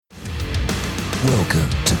Welcome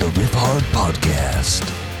to the Riff Hard Podcast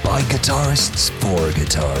by guitarists for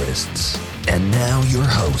guitarists. And now your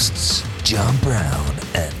hosts, John Brown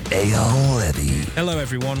and Eyal Levy. Hello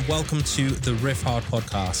everyone, welcome to the Riff Hard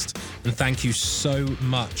Podcast, and thank you so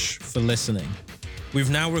much for listening. We've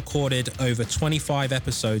now recorded over 25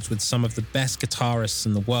 episodes with some of the best guitarists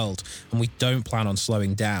in the world, and we don't plan on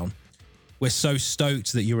slowing down. We're so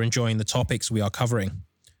stoked that you're enjoying the topics we are covering.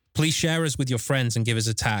 Please share us with your friends and give us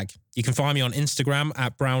a tag. You can find me on Instagram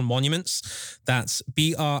at Brown Monuments. That's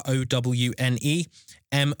BROWNEMONUMENTS,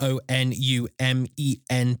 and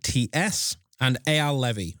Eyal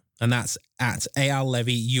Levy, and that's at Eyal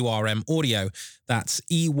Levy URM Audio. That's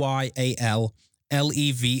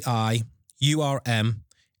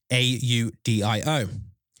EYALLEVIURMAUDIO.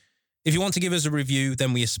 If you want to give us a review,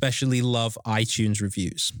 then we especially love iTunes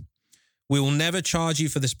reviews. We will never charge you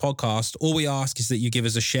for this podcast. All we ask is that you give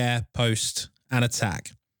us a share, post, and a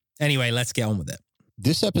tag. Anyway, let's get on with it.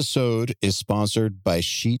 This episode is sponsored by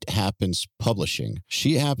Sheet Happens Publishing.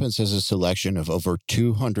 Sheet Happens has a selection of over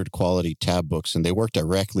 200 quality tab books, and they work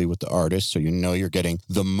directly with the artist, so you know you're getting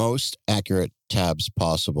the most accurate tabs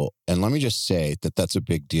possible. And let me just say that that's a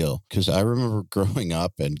big deal, because I remember growing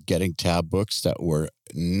up and getting tab books that were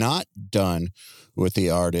not done with the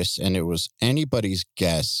artist, and it was anybody's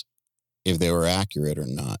guess if they were accurate or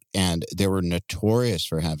not. And they were notorious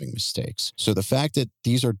for having mistakes. So the fact that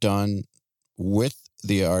these are done with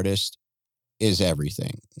the artist is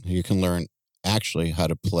everything. You can learn actually how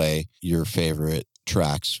to play your favorite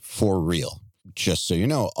tracks for real. Just so you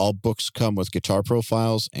know, all books come with guitar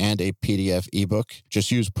profiles and a PDF ebook.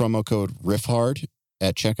 Just use promo code RIFFHARD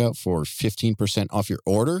at checkout for 15% off your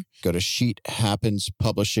order. Go to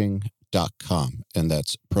sheethappenpublishing.com, and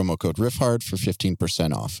that's promo code RIFFHARD for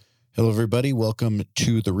 15% off. Hello, everybody. Welcome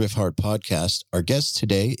to the Riff Hard Podcast. Our guest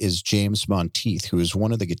today is James Monteith, who is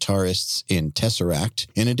one of the guitarists in TesseracT.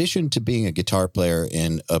 In addition to being a guitar player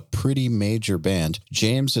in a pretty major band,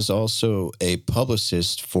 James is also a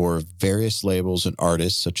publicist for various labels and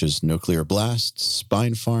artists such as Nuclear Blast,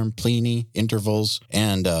 Spine Farm, Pliny, Intervals,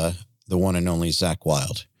 and the one and only Zakk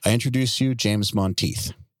Wylde. I introduce you, James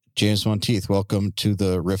Monteith. James Monteith, welcome to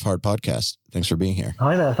the Riff Hard Podcast. Thanks for being here.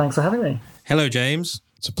 Hi there. Thanks for having me. Hello, James.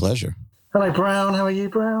 It's a pleasure. Hello, Brown. How are you,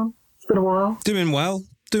 Brown? It's been a while. Doing well.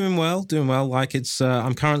 Like it's,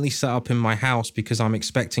 I'm currently set up in my house because I'm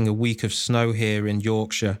expecting a week of snow here in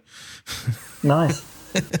Yorkshire. Nice.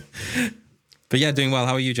 But yeah, doing well.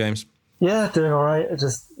 How are you, James? Yeah, doing all right. I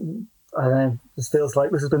don't know, it feels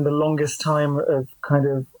like this has been the longest time of kind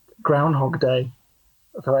of Groundhog Day.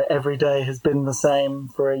 I feel like every day has been the same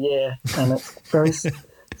for a year, and it's it's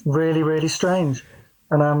really, really strange.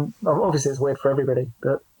 And obviously it's weird for everybody,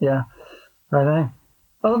 but yeah, I don't know.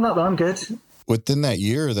 Other than that, I'm good. Within that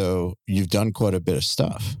year, though, you've done quite a bit of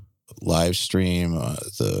stuff. Live stream,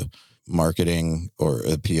 the marketing or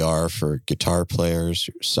the PR for guitar players,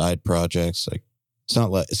 your side projects. Like it's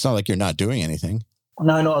not like you're not doing anything.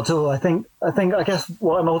 No, not at all. I guess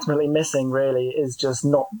what I'm ultimately missing really is just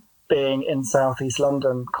not being in Southeast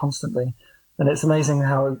London constantly. And it's amazing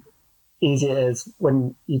how easy it is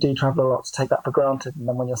when you do travel a lot to take that for granted, and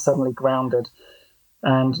then when you're suddenly grounded.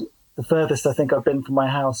 And the furthest I think I've been from my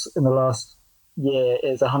house in the last year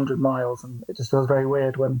is 100 miles, and it just feels very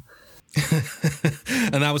weird when...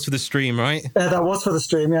 And that was for the stream, right? That was for the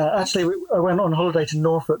stream, yeah. Actually, I went on holiday to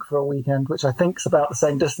Norfolk for a weekend, which I think is about the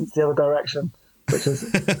same distance the other direction, which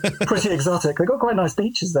is pretty exotic. They've got quite nice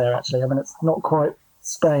beaches there, actually. I mean, it's not quite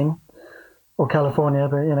Spain or California,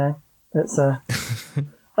 but, you know, it's...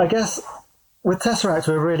 I guess with TesseracT,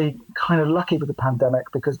 we're really kind of lucky with the pandemic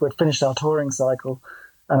because we'd finished our touring cycle.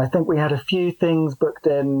 And I think we had a few things booked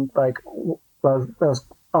in, like, well, there was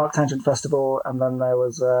Arctangent Festival, and then there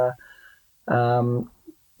was a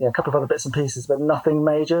couple of other bits and pieces, but nothing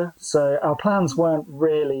major. So our plans weren't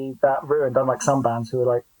really that ruined, unlike some bands who were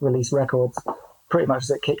like release records pretty much as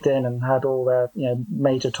it kicked in and had all their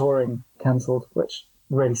major touring cancelled, which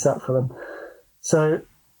really sucked for them. So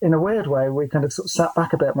in a weird way, we kind of sort of sat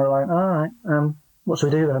back a bit and we're like, all right, what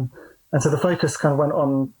should we do then? And so the focus kind of went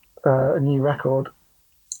on a new record.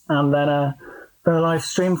 And then the live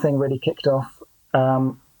stream thing really kicked off.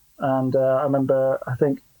 And I remember, I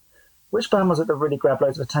think, which band was it that really grabbed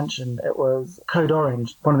loads of attention? It was Code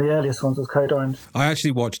Orange. One of the earliest ones was Code Orange. I actually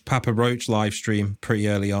watched Papa Roach live stream pretty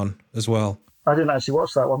early on as well. I didn't actually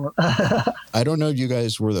watch that one. I don't know if you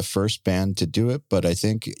guys were the first band to do it, but I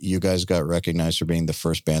think you guys got recognized for being the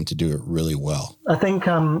first band to do it really well. I think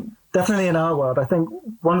definitely in our world, I think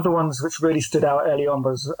one of the ones which really stood out early on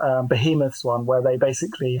was Behemoth's one, where they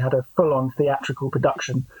basically had a full-on theatrical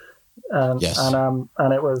production Yes.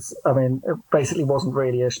 And it was, I mean, it basically wasn't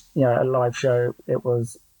really a live show. It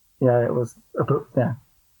was, I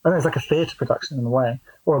think it's like a theatre production in a way,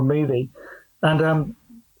 or a movie. And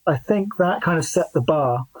I think that kind of set the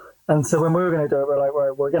bar. And so when we were going to do it, we're like,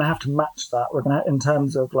 we're going to have to match that. We're going to, in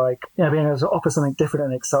terms of like, being able to offer something different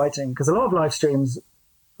and exciting. Because a lot of live streams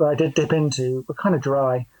that I did dip into were kind of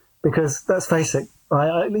dry. Because let's face it,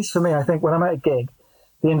 at least for me, I think when I'm at a gig,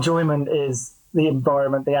 the enjoyment is the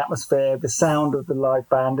environment, the atmosphere, the sound of the live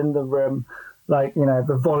band in the room, like,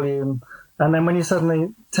 the volume. And then when you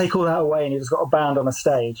suddenly take all that away and you've just got a band on a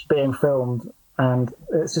stage being filmed, and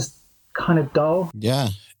it's just kind of dull. Yeah,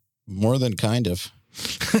 more than kind of.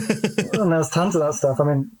 And there's tons of that stuff. I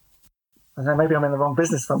mean, I don't know, maybe I'm in the wrong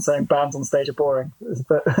business if I'm saying bands on stage are boring.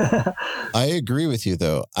 But I agree with you,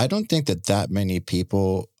 though. I don't think that many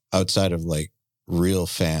people outside of like real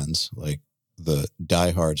fans, like the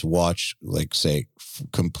diehards, watch, like, say,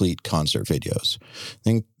 complete concert videos. I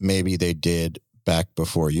think maybe they did back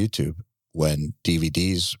before YouTube when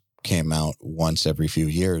DVDs came out once every few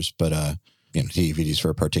years, but DVDs for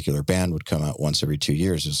a particular band would come out once every 2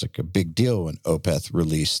 years. It was like a big deal when Opeth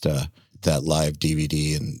released that live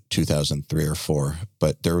DVD in 2003 or 4,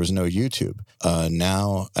 but there was no YouTube.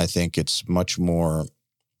 Now I think it's much more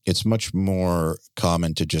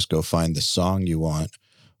common to just go find the song you want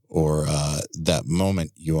or that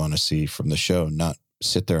moment you want to see from the show, not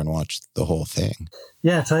sit there and watch the whole thing.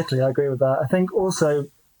 Yeah, totally. I agree with that. I think also,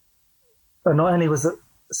 not only was it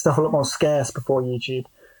stuff a lot more scarce before YouTube,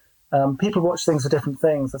 people watch things for different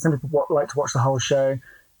things. Some people like to watch the whole show.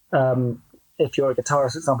 If you're a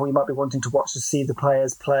guitarist, for example, you might be wanting to see the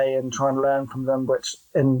players play and try and learn from them, which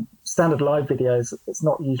in standard live videos, it's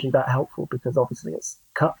not usually that helpful because obviously it's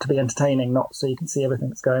cut to be entertaining, not so you can see everything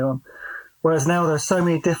that's going on. Whereas now there's so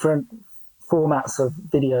many different formats of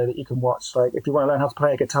video that you can watch. Like if you want to learn how to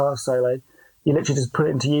play a guitar solo, you literally just put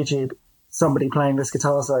it into YouTube, somebody playing this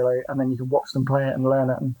guitar solo, and then you can watch them play it and learn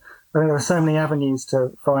it. And I think there are so many avenues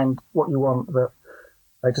to find what you want that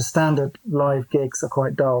like just standard live gigs are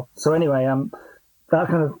quite dull. So anyway, that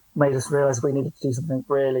kind of made us realize we needed to do something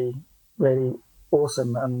really, really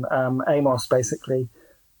awesome. And Amos, basically,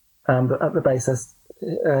 at the bassist,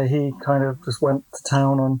 he kind of just went to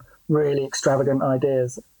town on really extravagant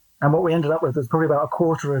ideas. And what we ended up with was probably about a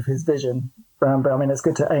quarter of his vision. But I mean, it's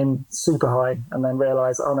good to aim super high and then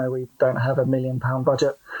realize, oh no, we don't have £1 million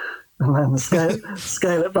budget. And then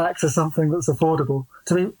scale it back to something that's affordable.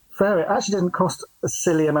 To be fair, it actually didn't cost a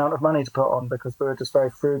silly amount of money to put on because we were just very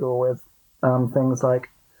frugal with things like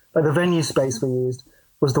the venue space we used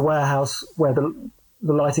was the warehouse where the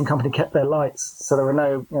lighting company kept their lights. So there were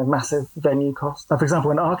no massive venue costs. For example,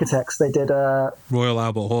 in Architects, they did Royal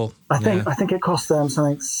Albert Hall. I think it cost them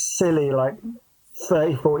something silly like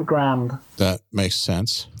 30-40 grand. That makes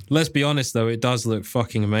sense. Let's be honest, though, it does look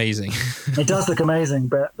fucking amazing. It does look amazing,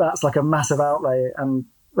 but that's like a massive outlay, and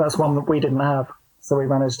that's one that we didn't have. So we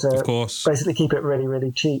managed to basically keep it really,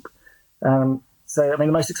 really cheap. So, I mean,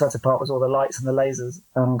 the most expensive part was all the lights and the lasers.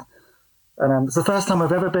 And it's the first time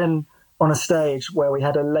we've ever been on a stage where we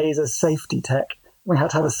had a laser safety tech. We had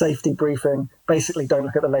to have a safety briefing. Basically, don't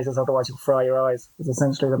look at the lasers, otherwise you'll fry your eyes, was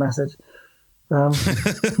essentially the message.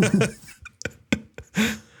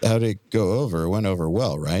 How did it go over? It went over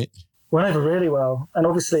well, right? Went over really well. And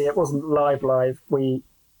obviously it wasn't live. We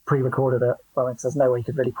pre-recorded it. I mean, there's no way you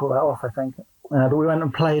could really pull that off, I think. But we went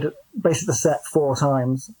and played basically the set 4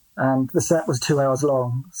 times. And the set was 2 hours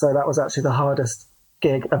long. So that was actually the hardest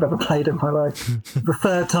gig I've ever played in my life. The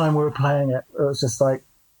 3rd time we were playing it, it was just like,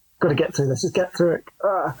 got to get through this, just get through it.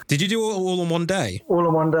 Did you do it all in one day? All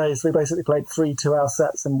in one day. So we basically played 3 2-hour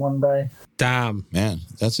sets in one day. Damn. Man,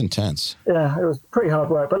 that's intense. Yeah, it was pretty hard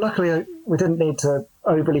work. But luckily we didn't need to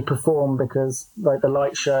overly perform because like the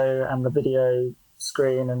light show and the video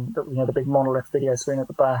screen and the big monolith video screen at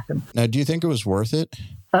the back. And now, do you think it was worth it?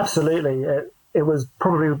 Absolutely. It was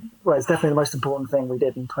probably, it's definitely the most important thing we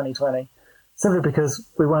did in 2020. Simply because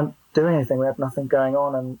we weren't doing anything. We had nothing going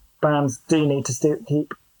on, and bands do need to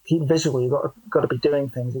keep visual. You've got to be doing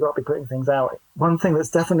things. You've got to be putting things out. One thing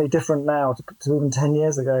that's definitely different now to even 10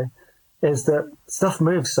 years ago is that stuff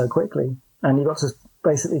moves so quickly, and you've got to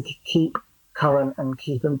basically keep current and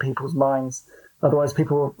keep in people's minds. Otherwise,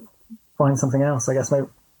 people will find something else, I guess. Maybe,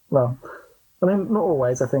 well, I mean, not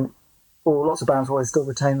always. I think lots of bands always still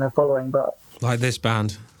retain their following, but... Like this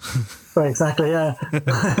band. Right, exactly, yeah.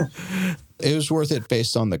 It was worth it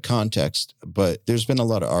based on the context, but there's been a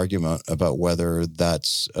lot of argument about whether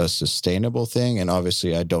that's a sustainable thing. And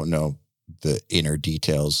obviously, I don't know the inner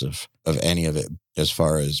details of any of it as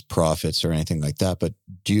far as profits or anything like that. But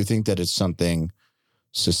do you think that it's something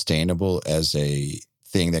sustainable as a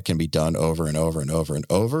thing that can be done over and over and over and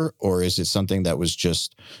over? Or is it something that was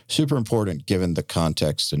just super important given the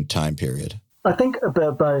context and time period? I think a bit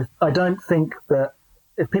of both. I don't think that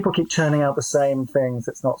if people keep churning out the same things,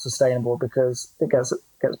 it's not sustainable because it gets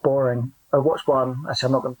boring. I watched one, actually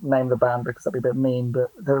I'm not going to name the band because that'd be a bit mean,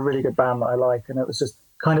 but they're a really good band that I like, and it was just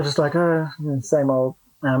kind of just like, same old.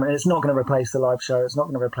 And it's not going to replace the live show. It's not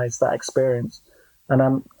going to replace that experience.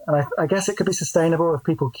 And I guess it could be sustainable if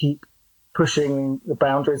people keep pushing the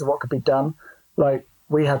boundaries of what could be done. Like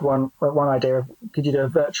we had one idea of, could you do a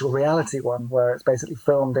virtual reality one where it's basically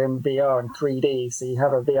filmed in VR and 3D, so you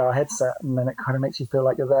have a VR headset and then it kind of makes you feel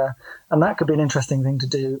like you're there. And that could be an interesting thing to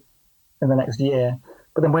do in the next year.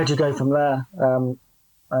 But then where do you go from there?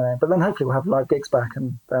 But then hopefully we'll have live gigs back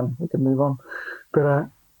and then we can move on. But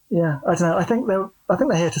yeah, I don't know. I think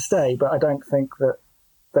they're here to stay, but I don't think that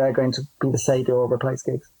they're going to be the savior or replace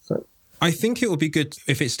gigs. So I think it will be good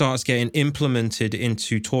if it starts getting implemented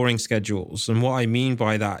into touring schedules. And what I mean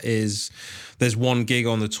by that is there's one gig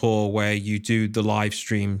on the tour where you do the live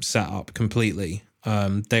stream setup completely,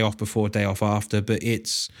 day off before, day off after, but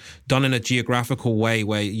it's done in a geographical way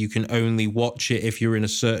where you can only watch it if you're in a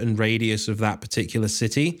certain radius of that particular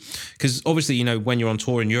city. Because obviously, you know, when you're on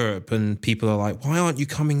tour in Europe and people are like, why aren't you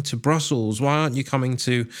coming to Brussels? Why aren't you coming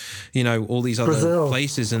to, you know, all these other Brazil.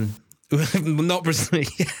 places? And not Brazil.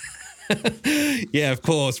 Yeah, of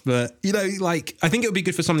course. But, you know, like, I think it would be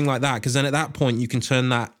good for something like that, because then at that point you can turn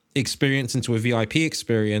that experience into a VIP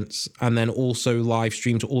experience and then also live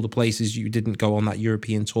stream to all the places you didn't go on that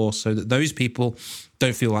European tour so that those people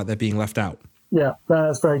don't feel like they're being left out. Yeah,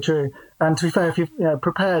 that's very true. And to be fair, if you've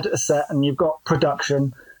prepared a set and you've got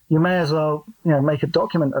production, you may as well make a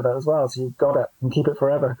document of it as well, so you've got it and keep it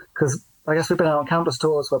forever. Because I guess we've been out on countless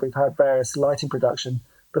tours where we've had various lighting production,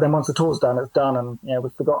 but then once the tour's done, it's done, and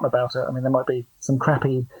we've forgotten about it. I mean, there might be some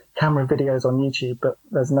crappy camera videos on YouTube, but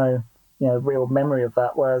there's no real memory of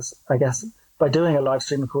that. Whereas I guess by doing a live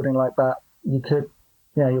stream recording like that, you could,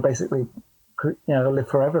 you're basically, live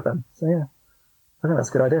forever then. So yeah, I think that's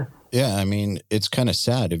a good idea. Yeah, I mean, it's kind of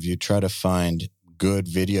sad if you try to find good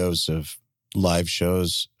videos of live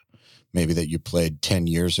shows, maybe that you played 10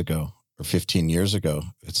 years ago or 15 years ago.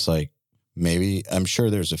 It's like, maybe, I'm sure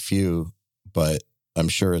there's a few, but I'm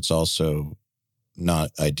sure it's also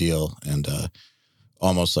not ideal and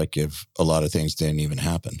almost like if a lot of things didn't even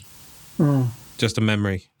happen. Just a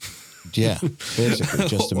memory. Yeah, basically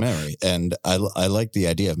just a memory. And I like the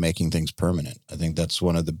idea of making things permanent. I think that's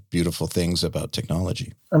one of the beautiful things about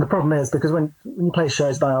technology. And the problem is, because when you play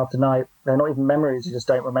shows night after night, they're not even memories, you just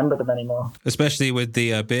don't remember them anymore. Especially with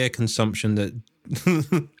the beer consumption that...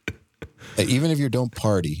 Even if you don't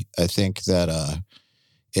party, I think that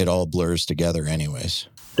it all blurs together anyways.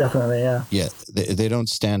 Definitely, yeah. Yeah, they don't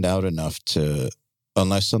stand out enough to,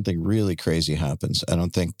 unless something really crazy happens. I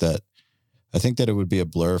think that it would be a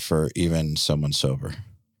blur for even someone sober.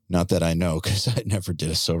 Not that I know, because I never did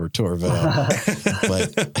a sober tour, but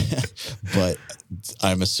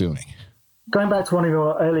I'm assuming. Going back to one of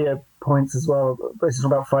your earlier points as well, basically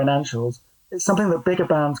about financials, it's something that bigger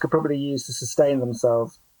bands could probably use to sustain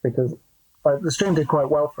themselves, because the stream did quite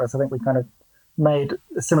well for us. I think we kind of made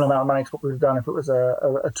a similar amount of money to what we would have done if it was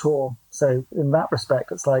a tour. So in that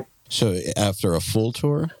respect, it's like... So after a full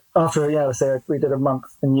tour? After, let's say we did a month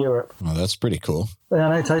in Europe. Oh, that's pretty cool. Yeah,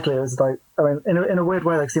 I know, totally. It was like, I mean, in a weird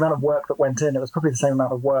way, like the amount of work that went in, it was probably the same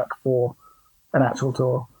amount of work for an actual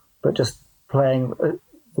tour, but just playing the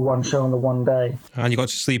one show on the one day. And you got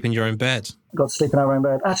to sleep in your own bed. Got to sleep in our own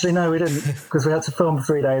bed. Actually, no, we didn't, because we had to film for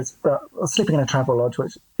 3 days, but I was sleeping in a travel lodge,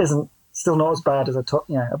 which isn't still not as bad as a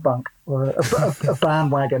bunk or a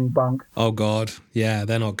bandwagon bunk. Oh God, yeah,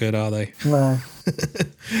 they're not good, are they? No.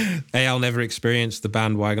 Hey, I'll never experience the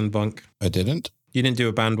bandwagon bunk. I didn't. You didn't do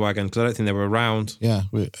a bandwagon because I don't think they were around. Yeah,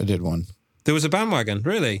 I did one. There was a bandwagon,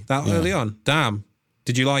 really, that early on. Damn,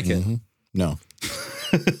 did you like it? No.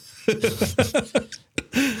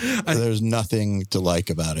 There's nothing to like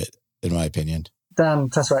about it, in my opinion. Dan,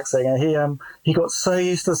 TesseracT singer, he got so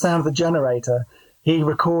used to the sound of the generator. He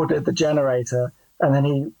recorded the generator, and then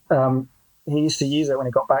he used to use it when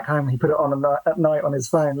he got back home. He put it on at night on his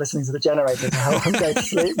phone, listening to the generator to help him go to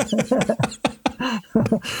sleep.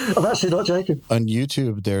 I'm actually not joking. On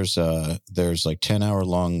YouTube, there's like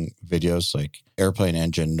 10-hour-long videos, like airplane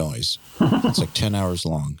engine noise. It's like 10 hours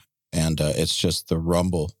long, and it's just the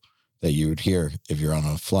rumble that you would hear if you're on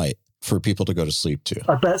a flight for people to go to sleep to.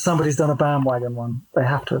 I bet somebody's done a bandwagon one. They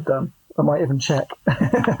have to have done. I might even check.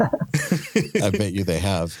 I bet you they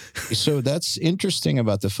have. So that's interesting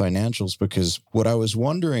about the financials, because what I was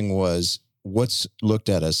wondering was what's looked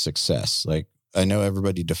at as success. Like, I know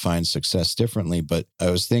everybody defines success differently, but I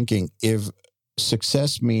was thinking if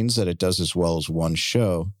success means that it does as well as one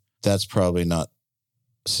show. That's probably not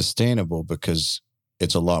sustainable because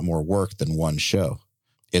it's a lot more work than one show.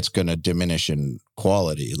 It's going to diminish in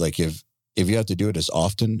quality. Like if you have to do it as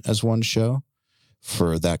often as one show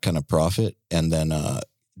for that kind of profit and then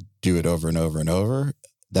do it over and over and over,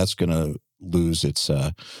 that's going to lose its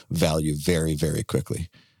value very, very quickly.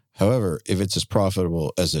 However, if it's as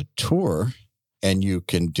profitable as a tour and you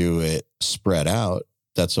can do it spread out,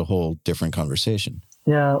 that's a whole different conversation.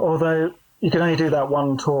 Yeah, although you can only do that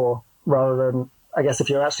one tour rather than, I guess if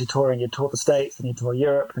you're actually touring, you tour the States and you tour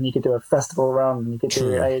Europe and you could do a festival run and you could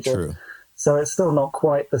do Asia. True. So it's still not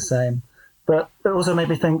quite the same. But it also made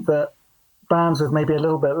me think that bands with maybe a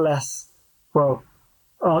little bit less,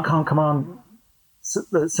 can't command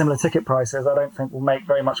similar ticket prices, I don't think will make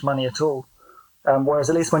very much money at all. Whereas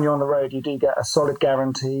at least when you're on the road, you do get a solid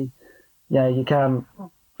guarantee. You can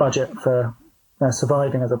budget for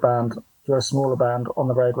surviving as a band. If you're a smaller band on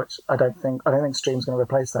the road, which I don't think stream's going to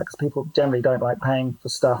replace that, because people generally don't like paying for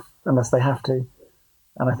stuff unless they have to.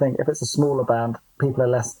 And I think if it's a smaller band, people are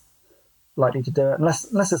less likely to do it,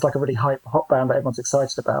 unless it's like a really hot band that everyone's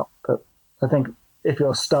excited about. But I think if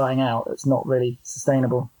you're starting out, it's not really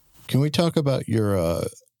sustainable. Can we talk about your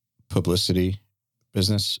publicity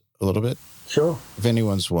business a little bit? Sure. If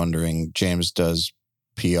anyone's wondering, James does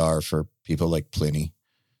PR for people like Pliny.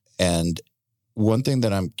 And one thing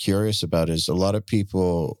that I'm curious about is a lot of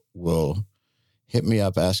people will hit me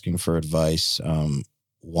up asking for advice,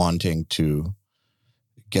 wanting to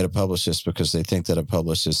get a publicist because they think that a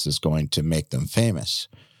publicist is going to make them famous.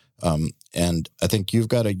 And I think you've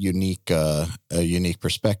got a unique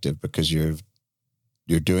perspective because you're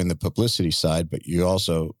doing the publicity side, but you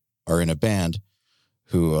also are in a band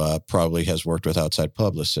who probably has worked with outside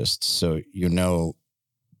publicists. So you know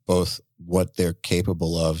both what they're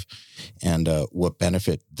capable of and what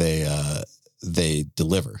benefit they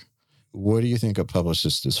deliver. What do you think a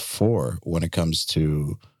publicist is for when it comes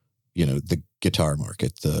to, the guitar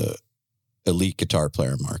market, the elite guitar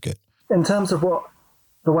player market? In terms of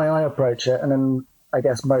the way I approach it, and then I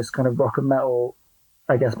guess most kind of rock and metal,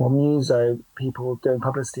 I guess more muso people doing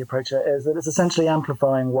publicity approach it, is that it's essentially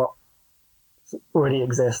amplifying what already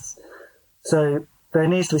exists. So there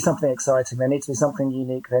needs to be something exciting. There needs to be something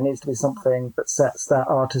unique. There needs to be something that sets that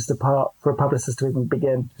artist apart for a publicist to even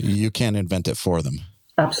begin. You can't invent it for them.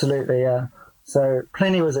 Absolutely, yeah. So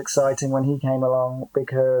Pliny was exciting when he came along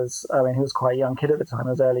because, he was quite a young kid at the time, in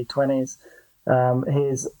his early 20s.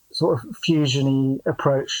 His sort of fusion-y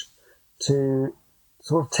approach to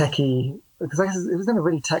sort of techie, because I guess it was never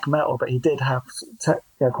really tech metal, but he did have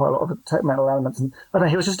quite a lot of tech metal elements. And I don't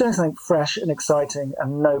know, he was just doing something fresh and exciting,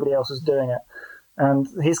 and nobody else was doing it. And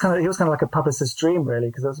he was kind of like a publicist's dream, really,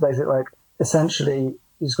 because it was basically like, essentially,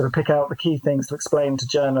 you just got to pick out the key things to explain to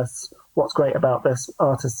journalists what's great about this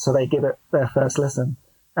artist, so they give it their first listen.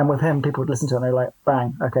 And with him, people would listen to it and they're like,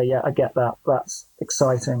 bang, okay, yeah, I get that. That's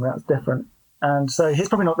exciting. That's different. And so he's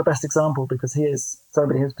probably not the best example because he is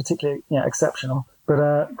somebody who's particularly exceptional.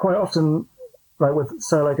 But quite often, like with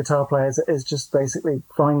solo guitar players, it is just basically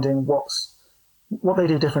finding what they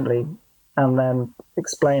do differently and then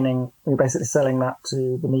explaining, basically selling that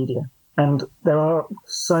to the media. And there are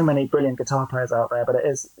so many brilliant guitar players out there, but it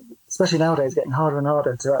is, especially nowadays, getting harder and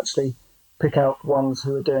harder to actually pick out ones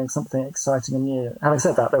who are doing something exciting and new. Having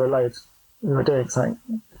said that, there are loads who are doing something.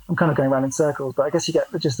 I'm kind of going around in circles, but I guess you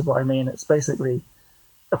get the gist of what I mean. It's basically,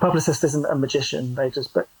 a publicist isn't a magician. They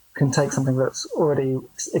just can take something that's already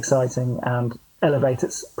exciting and elevate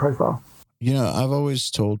its profile. I've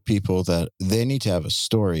always told people that they need to have a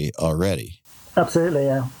story already. Absolutely,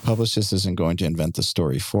 yeah. Publicist isn't going to invent the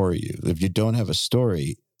story for you. If you don't have a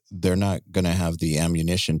story, they're not going to have the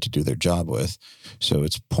ammunition to do their job with. So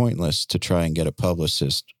it's pointless to try and get a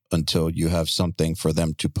publicist until you have something for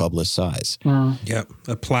them to publicize. Yep,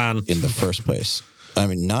 a plan. In the first place. I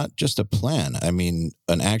mean, not just a plan. I mean,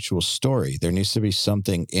 an actual story. There needs to be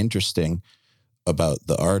something interesting about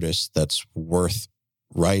the artist that's worth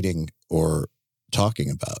writing or talking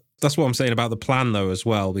about. That's what I'm saying about the plan, though, as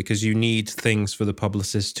well, because you need things for the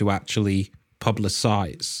publicist to actually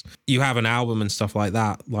publicize. You have an album and stuff like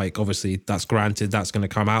that. Like, obviously, that's granted, that's going to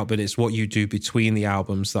come out, but it's what you do between the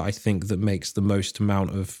albums that I think that makes the most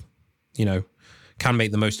amount of, can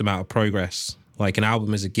make the most amount of progress. Like, an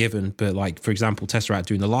album is a given, but like, for example, TesseracT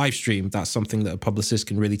doing the live stream, that's something that a publicist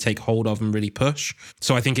can really take hold of and really push.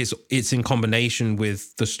 So I think it's in combination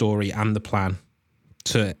with the story and the plan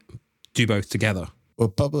to do both together. Well,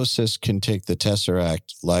 publicists can take the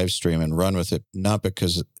TesseracT live stream and run with it, not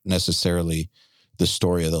because necessarily the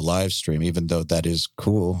story of the live stream, even though that is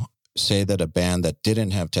cool. Say that a band that didn't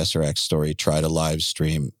have TesseracT's story tried a live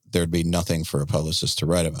stream, there'd be nothing for a publicist to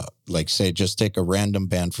write about. Like, say, just take a random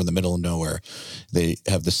band from the middle of nowhere. They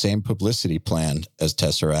have the same publicity plan as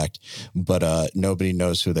TesseracT, but nobody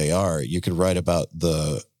knows who they are. You could write about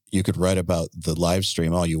the live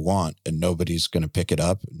stream all you want, and nobody's going to pick it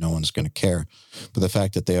up. No one's going to care. But the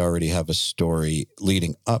fact that they already have a story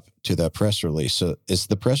leading up to that press release. So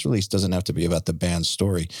the press release doesn't have to be about the band's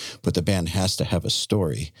story, but the band has to have a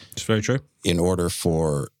story. It's very true. In order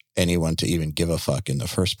for anyone to even give a fuck in the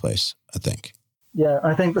first place, I think. Yeah,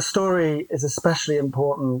 I think the story is especially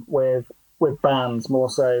important with bands more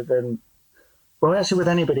so than, well, actually with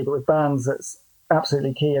anybody, but with bands, it's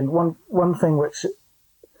absolutely key. And one thing which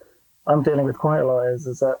I'm dealing with quite a lot is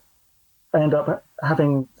that I end up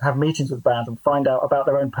have meetings with bands and find out about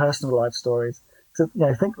their own personal life stories. So,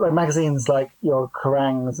 think like magazines like your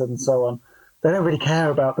Kerrangs and so on. They don't really care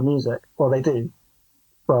about the music. Well, they do.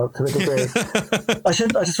 Well, to a degree. I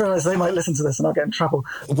just realized they might listen to this and I'll get in trouble.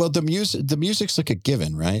 Well, the music's like a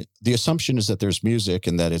given, right? The assumption is that there's music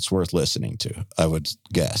and that it's worth listening to, I would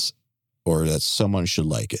guess, or that someone should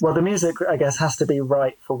like it. Well, the music, I guess, has to be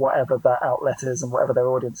right for whatever that outlet is and whatever their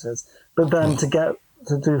audience is. But then to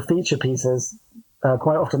do feature pieces,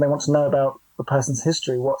 quite often they want to know about the person's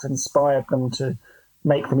history, what's inspired them to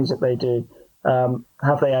make the music they do.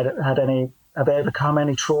 Have they overcome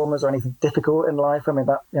any traumas or anything difficult in life? I mean,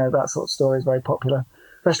 that sort of story is very popular,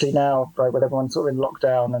 especially now, like with everyone sort of in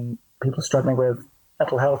lockdown and people are struggling with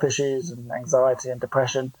mental health issues and anxiety and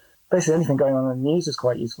depression. Basically, anything going on in the news is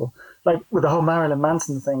quite useful. Like with the whole Marilyn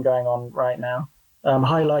Manson thing going on right now,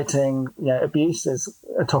 highlighting abuse is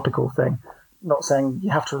a topical thing. Not saying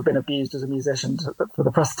you have to have been abused as a musician for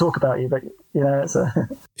the press to talk about you, but it's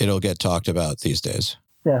it'll get talked about these days.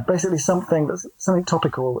 Yeah, basically something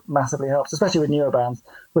topical massively helps, especially with newer bands.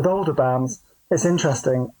 With older bands, it's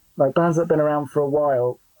interesting. Like bands that have been around for a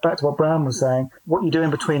while, back to what Brown was saying, what you do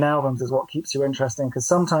in between albums is what keeps you interesting, because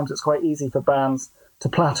sometimes it's quite easy for bands to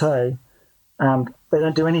plateau and they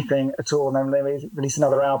don't do anything at all, and then they release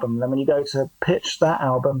another album. And then when you go to pitch that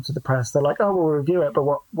album to the press, they're like, oh, we'll review it, but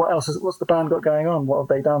what else what's the band got going on? What have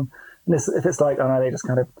they done? And if it's like, oh no, they just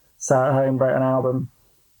kind of sat at home, wrote an album,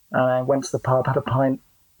 and went to the pub, had a pint,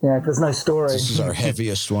 there's no story. This is our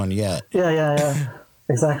heaviest one yet. Yeah.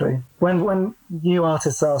 Exactly. When new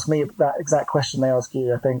artists ask me that exact question they ask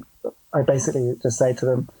you, I think I basically just say to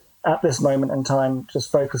them, at this moment in time,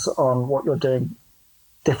 just focus on what you're doing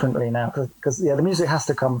differently now. Because the music has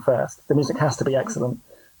to come first. The music has to be excellent.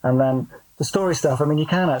 And then the story stuff, I mean, you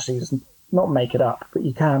can actually just not make it up, but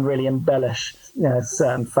you can really embellish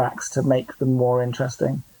certain facts to make them more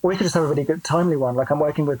interesting. Or you could just have a really good, timely one. Like I'm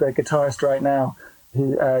working with a guitarist right now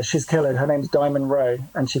who she's killer. Her name's Diamond Rowe,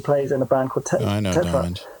 and she plays in a band called I know TesseracT.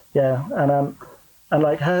 Diamond. Yeah, and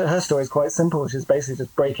like her story is quite simple. She's basically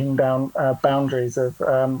just breaking down boundaries of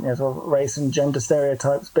sort of race and gender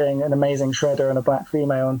stereotypes, being an amazing shredder and a black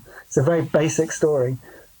female. And it's a very basic story,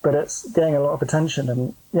 but it's getting a lot of attention.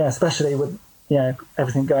 And especially with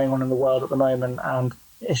everything going on in the world at the moment and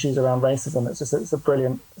issues around racism, it's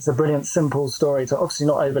a brilliant simple story to obviously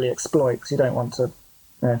not overly exploit, because you don't want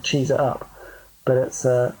to cheese it up. But it's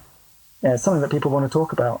something that people want to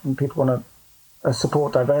talk about, and people want to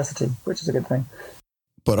support diversity, which is a good thing.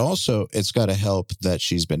 But also, it's got to help that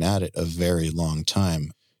she's been at it a very long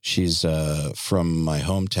time. She's from my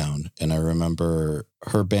hometown, and I remember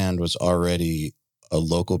her band was already a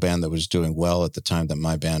local band that was doing well at the time that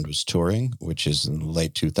my band was touring, which is in the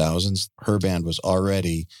late 2000s. Her band was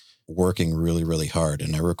already working really, really hard,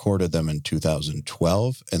 and I recorded them in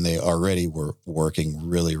 2012, and they already were working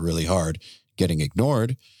really, really hard, getting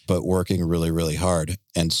ignored, but working really, really hard.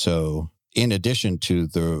 And so in addition to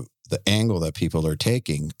the angle that people are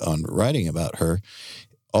taking on writing about her,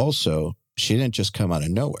 also, she didn't just come out of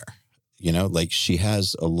nowhere. Like she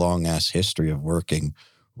has a long ass history of working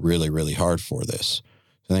really, really hard for this.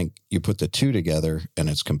 I think you put the two together and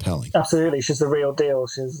it's compelling. Absolutely. She's the real deal.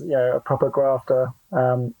 She's a proper grafter,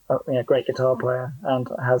 a great guitar player, and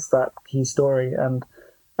has that key story. And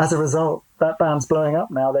as a result, that band's blowing up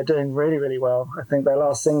now. They're doing really, really well. I think their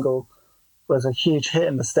last single was a huge hit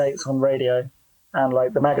in the States on radio, and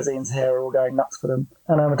like the magazines here are all going nuts for them.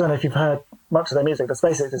 And I don't know if you've heard much of their music, but it's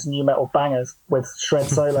basically just new metal bangers with shred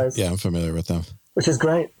solos. Yeah, I'm familiar with them. Which is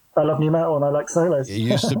great. I love new metal and I like solos. It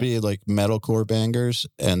used to be like metalcore bangers,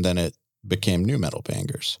 and then it became new metal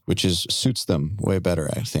bangers, which suits them way better,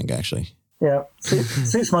 I think, actually. Yeah,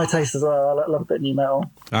 suits my taste as well. I love a bit of new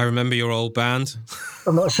metal. I remember your old band.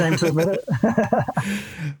 I'm not ashamed to admit it.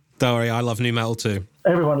 Don't worry, I love new metal too.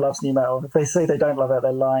 Everyone loves new metal. If they say they don't love it,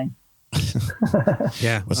 they're lying.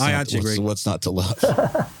 Yeah, I actually agree. What's not to love?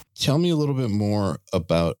 Tell me a little bit more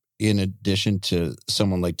about in addition to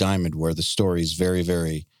someone like Diamond, where the story is very,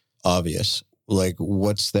 very obvious, like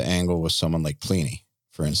what's the angle with someone like Pliny,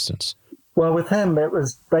 for instance? Well, with him, it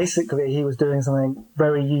was basically he was doing something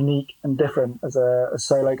very unique and different as a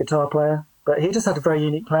solo guitar player. But he just had a very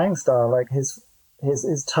unique playing style. Like his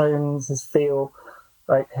tones, his feel,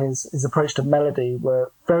 like his approach to melody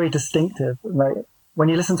were very distinctive. And like when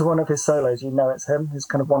you listen to one of his solos, you know it's him. He's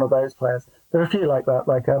kind of one of those players. There are a few like that,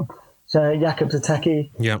 like Jakub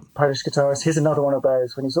Zatecki, Polish guitarist. He's another one of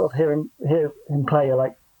those. When you sort of hear him play, you're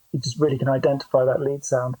like, you just really can identify that lead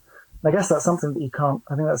sound. And I guess that's something that you can't.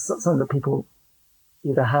 I think that's something that people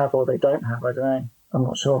either have or they don't have. I don't know. I'm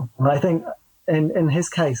not sure. And I think in his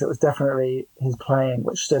case, it was definitely his playing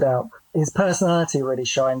which stood out. His personality really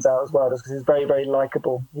shines out as well, just because he's very, very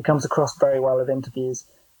likable. He comes across very well at interviews.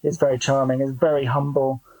 He's very charming. He's very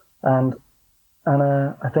humble, and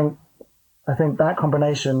I think that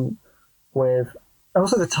combination with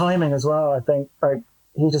also the timing as well. I think like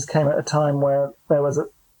he just came at a time where there was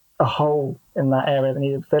a hole in that area that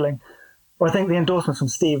needed filling. Well, I think the endorsements from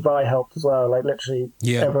Steve Vai helped as well. Like literally,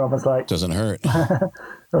 everyone was like, "Doesn't hurt." I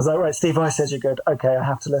was like, "Right, Steve Vai says you're good. Okay, I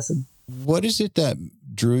have to listen." What is it that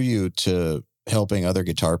drew you to helping other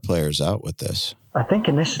guitar players out with this? I think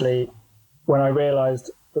initially, when I realised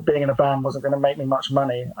that being in a band wasn't going to make me much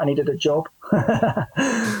money, I needed a job.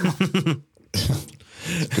 Good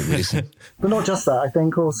reason. But not just that. I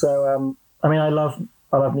think also, I mean, I love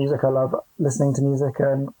music. I love listening to music.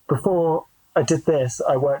 And before I did this,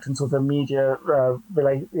 I worked in sort of a media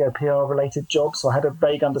PR related job. So I had a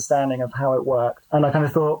vague understanding of how it worked. And I kind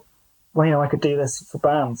of thought, well, you know, I could do this for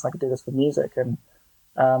bands. I could do this for music. And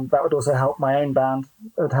that would also help my own band.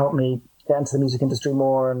 It would help me get into the music industry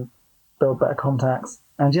more and build better contacts.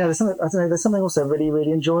 And yeah, there's something also really,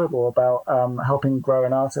 really enjoyable about helping grow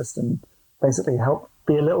an artist and basically help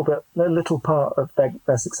be a little part of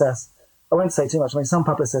their success. I won't say too much. I mean, some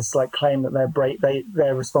publicists like claim that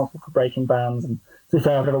they're responsible for breaking bands. And to be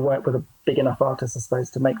fair, I've got to work with a big enough artist, I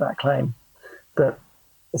suppose, to make that claim. But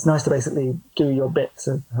it's nice to basically do your bit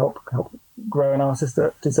to help grow an artist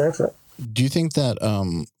that deserves it. Do you think that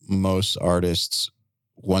most artists,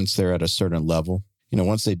 once they're at a certain level, you know,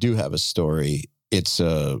 once they do have a story, it's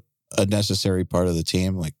a necessary part of the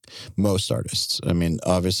team? Like most artists. I mean,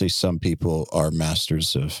 obviously some people are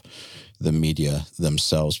masters of the media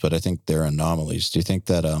themselves, but I think they're anomalies. Do you think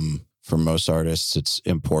that for most artists, it's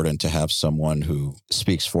important to have someone who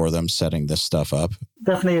speaks for them setting this stuff up?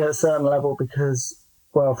 Definitely at a certain level because,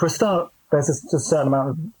 well, for a start, there's just a certain amount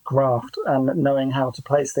of graft and knowing how to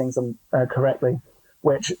place things correctly,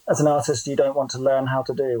 which as an artist, you don't want to learn how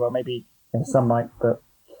to do. Well, maybe some might, but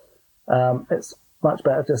it's much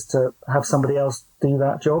better just to have somebody else do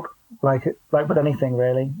that job. Like with anything,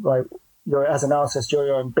 really. Like as an artist, you're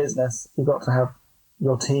your own business. You've got to have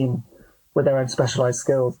your team with their own specialized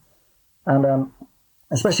skills. And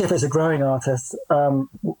especially if it's a growing artist,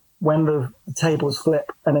 when the tables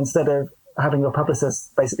flip and instead of having your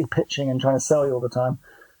publicist basically pitching and trying to sell you all the time,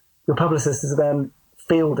 your publicist is then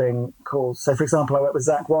fielding calls. So, for example, I work with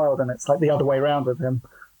Zakk Wylde, and it's like the other way around with him.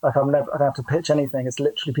 Like I don't have to pitch anything. It's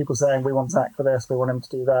literally people saying, we want Zakk for this, we want him to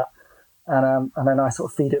do that. And then I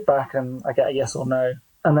sort of feed it back and I get a yes or no.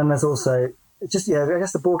 And then there's also, it's just, I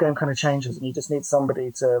guess the ball game kind of changes and you just need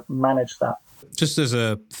somebody to manage that. Just as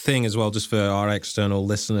a thing as well, just for our external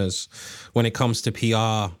listeners, when it comes to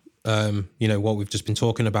PR, what we've just been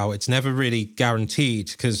talking about, it's never really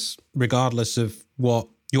guaranteed because regardless of what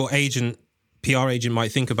your PR agent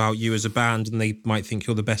might think about you as a band, and they might think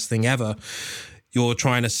you're the best thing ever, you're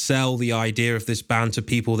trying to sell the idea of this band to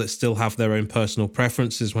people that still have their own personal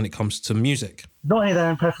preferences when it comes to music. Not only their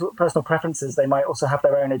own personal preferences, they might also have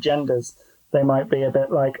their own agendas. They might be a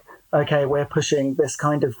bit like, okay, we're pushing this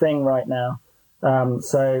kind of thing right now.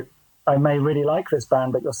 So I may really like this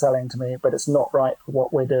band that you're selling to me, but it's not right for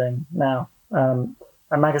what we're doing now. And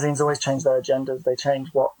magazines always change their agendas. They change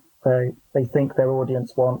what they think their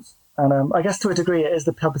audience wants. And I guess to a degree, it is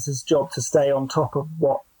the publicist's job to stay on top of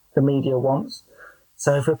what the media wants.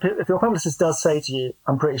 So if your publicist does say to you,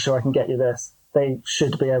 I'm pretty sure I can get you this, they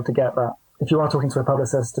should be able to get that. If you are talking to a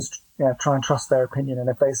publicist, just try and trust their opinion. And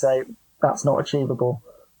if they say that's not achievable,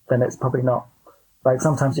 then it's probably not. Like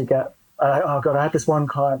sometimes you get, oh God, I had this one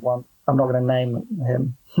client once. I'm not going to name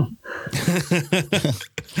him.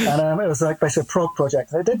 And it was like basically a prog project.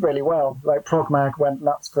 They did really well. Like Prog Mag went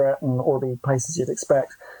nuts for it and all the places you'd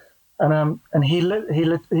expect. And he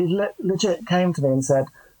legit came to me and said,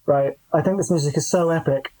 right, I think this music is so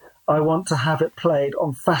epic. I want to have it played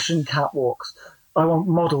on fashion catwalks. I want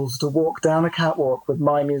models to walk down a catwalk with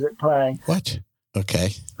my music playing. What?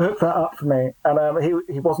 Okay. Hooked that up for me. And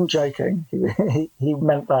he wasn't joking. He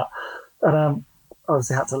meant that. And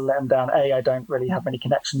obviously had to let him down. A, I don't really have many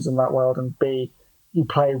connections in that world. And B, you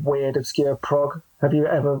play weird, obscure prog. Have you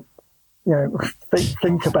ever,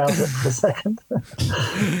 think about it for a second?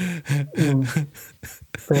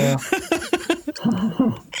 Yeah.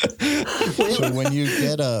 So when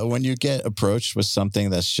you get approached with something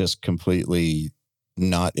that's just completely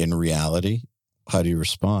not in reality, how do you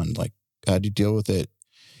respond? Like, how do you deal with it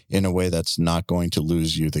in a way that's not going to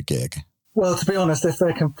lose you the gig? Well, to be honest, if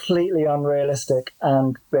they're completely unrealistic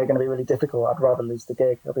and they're going to be really difficult, I'd rather lose the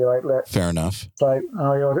gig. I'll be like, look. Fair enough. It's like,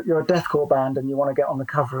 oh, you're a deathcore band and you want to get on the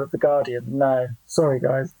cover of The Guardian. No, sorry,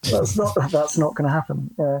 guys. That's not going to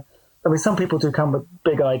happen. Yeah. I mean, some people do come with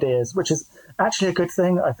big ideas, which is actually a good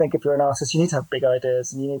thing. I think if you're an artist, you need to have big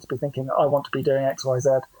ideas and you need to be thinking, I want to be doing X, Y, Z.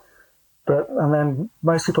 And then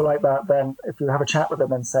most people like that, then if you have a chat with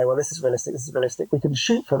them and say, well, this is realistic, we can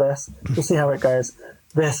shoot for this, we'll see how it goes.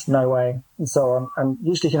 This, no way, and so on. And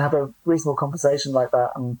usually you can have a reasonable conversation like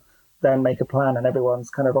that and then make a plan and everyone's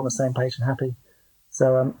kind of on the same page and happy.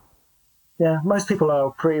 So, most people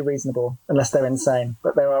are pretty reasonable unless they're insane.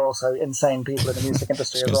 But there are also insane people in the music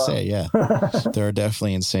industry as well. Yeah. There are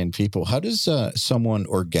definitely insane people. How does someone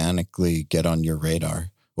organically get on your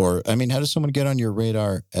radar? Or, I mean, how does someone get on your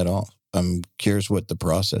radar at all? I'm curious what the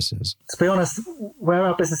process is. To be honest, where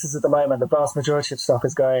our business is at the moment, the vast majority of stuff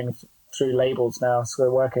is going through labels now. So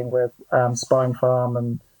we're working with Spine Farm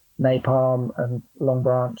and Napalm and Long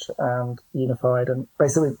Branch and Unified. And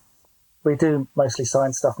basically, we do mostly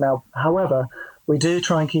sign stuff now. However, we do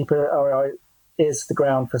try and keep our ears to the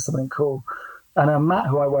ground for something cool. And Matt,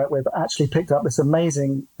 who I work with, actually picked up this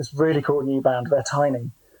really cool new band. They're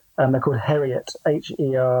tiny. They're called Heriot,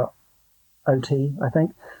 Herot, I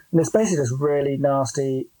think. And it's basically just really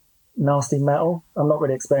nasty metal. I'm not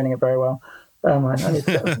really explaining it very well. I need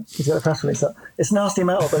to get the press release up. It's nasty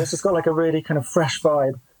metal, but it's just got like a really kind of fresh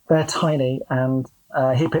vibe. They're tiny, and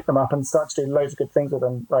he picked them up and started to do loads of good things with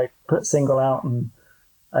them, like put a single out, and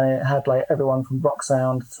it had like everyone from Rock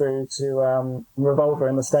Sound through to Revolver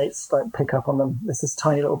in the States like pick up on them. This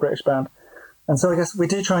tiny little British band. And so I guess we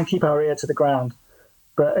do try and keep our ear to the ground.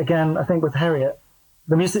 But again, I think with Heriot,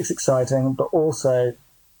 the music's exciting, but also,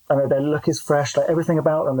 their look is fresh. Like everything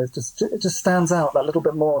about them it just stands out that little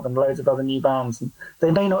bit more than loads of other new bands. And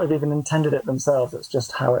they may not have even intended it themselves. It's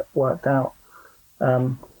just how it worked out.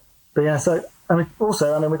 But yeah, so we've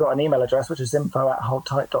got an email address which is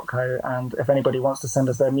info@holdtight.co, and if anybody wants to send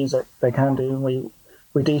us their music, they can do.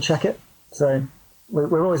 We do check it. So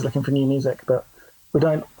we're always looking for new music, but we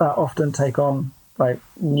don't often take on like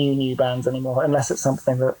new bands anymore, unless it's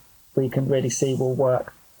something that we can really see will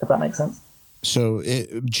work, if that makes sense. So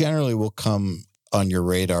it generally will come on your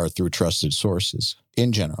radar through trusted sources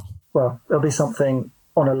in general. Well, there'll be something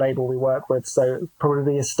on a label we work with, so it'll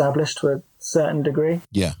probably be established to a certain degree.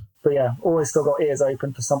 Yeah. But yeah, always still got ears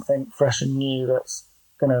open for something fresh and new that's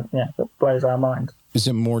that blows our mind. Is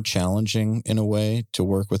it more challenging in a way to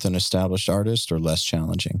work with an established artist, or less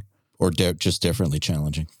challenging? Or just differently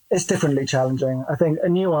challenging? It's differently challenging. I think a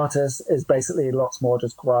new artist is basically lots more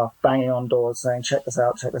just banging on doors saying, check this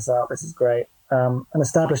out, this is great. An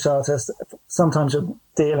established artist, sometimes you're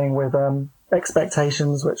dealing with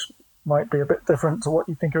expectations which might be a bit different to what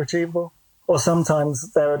you think are achievable. Or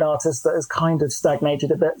sometimes they're an artist that has kind of stagnated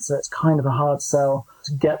a bit, so it's kind of a hard sell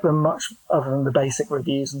to get them much other than the basic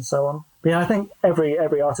reviews and so on. But yeah, I think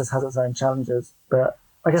every artist has its own challenges, but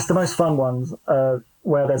I guess the most fun ones are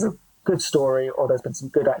where there's a good story or there's been some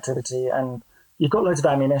good activity and you've got loads of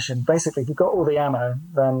ammunition. Basically, if you've got all the ammo,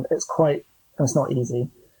 then it's not easy,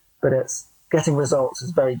 but it's getting results is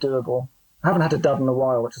very doable. I haven't had a dud in a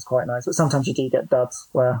while, which is quite nice, but sometimes you do get duds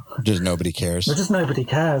where just nobody cares. Nobody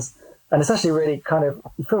cares. And it's actually really kind of,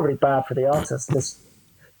 you feel really bad for the artist because,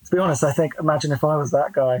 to be honest, I think, imagine if I was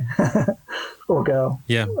that guy or girl.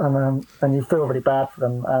 Yeah. And you feel really bad for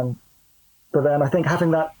them. But then I think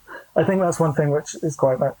that's one thing which is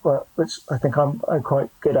which I think I'm quite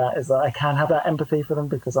good at, is that I can have that empathy for them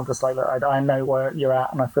because I'm just like, look, I know where you're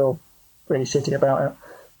at and I feel really shitty about it.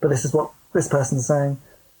 But this is what this person's saying.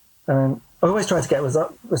 And I always try to get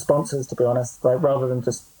responses, to be honest, like rather than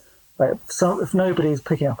just like if nobody's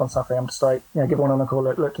picking up on something, I'm just like, give one on the call.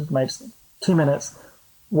 Look, just maybe 2 minutes.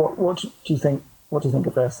 What do you think? What do you think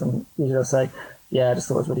of this? And usually I'll say, I just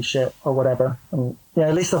thought it was really shit or whatever. And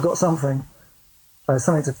at least I've got something.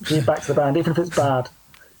 Something to feed back to the band, even if it's bad.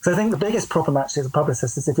 So I think the biggest problem actually as a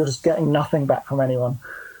publicist is if you're just getting nothing back from anyone,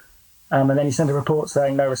 and then you send a report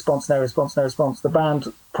saying no response, the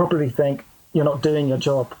band probably think you're not doing your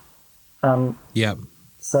job. Yeah.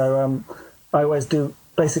 So I always do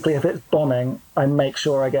basically, if it's bombing, I make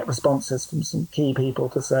sure I get responses from some key people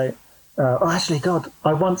to say,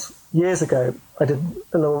 I once, years ago, I did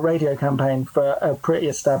a little radio campaign for a pretty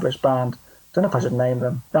established band. Don't know if I should name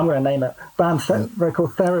them. I'm going to name it. They're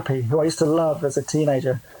called Therapy, who I used to love as a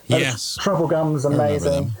teenager. Yes. Trouble Gum was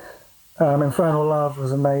amazing. Infernal Love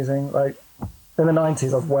was amazing. Like, in the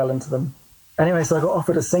 90s, I was well into them. Anyway, so I got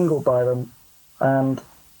offered a single by them, and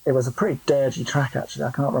it was a pretty dirgy track, actually.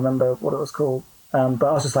 I can't remember what it was called. But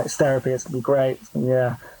I was just like, it's Therapy, it's going to be great.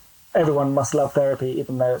 Yeah. Everyone must love Therapy,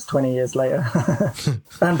 even though it's 20 years later.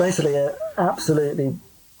 And basically, it absolutely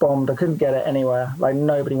bombed. I couldn't get it anywhere. Like,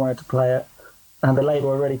 nobody wanted to play it. And the label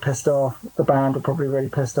were really pissed off. The band were probably really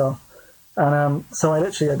pissed off. And so I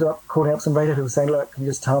literally ended up calling up some radio people saying, look, can you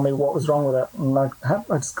just tell me what was wrong with it? And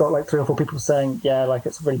I just got like 3 or 4 people saying, yeah, like,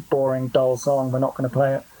 it's a really boring, dull song. We're not going to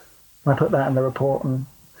play it. And I put that in the report, and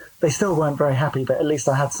they still weren't very happy, but at least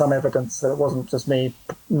I had some evidence that it wasn't just me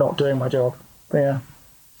not doing my job. But yeah.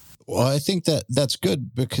 Well, I think that's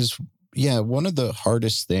good because, one of the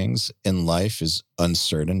hardest things in life is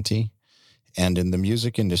uncertainty. And in the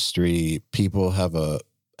music industry, people have a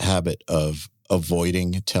habit of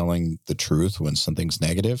avoiding telling the truth when something's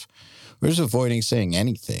negative. Or just avoiding saying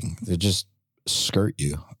anything. They just skirt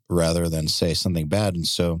you rather than say something bad. And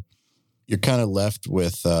so you're kind of left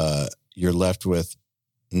with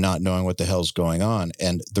not knowing what the hell's going on.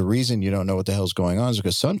 And the reason you don't know what the hell's going on is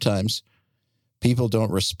because sometimes people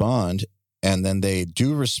don't respond, and then they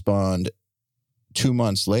do respond 2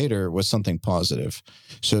 months later with something positive.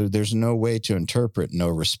 So there's no way to interpret no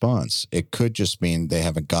response. It could just mean they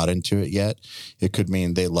haven't got into it yet. It could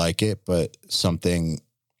mean they like it, but it's something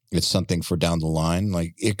for down the line.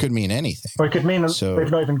 Like, it could mean anything. Or it could mean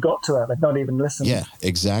they've not even got to it. They've not even listened. Yeah,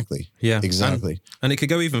 exactly. Yeah, exactly. And it could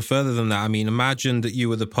go even further than that. I mean, imagine that you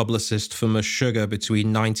were the publicist for Meshuggah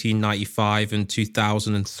between 1995 and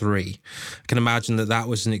 2003. I can imagine that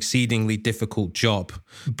was an exceedingly difficult job.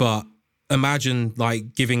 But imagine,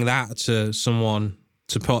 like, giving that to someone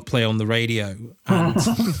to play on the radio. And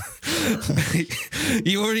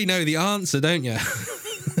you already know the answer, don't you?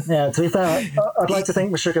 Yeah, to be fair, I'd like to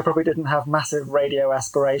think Meshuggah probably didn't have massive radio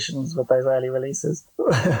aspirations with those early releases.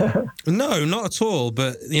 No, not at all.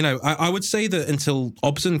 But, I would say that until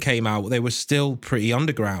Obson came out, they were still pretty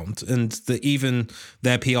underground, and that even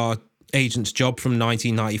their PR agent's job from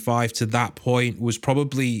 1995 to that point was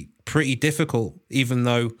probably pretty difficult, even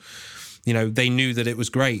though, they knew that it was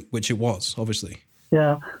great, which it was, obviously.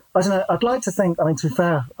 Yeah, I don't know. I'd like to think, to be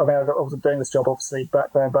fair, I was doing this job obviously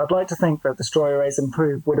back then, but I'd like to think that Destroy Erase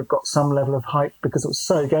Improve would have got some level of hype because it was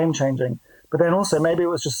so game changing. But then also maybe it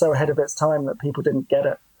was just so ahead of its time that people didn't get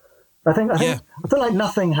it. I feel like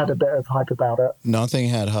Nothing had a bit of hype about it. Nothing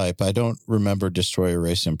had hype. I don't remember Destroy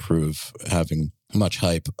Erase Improve having much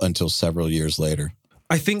hype until several years later.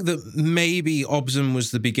 I think that maybe Obson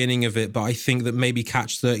was the beginning of it, but I think that maybe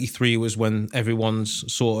Catch 33 was when everyone's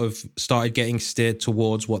sort of started getting steered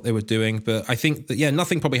towards what they were doing. But I think that,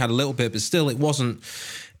 Nothing probably had a little bit, but still it wasn't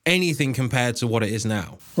anything compared to what it is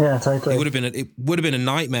now. Yeah, totally. It would have been a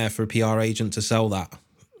nightmare for a PR agent to sell that,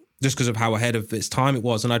 just because of how ahead of its time it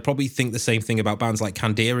was. And I'd probably think the same thing about bands like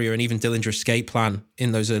Candiria, and even Dillinger Escape Plan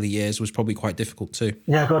in those early years was probably quite difficult too.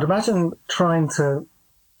 Yeah, God, imagine trying to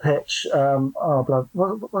pitch,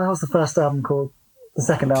 what was the first album called? The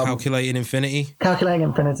second album? Calculating Infinity.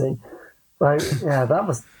 Like, yeah, that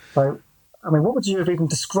was like, what would you have even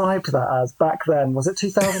described that as back then? Was it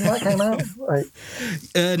 2000 that came out? Like,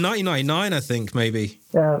 1999, I think, maybe.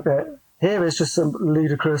 Yeah, here is just some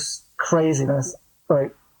ludicrous craziness.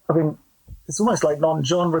 Like, it's almost like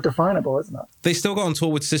non-genre definable, isn't it? They still got on tour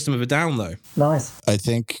with System of a Down, though. Nice. I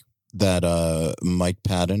think that Mike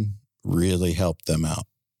Patton really helped them out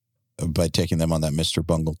by taking them on that Mr.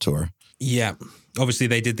 Bungle tour. Yeah. Obviously,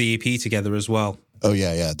 they did the EP together as well. Oh,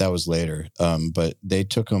 yeah. That was later. But they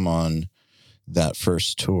took them on that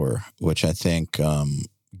first tour, which I think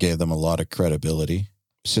gave them a lot of credibility.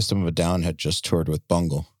 System of a Down had just toured with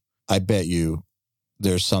Bungle. I bet you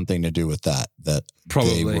there's something to do with that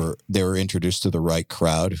probably they were introduced to the right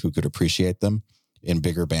crowd who could appreciate them in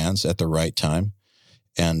bigger bands at the right time,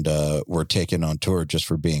 and were taken on tour just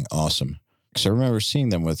for being awesome. Because I remember seeing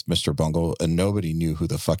them with Mr. Bungle, and nobody knew who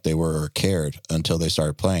the fuck they were or cared until they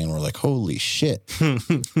started playing, and we're like, holy shit,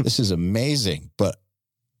 this is amazing, but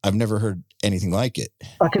I've never heard anything like it.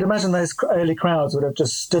 I could imagine those early crowds would have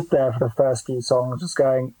just stood there for the first few songs just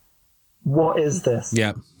going, what is this?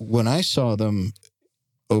 Yeah. When I saw them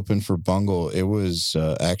open for Bungle, it was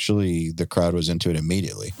actually the crowd was into it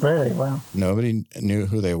immediately. Really? Wow. Nobody knew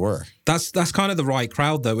who they were. That's kind of the right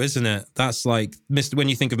crowd, though, isn't it? That's like when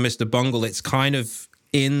you think of Mr. Bungle, it's kind of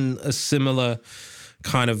in a similar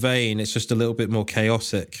kind of vein. It's just a little bit more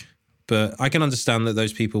chaotic. But I can understand that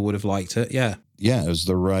those people would have liked it. Yeah. Yeah, it was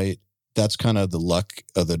that's kind of the luck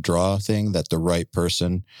of the draw thing, that the right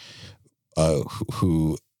person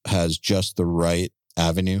who has just the right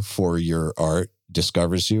avenue for your art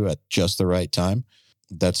discovers you at just the right time.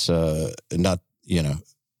 That's not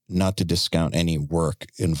to discount any work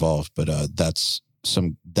involved, but that's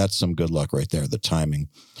some good luck right there, the timing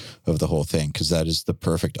of the whole thing, because that is the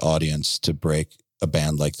perfect audience to break a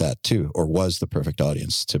band like that too, or was the perfect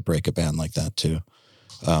audience to break a band like that too.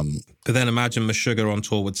 But then imagine Meshuggah on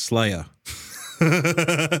tour with Slayer.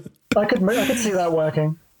 I could see that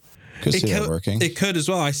working. It could as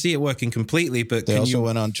well. I see it working completely, but they also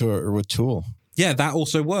went on tour with Tool. Yeah, that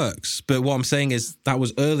also works. But what I'm saying is that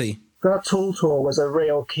was early. That Tool tour was a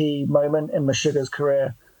real key moment in Meshuggah's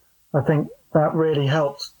career. I think that really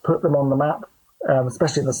helped put them on the map,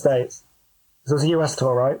 especially in the States. So it was a US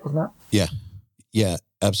tour, right? Wasn't that? Yeah,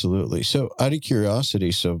 absolutely. So out of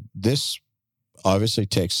curiosity, so this obviously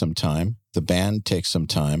takes some time. The band takes some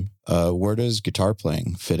time. Where does guitar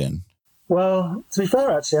playing fit in? Well, to be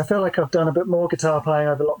fair, actually, I feel like I've done a bit more guitar playing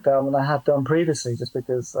over lockdown than I had done previously, just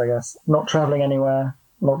because, I guess, not traveling anywhere,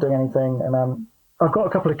 not doing anything. And I've got a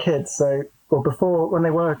couple of kids, so before, when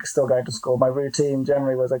they were still going to school, my routine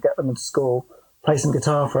generally was I'd get them into school, play some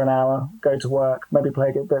guitar for an hour, go to work, maybe play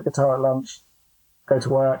a bit of guitar at lunch, go to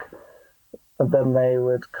work, and then they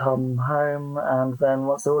would come home, and then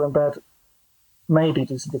once they're all in bed, maybe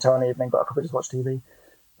do some guitar in the evening, but I'll probably just watch TV.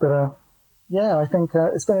 But yeah, I think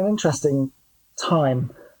it's been an interesting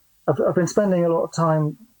time. I've been spending a lot of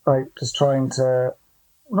time just trying to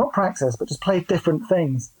not practice, but just play different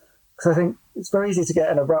things. Because I think it's very easy to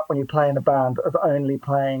get in a rut when you play in a band of only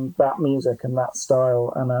playing that music and that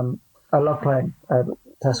style. And I love playing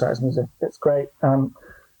TesseracT's music. It's great. And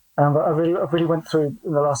I really went through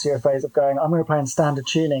in the last year a phase of going, I'm going to play in standard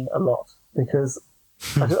tuning a lot, because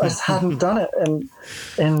I just hadn't done it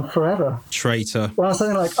in forever. Traitor. Well,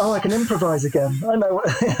 something like, I can improvise again. I know.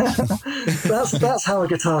 That's how a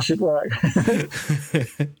guitar should work.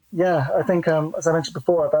 Yeah, I think, as I mentioned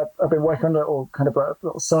before, I've been working on a little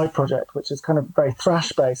side project, which is kind of very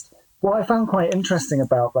thrash-based. What I found quite interesting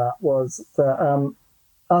about that was that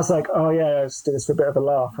I was like, let's do this for a bit of a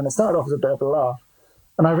laugh. And it started off as a bit of a laugh.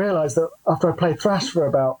 And I realised that after I played thrash for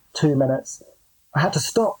about 2 minutes, I had to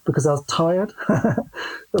stop because I was tired.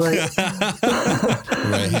 Right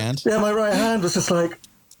hand? Yeah, my right hand was just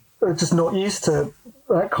not used to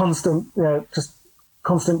that constant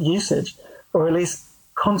usage, or at least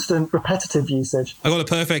constant repetitive usage. I got a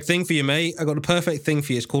perfect thing for you, mate.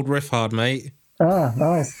 It's called Riff Hard, mate. Ah,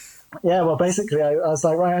 nice. Yeah, well, basically, I was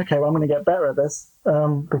like, right, okay, well, I'm going to get better at this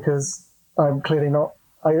because I'm clearly not.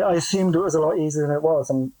 I assumed it was a lot easier than it was,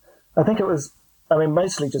 and I think it was.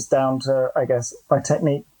 Mostly just down to, I guess, my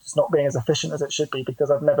technique just not being as efficient as it should be,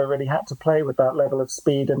 because I've never really had to play with that level of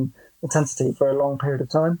speed and intensity for a long period of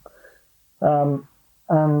time.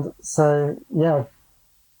 And so, yeah,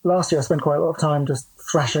 last year I spent quite a lot of time just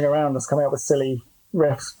thrashing around, just coming up with silly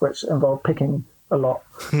riffs, which involved picking a lot.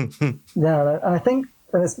 Yeah, and I think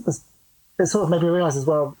it sort of made me realise as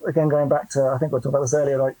well, again, going back to, I think we were talking about this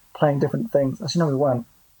earlier, like playing different things. Actually, no, we weren't.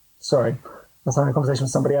 Sorry. I was having a conversation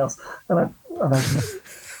with somebody else, and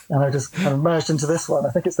I just kind of merged into this one.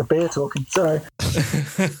 I think it's the beer talking. Sorry.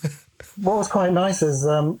 What was quite nice is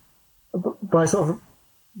by sort of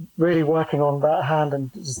really working on that hand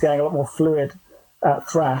and just getting a lot more fluid at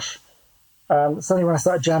thrash, suddenly when I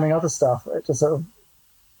started jamming other stuff, it just sort of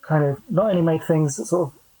kind of not only made things sort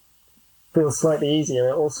of feel slightly easier,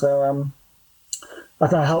 it also I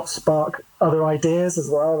think it helped spark other ideas as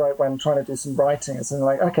well, like when trying to do some writing. It's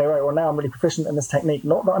like, okay, right, well, now I'm really proficient in this technique.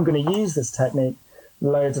 Not that I'm going to use this technique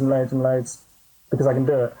loads and loads and loads because I can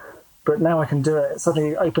do it, but now I can do it. It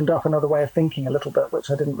suddenly opened up another way of thinking a little bit, which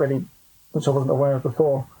I wasn't aware of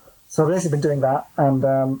before. So I've basically been doing that,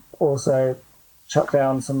 and also chuck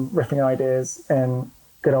down some riffing ideas in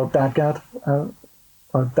good old Dadgad, or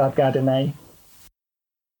Dadgad in A.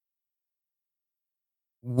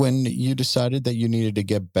 When you decided that you needed to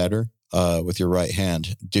get better with your right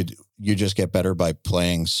hand, did you just get better by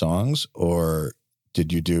playing songs, or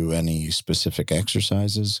did you do any specific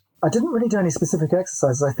exercises? I didn't really do any specific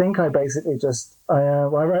exercises. I think I basically just, I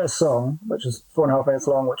wrote a song, which was 4.5 minutes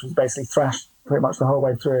long, which was basically thrashed pretty much the whole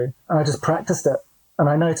way through. And I just practiced it. And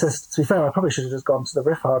I noticed, to be fair, I probably should have just gone to the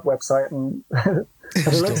Riff Hard website and have a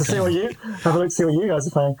look to see what you guys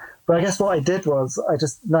are playing. But I guess what I did was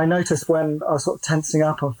I noticed when I was sort of tensing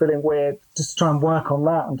up and feeling weird, just to try and work on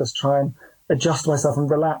that and just try and adjust myself and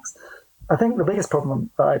relax. I think the biggest problem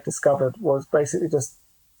that I discovered was basically just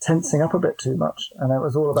tensing up a bit too much. And it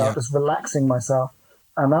was all about just relaxing myself.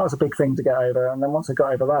 And that was a big thing to get over. And then once I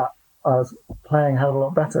got over that, I was playing a hell of a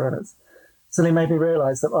lot better. And it's suddenly made me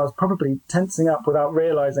realise that I was probably tensing up without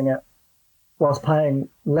realising it whilst playing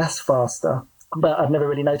less faster. But I'd never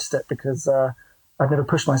really noticed it because I'd never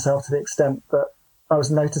pushed myself to the extent that I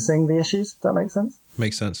was noticing the issues. Does that make sense?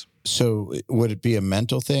 Makes sense. So would it be a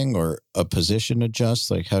mental thing or a position adjust?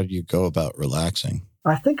 Like, how do you go about relaxing?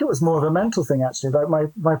 I think it was more of a mental thing, actually.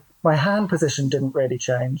 Like my hand position didn't really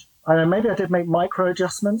change. I know maybe I did make micro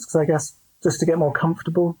adjustments because I guess just to get more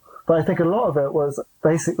comfortable. But I think a lot of it was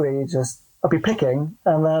basically just I'd be picking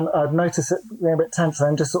and then I'd notice it being a bit tense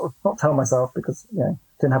and just sort of not tell myself because,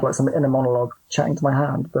 didn't have like some inner monologue chatting to my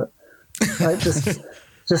hand, but like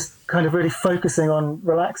just kind of really focusing on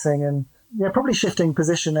relaxing and probably shifting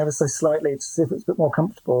position ever so slightly to see if it's a bit more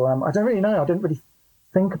comfortable. I don't really know. I didn't really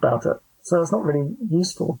think about it. So it's not really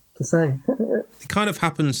useful to say. It kind of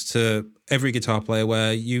happens to every guitar player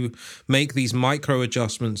where you make these micro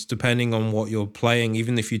adjustments depending on what you're playing,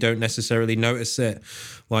 even if you don't necessarily notice it.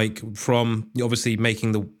 Like from obviously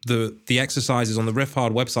making the exercises on the Riff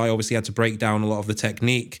Hard website, I obviously had to break down a lot of the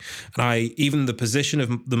technique. And even the position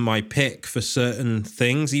of my pick for certain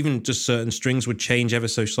things, even just certain strings would change ever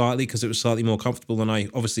so slightly because it was slightly more comfortable. And I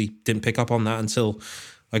obviously didn't pick up on that until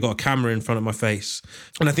I got a camera in front of my face.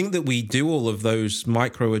 And I think that we do all of those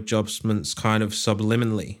micro adjustments kind of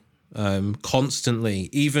subliminally, constantly,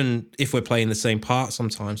 even if we're playing the same part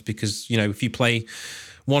sometimes, because, if you play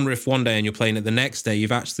one riff one day and you're playing it the next day,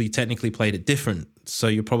 you've actually technically played it different. So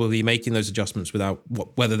you're probably making those adjustments without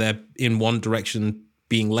whether they're in one direction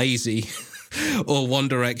being lazy or one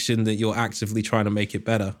direction that you're actively trying to make it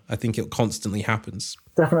better. I think it constantly happens.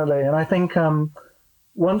 Definitely. And I think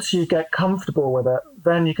once you get comfortable with it,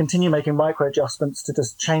 then you continue making micro adjustments to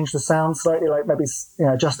just change the sound slightly, like maybe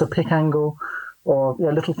adjust a pick angle or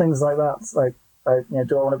little things like that. It's like,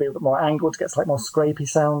 do I want to be a bit more angled to get like more scrapey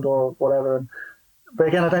sound or whatever? But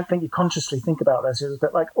again, I don't think you consciously think about this. You're just a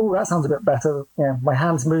bit like, oh, that sounds a bit better. My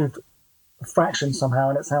hands moved a fraction somehow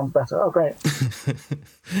and it sounds better. Oh, great.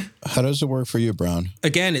 How does it work for you, Brown?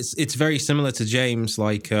 Again, it's very similar to James.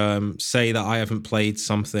 Like, say that I haven't played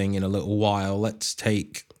something in a little while. Let's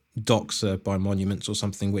take Doxa by Monuments or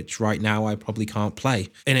something, which right now I probably can't play.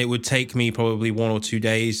 And it would take me probably 1 or 2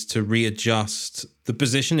 days to readjust the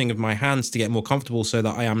positioning of my hands to get more comfortable so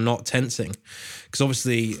that I am not tensing. Because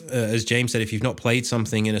obviously, as James said, if you've not played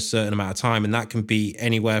something in a certain amount of time, and that can be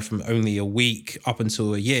anywhere from only a week up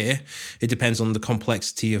until a year, it depends on the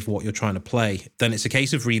complexity of what you're trying to play, then it's a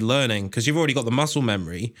case of relearning because you've already got the muscle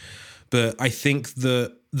memory. But I think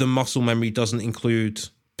the muscle memory doesn't include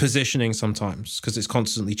positioning sometimes because it's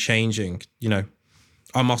constantly changing.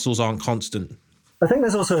 Our muscles aren't constant. I think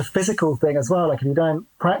there's also a physical thing as well. Like if you don't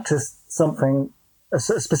practice something, a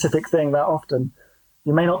specific thing that often,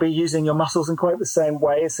 you may not be using your muscles in quite the same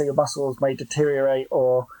way. So your muscles may deteriorate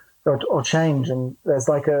or change. And there's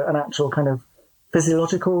like an actual kind of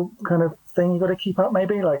physiological kind of thing you've got to keep up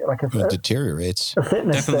maybe. It deteriorates. A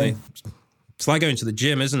fitness Definitely. thing. It's like going to the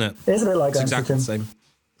gym, isn't it? It is a bit like going to the gym. It's exactly the same.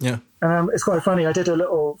 Yeah. It's quite funny. I did a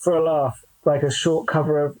little, for a laugh, like a short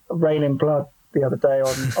cover of Rain in Blood the other day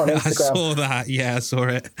on Instagram. I saw that. Yeah, I saw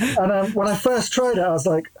it. And when I first tried it, I was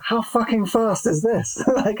like, how fucking fast is this?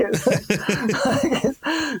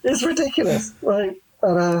 It's ridiculous. And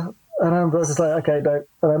I was just like, okay, don't.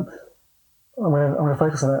 I'm gonna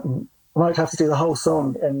focus on it. And I might have to do the whole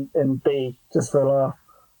song in B just for a laugh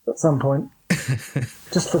at some point,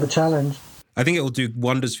 just for the challenge. I think it will do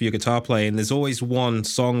wonders for your guitar playing. There's always one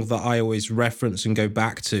song that I always reference and go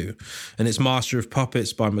back to, and it's Master of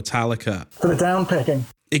Puppets by Metallica. For the down picking.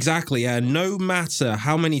 Exactly, yeah. No matter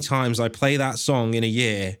how many times I play that song in a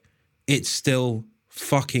year, it's still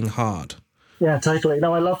fucking hard. Yeah, totally.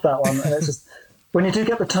 No, I love that one. And it's just, when you do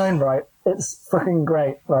get the tone right, it's fucking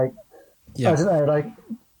great. Like, yeah. I don't know, like,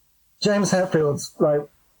 James Hetfield's, like,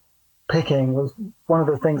 picking was one of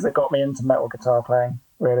the things that got me into metal guitar playing,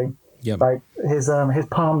 really. Yep. Like his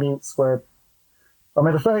palm mutes were. I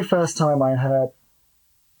mean, the very first time I heard,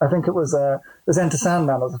 I think it was Enter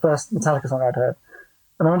Sandman. It was the first Metallica song I'd heard,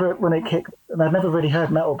 and I remember when it kicked. And I'd never really heard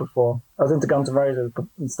metal before. I was into Guns N' Roses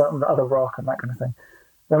and stuff, and other rock and that kind of thing.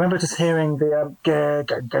 And I remember just hearing the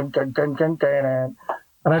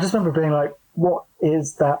and I just remember being like, "What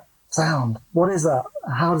is that sound? What is that?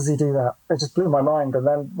 How does he do that?" It just blew my mind. And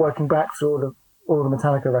then working back through all the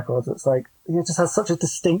Metallica records, it's like it just has such a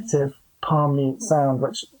distinctive palm mute sound,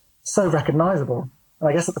 which is so recognizable. And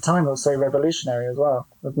I guess at the time it was so revolutionary as well.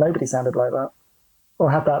 Nobody sounded like that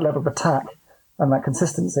or had that level of attack and that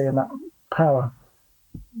consistency and that power.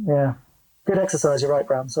 Yeah. Good exercise, you're right,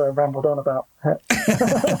 Bram. So I rambled on about Het.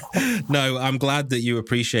 No, I'm glad that you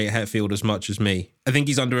appreciate Hetfield as much as me. I think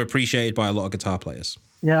he's underappreciated by a lot of guitar players.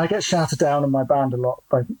 Yeah, I get shouted down in my band a lot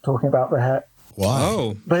by talking about the Het. Why?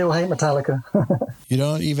 Oh. They all hate Metallica. You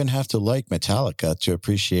don't even have to like Metallica to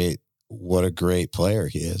appreciate what a great player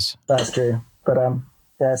he is. That's true. But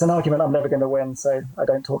yeah, it's an argument I'm never going to win, so I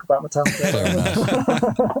don't talk about Metallica. Fair enough.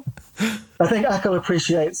 I think Echo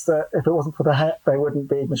appreciates that if it wasn't for the Het, they wouldn't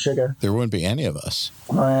be Meshuggah. There wouldn't be any of us.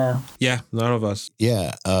 Oh, yeah. Yeah, none of us.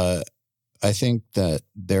 Yeah, I think that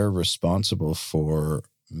they're responsible for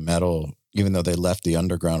metal, even though they left the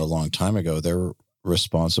underground a long time ago, they're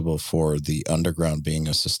responsible for the underground being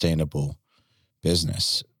a sustainable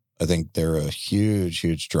business. I think they're a huge,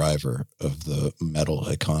 huge driver of the metal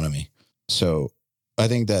economy. So I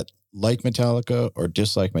think that like Metallica or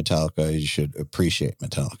dislike Metallica, you should appreciate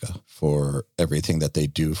Metallica for everything that they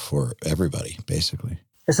do for everybody, basically.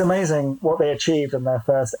 It's amazing what they achieved in their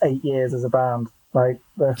first 8 years as a band. Like,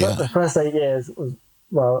 the first 8 years was,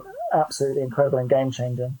 well, absolutely incredible and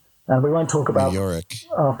game-changing. And we won't talk about Meteoric.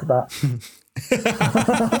 after that.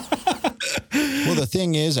 Well, the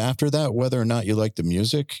thing is, after that, whether or not you like the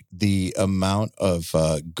music, the amount of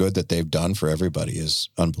good that they've done for everybody is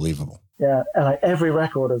unbelievable. Yeah, and like every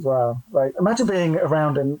record as well. Like, imagine being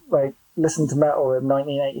around and like listening to metal in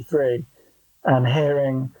 1983 and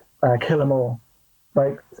hearing Kill 'Em All.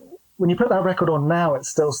 Like, when you put that record on now, it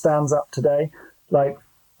still stands up today. Like,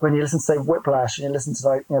 when you listen to, say, Whiplash, and you listen to,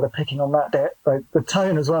 like, you know, the picking on that, like, the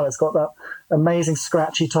tone as well, it's got that amazing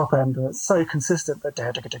scratchy top end, and it's so consistent.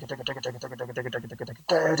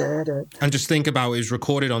 And just think about it was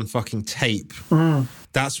recorded on fucking tape.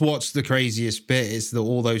 That's what's the craziest bit, is that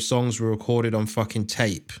all those songs were recorded on fucking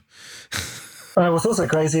tape. What's also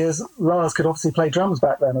crazy is Lars could obviously play drums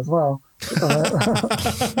back then as well. Don't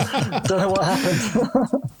know what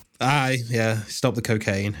happened. Yeah, stop the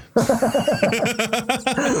cocaine.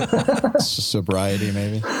 Sobriety,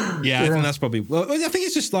 maybe. Yeah, I think that's probably... Well, I think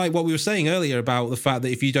it's just like what we were saying earlier about the fact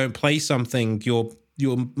that if you don't play something, your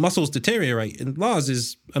muscles deteriorate. And Lars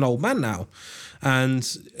is an old man now. And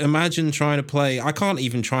imagine trying to play... I can't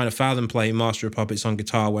even try to fathom playing Master of Puppets on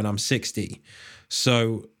guitar when I'm 60.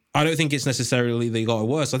 So I don't think it's necessarily they got it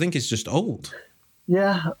worse. I think it's just old.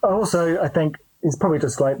 Yeah. Also, I think it's probably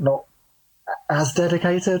just like not as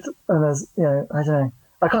dedicated and as, you know, I don't know.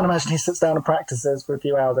 I can't imagine he sits down and practices for a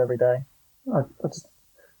few hours every day. I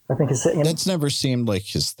think he's sitting in... That's never seemed like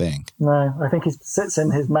his thing. No, I think he sits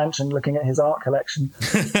in his mansion looking at his art collection.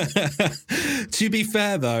 To be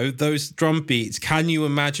fair, though, those drum beats, can you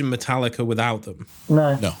imagine Metallica without them?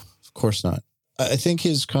 No. No, of course not. I think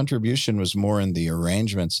his contribution was more in the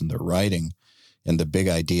arrangements and the writing and the big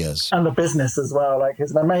ideas. And the business as well. Like,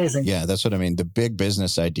 it's amazing. Yeah, that's what I mean. The big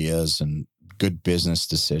business ideas and good business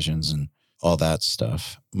decisions and all that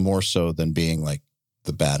stuff, more so than being like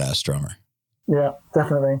the badass drummer. Yeah,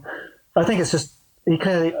 definitely. I think it's just, he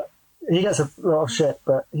gets a lot of shit,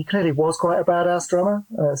 but he clearly was quite a badass drummer.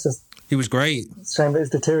 It's just... He was great. It's a shame that it's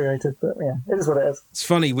deteriorated, but yeah, it is what it is. It's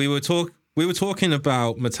funny, we were talking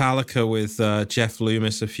about Metallica with Jeff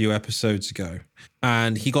Loomis a few episodes ago,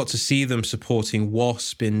 and he got to see them supporting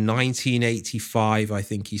Wasp in 1985, I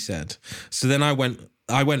think he said. So then I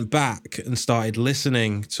went back and started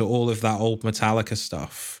listening to all of that old Metallica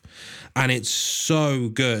stuff. And it's so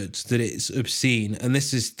good that it's obscene. And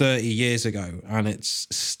this is 30 years ago, and it's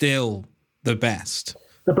still the best.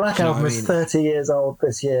 The Black Album is 30 years old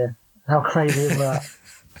this year. How crazy is that?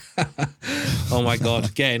 Oh my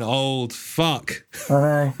God, getting old. Fuck. I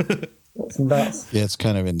know. That's nuts. Yeah, it's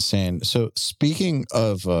kind of insane. So speaking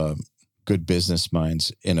of good business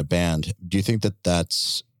minds in a band, do you think that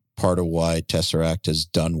that's part of why TesseracT has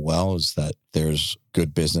done well, is that there's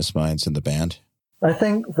good business minds in the band? I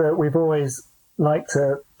think that we've always liked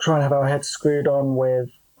to try and have our heads screwed on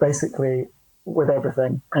with basically with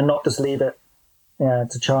everything and not just leave it, you know,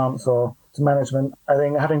 to chance or to management. I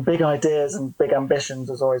think having big ideas and big ambitions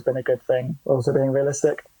has always been a good thing, also being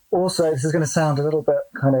realistic. Also, this is going to sound a little bit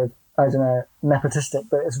kind of, I don't know, nepotistic,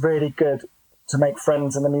 but it's really good to make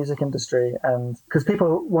friends in the music industry, and because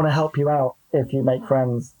people want to help you out if you make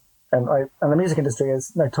friends. And the music industry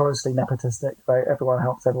is notoriously nepotistic. Like, everyone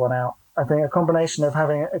helps everyone out. I think a combination of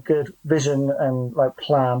having a good vision and like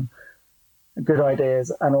plan, good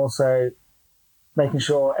ideas, and also making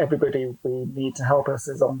sure everybody we need to help us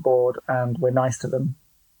is on board and we're nice to them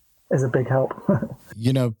is a big help.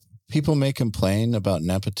 You know, people may complain about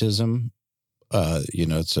nepotism. You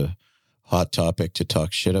know, it's a hot topic to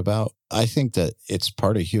talk shit about. I think that it's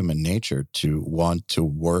part of human nature to want to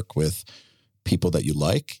work with people that you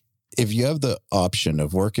like. If you have the option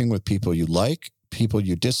of working with people you like, people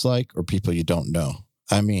you dislike or people you don't know?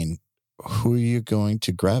 I mean, who are you going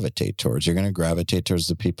to gravitate towards? You're going to gravitate towards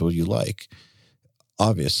the people you like.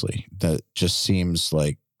 Obviously, that just seems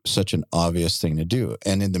like such an obvious thing to do.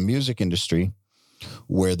 And in the music industry,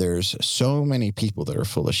 where there's so many people that are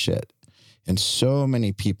full of shit and so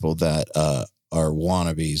many people that are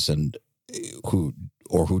wannabes and who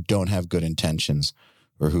don't have good intentions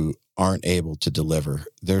or who aren't able to deliver,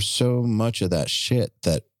 there's so much of that shit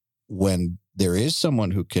that when there is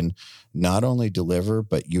someone who can not only deliver,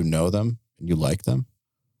 but you know them and you like them,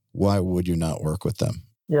 why would you not work with them?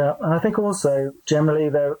 Yeah, and I think also generally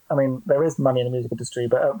there is money in the music industry,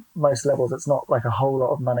 but at most levels it's not like a whole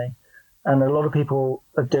lot of money. And a lot of people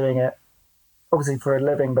are doing it obviously for a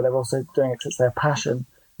living, but they're also doing it because it's their passion.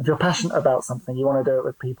 If you're passionate about something, you want to do it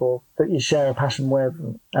with people that you share a passion with.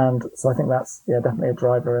 And so I think that's definitely a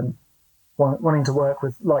driver, and wanting to work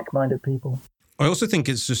with like-minded people. I also think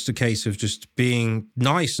it's just a case of just being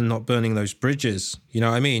nice and not burning those bridges. You know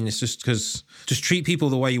what I mean? It's just because just treat people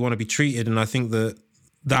the way you want to be treated. And I think that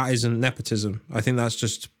isn't nepotism. I think that's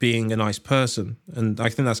just being a nice person. And I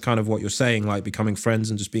think that's kind of what you're saying, like becoming friends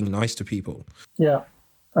and just being nice to people. Yeah.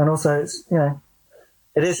 And also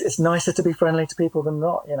it's nicer to be friendly to people than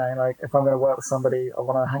not, like if I'm going to work with somebody, I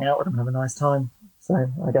want to hang out with them and have a nice time. So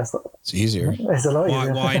I guess it's easier. It's a lot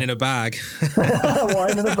easier. Wine in a bag.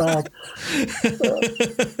 Wine in a bag.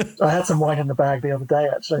 I had some wine in the bag the other day,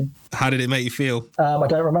 actually. How did it make you feel? I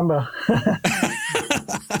don't remember.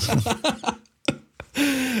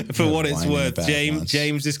 For what it's worth,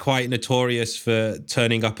 James is quite notorious for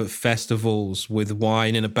turning up at festivals with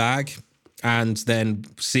wine in a bag and then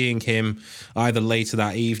seeing him either later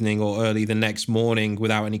that evening or early the next morning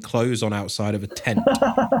without any clothes on outside of a tent.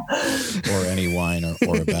 Or any wine or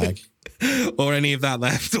a bag. Or any of that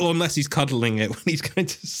left, or unless he's cuddling it when he's going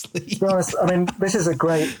to sleep. To be honest, this is a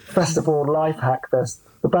great festival life hack, this.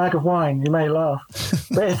 The bag of wine, you may laugh,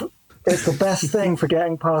 but it's the best thing for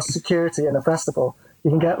getting past security in a festival. You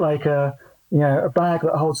can get like a bag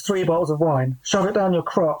that holds 3 bottles of wine, shove it down your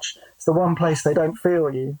crotch. It's the one place they don't feel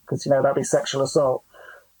you, because, that'd be sexual assault.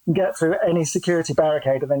 You get through any security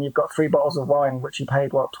barricade, and then you've got 3 bottles of wine, which you paid,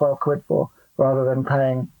 12 quid for, rather than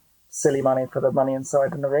paying silly money for the money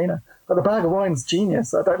inside an arena. But the bag of wine's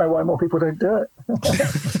genius. I don't know why more people don't do it.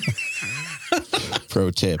 Pro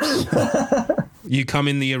tips. You come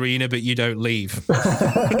in the arena, but you don't leave.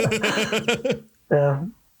 Yeah.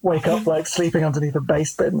 Wake up like sleeping underneath a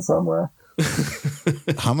bass bin somewhere.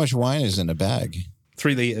 How much wine is in a bag?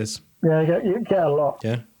 3 liters. Yeah, you get a lot.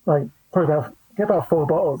 Yeah. Like probably about 4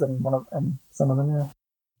 bottles in some of them, yeah.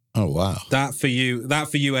 Oh, wow. That for you,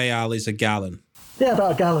 Eyal, is a gallon. Yeah,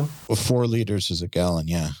 about a gallon. Well, 4 liters is a gallon,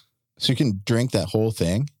 yeah. So you can drink that whole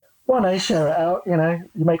thing? Well, no, share it out,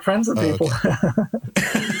 you make friends with people. Okay.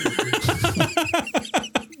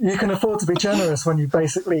 You can afford to be generous when you've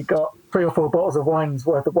basically got 3 or 4 bottles of wine's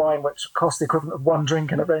worth of wine, which costs the equivalent of 1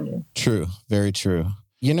 drink in a venue. True. Very true.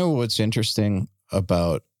 You know what's interesting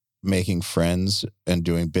about making friends and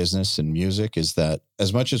doing business and music is that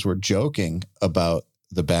as much as we're joking about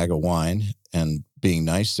the bag of wine and being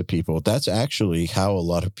nice to people, that's actually how a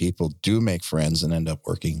lot of people do make friends and end up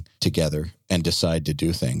working together and decide to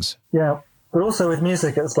do things. Yeah. But also with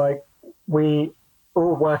music, it's like we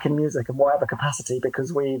all work in music in whatever capacity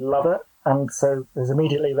because we love it. And so there's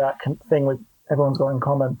immediately that thing with everyone's got in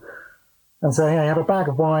common. And so, you have a bag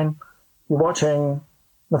of wine, you're watching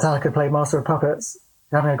Metallica play Master of Puppets,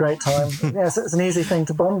 you're having a great time. Yes, it's an easy thing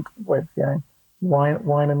to bond with,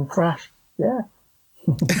 wine and thrash. Yeah.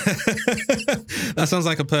 That sounds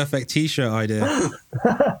like a perfect t-shirt idea.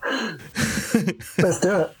 Let's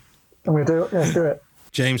do it. I'm going to do it. Yeah, let's do it.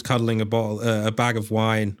 James cuddling a bag of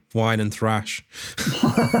wine and thrash.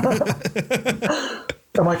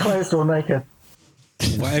 Am I clothed or naked?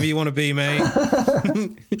 Whatever you want to be, mate.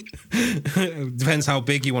 Depends how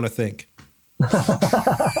big you want to think.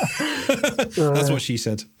 That's what she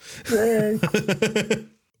said.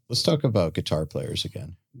 Let's talk about guitar players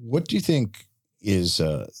again. What do you think is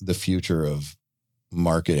the future of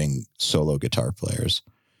marketing solo guitar players?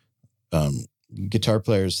 Guitar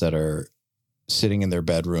players that are sitting in their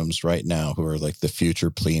bedrooms right now who are like the future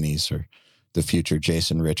Plinis or the future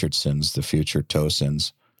Jason Richardsons, the future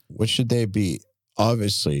Tosins. What should they be?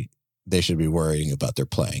 Obviously, they should be worrying about their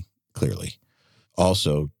playing, clearly.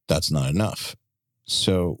 Also, that's not enough.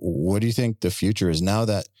 So what do you think the future is now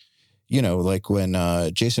that, like when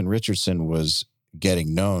Jason Richardson was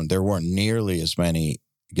getting known, there weren't nearly as many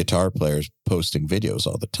guitar players posting videos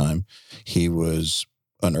all the time. He was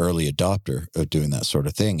an early adopter of doing that sort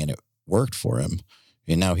of thing, and it worked for him.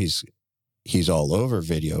 And now he's all over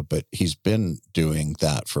video, but he's been doing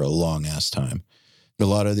that for a long ass time. A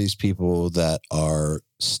lot of these people that are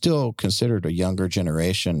still considered a younger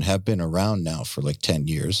generation have been around now for like 10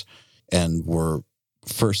 years and were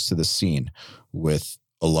first to the scene with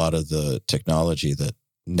a lot of the technology that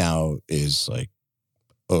now is like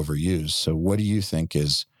overused. So what do you think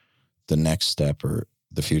is the next step or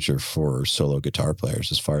the future for solo guitar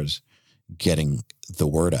players as far as getting the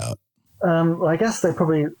word out? Well, I guess they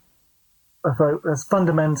probably,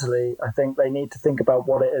 fundamentally, I think they need to think about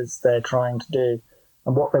what it is they're trying to do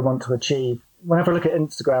and what they want to achieve. Whenever I look at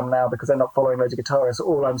Instagram now, because they're not following loads of guitarists,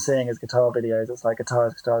 all I'm seeing is guitar videos. It's like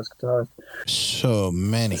guitars. So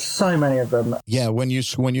many of them. Yeah, when you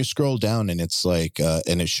scroll down and it's like,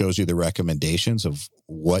 and it shows you the recommendations of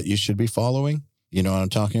what you should be following. You know what I'm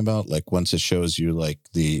talking about? Like once it shows you like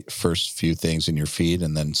the first few things in your feed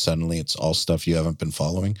and then suddenly it's all stuff you haven't been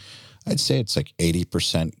following. I'd say it's like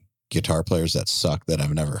 80% guitar players that suck that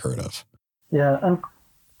I've never heard of. Yeah, and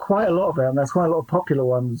quite a lot of them. There's quite a lot of popular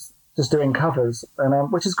ones just doing covers,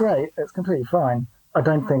 and which is great. It's completely fine. I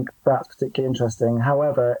don't think that's particularly interesting.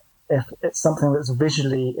 However, if it's something that's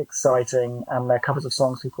visually exciting and they're covers of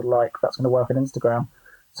songs people like, that's going to work on Instagram.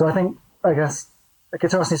 So I guess a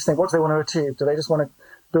guitarist needs to think, what do they want to achieve? Do they just want to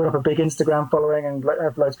build up a big Instagram following and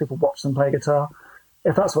have loads of people watch them play guitar?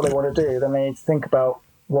 If that's what they want to do, then they need to think about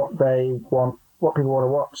what they want, what people want to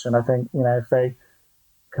watch. And I think, if they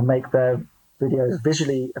can make their videos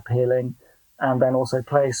visually appealing and then also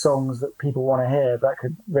play songs that people want to hear, that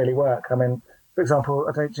could really work. I mean, for example,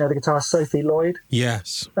 do you know the guitarist Sophie Lloyd?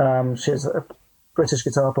 Yes. She's a British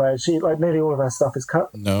guitar player. She, like, nearly all of her stuff is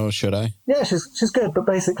cut. No, should I? Yeah, she's good, but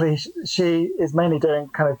basically she is mainly doing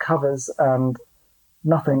kind of covers and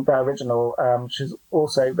nothing that original. She's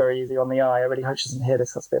also very easy on the eye. I really hope she doesn't hear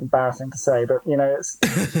this. That's a bit embarrassing to say, but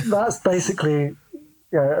that's basically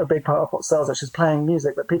a big part of what sells her. She's playing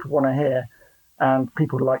music that people want to hear, and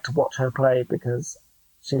people like to watch her play because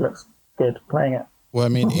she looks good playing it. Well, I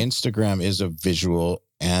mean, Instagram is a visual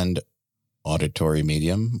and auditory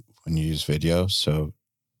medium when you use video, so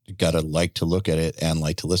you got to like to look at it and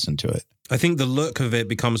like to listen to it. I think the look of it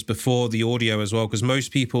becomes before the audio as well, because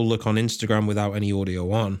most people look on Instagram without any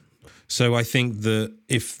audio on. So I think that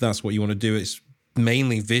if that's what you want to do, it's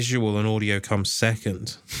mainly visual and audio comes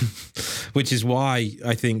second, which is why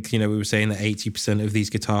I think, we were saying that 80% of these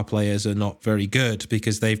guitar players are not very good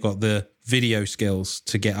because they've got the video skills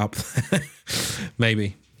to get up there.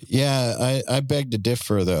 Maybe. Yeah, I beg to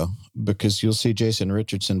differ, though, because you'll see Jason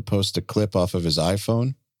Richardson post a clip off of his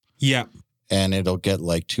iPhone. Yeah. And it'll get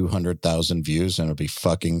like 200,000 views and it'll be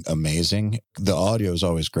fucking amazing. The audio is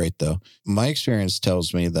always great, though. My experience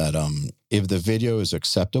tells me that if the video is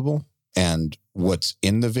acceptable and what's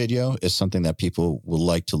in the video is something that people will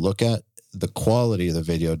like to look at, the quality of the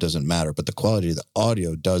video doesn't matter, but the quality of the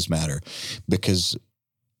audio does matter, because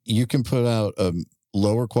you can put out a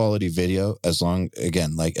lower quality video as long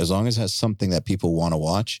as it has something that people want to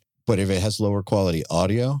watch. But if it has lower quality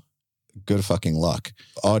audio, good fucking luck.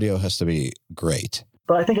 Audio has to be great.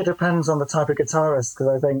 But I think it depends on the type of guitarist, because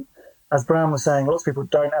I think, as Brown was saying, lots of people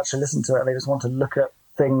don't actually listen to it. They just want to look at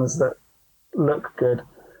things that look good.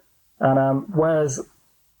 And whereas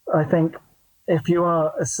I think if you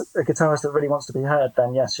are a guitarist that really wants to be heard,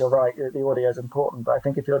 then yes, you're right, the audio is important. But I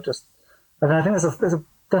think if you're just, I think there's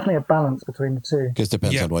definitely a balance between the two. Because it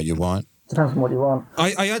depends on what you want. Depends on what you want.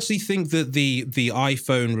 I actually think that the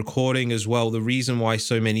iPhone recording as well, the reason why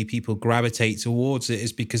so many people gravitate towards it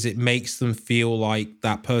is because it makes them feel like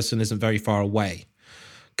that person isn't very far away,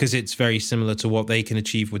 because it's very similar to what they can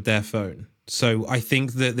achieve with their phone. So I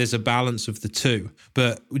think that there's a balance of the two.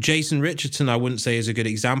 But Jason Richardson, I wouldn't say is a good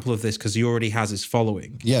example of this because he already has his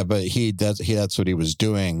following. Yeah, but that's what he was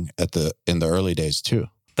doing in the early days too.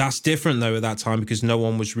 That's different though at that time because no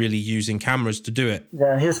one was really using cameras to do it.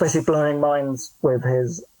 Yeah, he was basically blowing minds with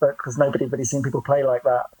his, because nobody really seen people play like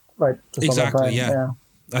that. Like exactly, yeah.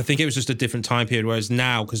 I think it was just a different time period, whereas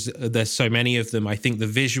now, because there's so many of them, I think the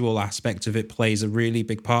visual aspect of it plays a really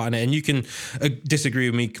big part in it. And you can disagree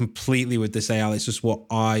with me completely with this, Al. It's just what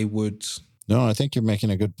I would... No, I think you're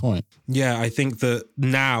making a good point. Yeah, I think that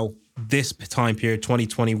now, this time period,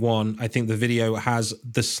 2021, I think the video has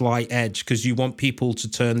the slight edge because you want people to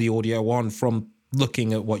turn the audio on from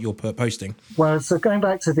looking at what you're posting. Well, so going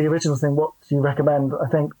back to the original thing, what do you recommend? I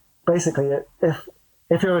think basically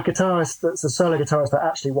if you're a guitarist that's a solo guitarist that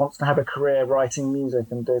actually wants to have a career writing music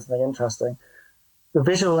and do something interesting, the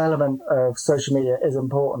visual element of social media is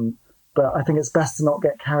important, but I think it's best to not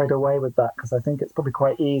get carried away with that, because I think it's probably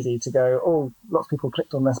quite easy to go, oh, lots of people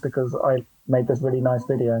clicked on this because I made this really nice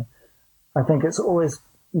video. I think it's always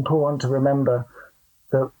important to remember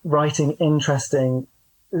that writing interesting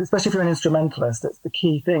especially if you're an instrumentalist, it's the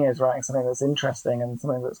key thing is writing something that's interesting and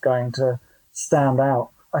something that's going to stand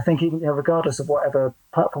out. I think even regardless of whatever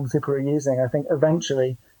platforms people are using, I think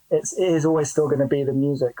eventually it is always still going to be the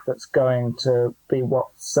music that's going to be what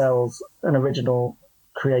sells an original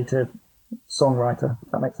creative songwriter,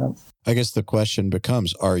 if that makes sense. I guess the question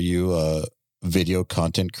becomes, are you a video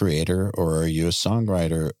content creator or are you a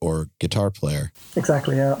songwriter or guitar player?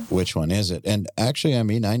 Exactly, yeah. Which one is it? And actually, I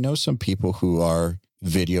mean, I know some people who are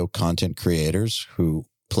video content creators who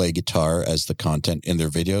play guitar as the content in their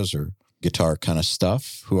videos or guitar kind of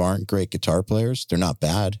stuff, who aren't great guitar players. They're not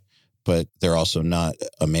bad, but they're also not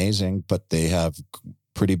amazing, but they have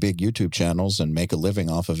pretty big YouTube channels and make a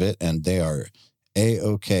living off of it. And they are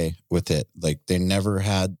A-okay with it. Like they never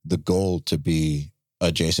had the goal to be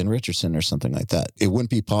a Jason Richardson or something like that. It wouldn't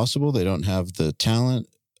be possible. They don't have the talent.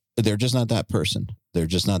 They're just not that person. They're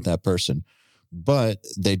just not that person. But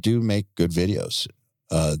they do make good videos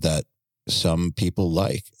that some people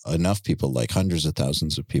like, enough people like, hundreds of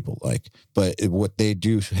thousands of people like. But what they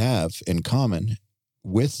do have in common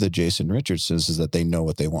with the Jason Richardsons is that they know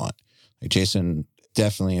what they want. Like Jason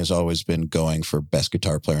definitely has always been going for best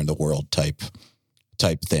guitar player in the world type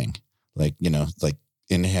thing. Like, you know, like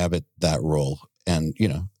inhabit that role. And, you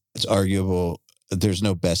know, it's arguable. There's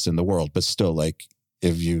no best in the world, but still, like,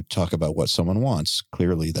 if you talk about what someone wants,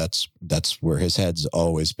 clearly that's where his head's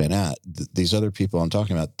always been at. These other people I'm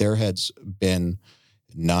talking about, their head's been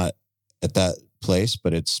not at that place,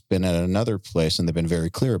 but it's been at another place, and they've been very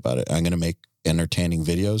clear about it. I'm going to make entertaining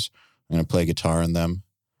videos. I'm going to play guitar in them.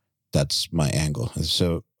 That's my angle.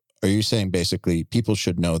 So are you saying basically people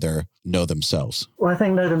should know themselves? Well, I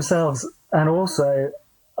think know themselves, and also,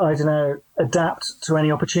 I don't know, adapt to any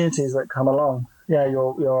opportunities that come along. Yeah,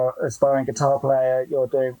 you're an aspiring guitar player, you're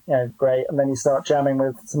doing, you know, great, and then you start jamming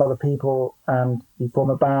with some other people and you form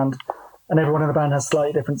a band, and everyone in the band has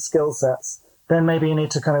slightly different skill sets. Then maybe you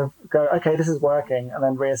need to kind of go, okay, this is working, and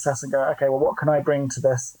then reassess and go, okay, well, what can I bring to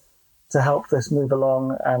this to help this move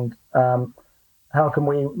along, and how can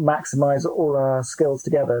we maximize all our skills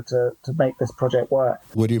together to make this project work?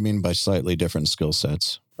 What do you mean by slightly different skill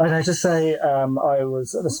sets? I'd just say I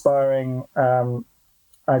was an aspiring,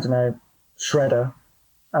 shredder,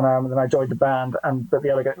 and then I joined the band, but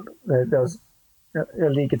there was a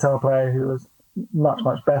lead guitar player who was much,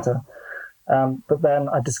 much better. But then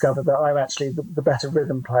I discovered that I'm actually the better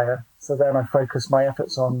rhythm player. So then I focused my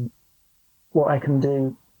efforts on what I can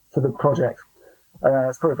do for the project.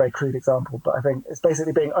 It's probably a very crude example, but I think it's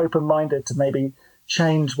basically being open-minded to maybe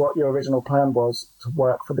change what your original plan was to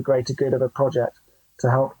work for the greater good of a project, to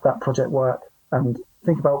help that project work, and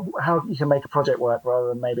think about how you can make a project work rather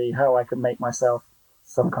than maybe how I can make myself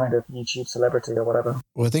some kind of YouTube celebrity or whatever.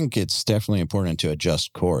 Well, I think it's definitely important to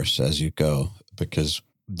adjust course as you go, because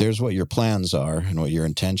there's what your plans are and what your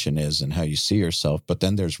intention is and how you see yourself, but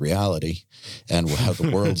then there's reality and how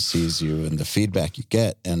the world sees you and the feedback you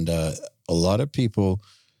get. And a lot of people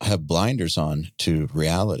have blinders on to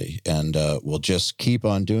reality and will just keep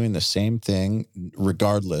on doing the same thing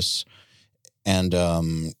regardless. And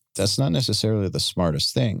that's not necessarily the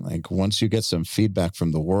smartest thing. Like once you get some feedback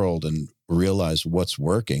from the world and realize what's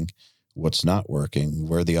working, what's not working,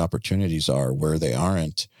 where the opportunities are, where they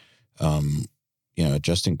aren't,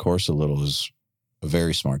 adjusting course a little is a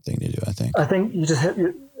very smart thing to do, I think. I think you just hit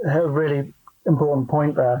a really important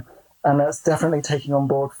point there, and that's definitely taking on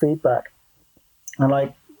board feedback. And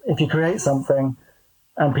like, if you create something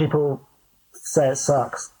and people say it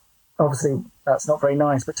sucks, obviously that's not very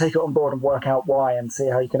nice, but take it on board and work out why and see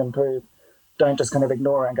how you can improve. Don't just kind of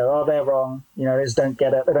ignore it and go, oh, they're wrong. They just don't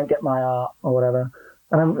get it. They don't get my art or whatever.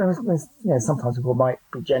 And sometimes people might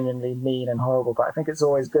be genuinely mean and horrible, but I think it's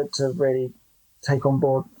always good to really take on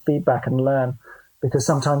board feedback and learn, because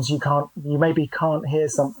sometimes you maybe can't hear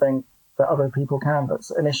something that other people can. That's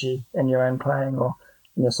an issue in your own playing or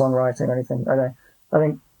in your songwriting or anything. I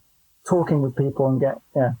think talking with people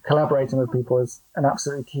and collaborating with people is an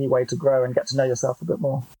absolutely key way to grow and get to know yourself a bit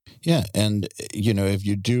more. Yeah. And, if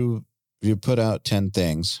you put out 10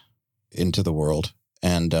 things into the world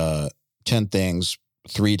and 10 things,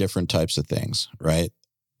 3 different types of things, right?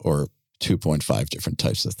 Or 2.5 different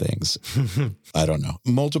types of things. I don't know.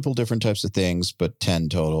 Multiple different types of things, but 10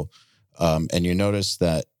 total. And you notice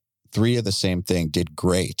that 3 of the same thing did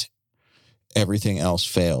great. Everything else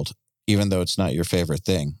failed, even though it's not your favorite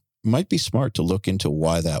thing. It might be smart to look into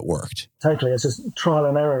why that worked. Totally. It's just trial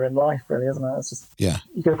and error in life, really, isn't it? It's just, yeah.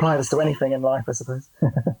 You could apply this to anything in life, I suppose.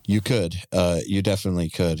 You could. You definitely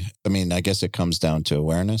could. I mean, I guess it comes down to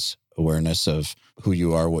awareness of who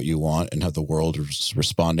you are, what you want, and how the world is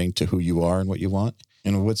responding to who you are and what you want.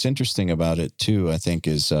 And what's interesting about it, too, I think,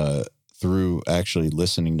 is through actually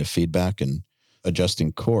listening to feedback and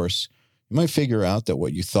adjusting course, you might figure out that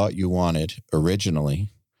what you thought you wanted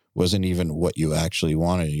originally wasn't even what you actually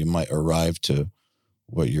wanted. You might arrive to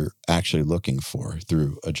what you're actually looking for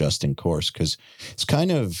through adjusting course, because it's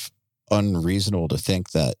kind of unreasonable to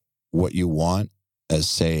think that what you want as,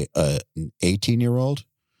 say, an 18-year-old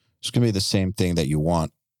is going to be the same thing that you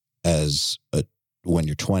want as when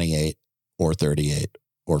you're 28 or 38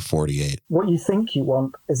 or 48. What you think you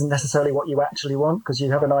want isn't necessarily what you actually want, because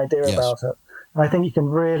you have an idea about it. And I think you can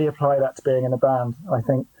really apply that to being in a band. I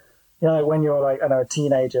think, when you're like, a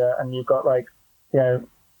teenager and you've got like,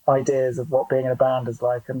 ideas of what being in a band is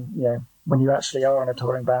like, and, when you actually are in a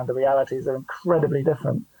touring band, the realities are incredibly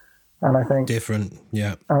different. And I think... Different,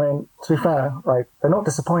 yeah. I mean, to be fair, like, they're not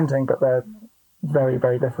disappointing, but they're very,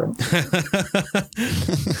 very different.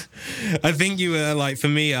 I think you were like, for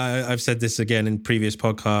me, I've said this again in previous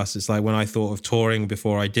podcasts, it's like when I thought of touring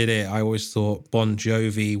before I did it, I always thought Bon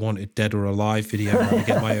Jovi wanted Dead or Alive video, I had to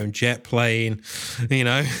get my own jet plane, and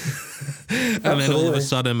then all of a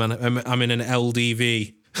sudden I'm in an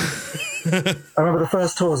LDV. I remember the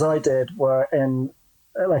first tours I did were in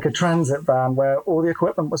like a transit van where all the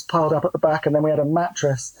equipment was piled up at the back, and then we had a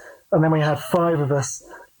mattress, and then we had 5 of us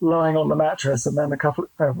lying on the mattress, and then there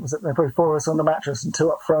were probably 4 of us on the mattress and 2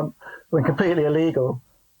 up front, when completely illegal.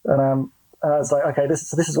 And I was like, okay,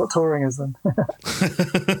 this is what touring is then.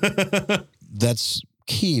 That's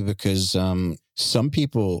key, because some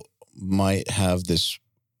people might have this,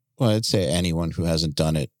 well, I'd say anyone who hasn't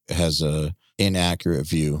done it has a inaccurate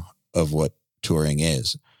view of what touring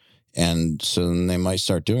is. And so then they might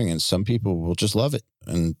start doing it. And some people will just love it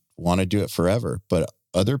and want to do it forever. But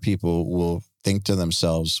other people will think to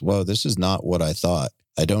themselves, whoa, this is not what I thought.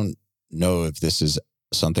 I don't know if this is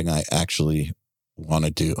something I actually want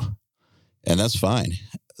to do. And that's fine.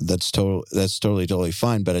 That's totally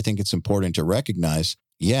fine. But I think it's important to recognize,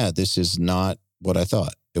 this is not what I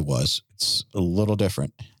thought it was. It's a little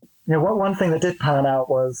different. One thing that did pan out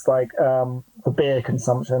was like the beer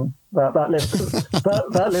consumption. That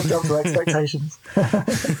lived up to expectations.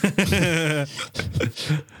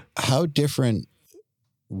 How different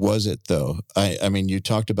was it, though? I mean, you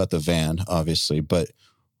talked about the van, obviously, but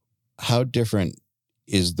how different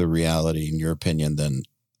is the reality, in your opinion, than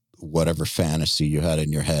whatever fantasy you had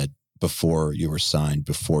in your head before you were signed,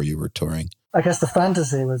 before you were touring? I guess the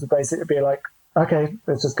fantasy was basically be like, okay,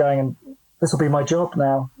 it's just going and this will be my job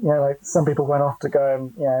now. Like some people went off to go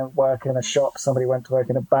and, work in a shop. Somebody went to work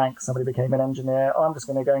in a bank. Somebody became an engineer. I'm just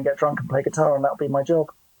going to go and get drunk and play guitar, and that'll be my job,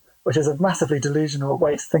 which is a massively delusional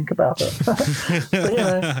way to think about it.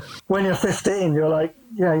 But, when you're 15, you're like,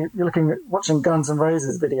 you're watching Guns N'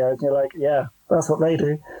 Roses videos, and you're like, yeah, that's what they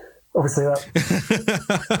do. Obviously,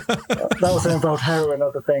 that also involved heroin and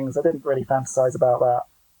other things. I didn't really fantasize about that.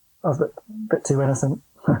 I was a bit too innocent.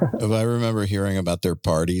 I remember hearing about their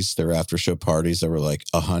parties, their after-show parties that were like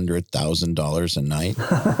 $100,000 a night.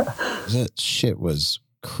 That shit was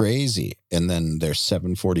crazy. And then their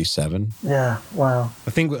 747. Yeah, wow.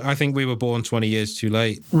 I think we were born 20 years too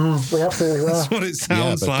late. We absolutely were. That's what it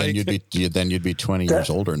sounds like. Then you'd be 20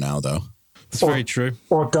 years older now, though. It's very true.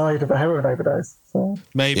 Or died of a heroin overdose. So.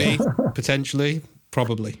 Maybe, potentially,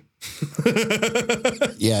 probably.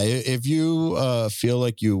 Yeah, if you feel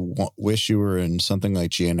like you wish you were in something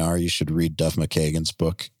like GNR, you should read Duff McKagan's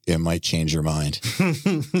book. It might change your mind.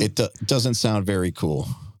 It doesn't sound very cool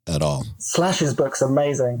at all. Slash's book's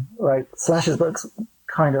amazing. Like, Slash's book's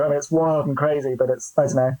kind of, it's wild and crazy, but it's, I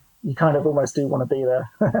don't know, you kind of almost do want to be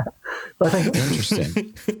there. But I think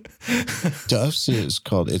interesting. Duff's is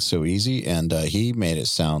called It's So Easy, and he made it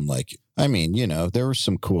sound like, there was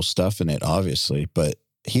some cool stuff in it, obviously, but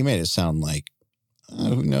he made it sound like,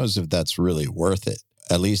 who knows if that's really worth it?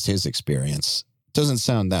 At least his experience doesn't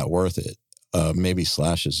sound that worth it. Maybe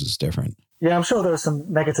Slash's is different. Yeah, I'm sure there was some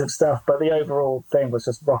negative stuff, but the overall thing was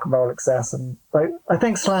just rock and roll excess. And I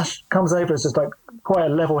think Slash comes over as just like quite a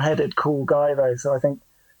level-headed, cool guy, though. So I think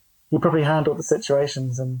he probably handled the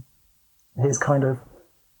situations in his kind of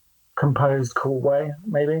composed, cool way,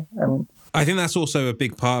 maybe. And I think that's also a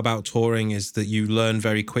big part about touring, is that you learn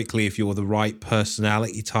very quickly if you're the right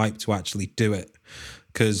personality type to actually do it.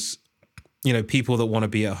 Because, people that want to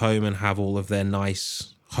be at home and have all of their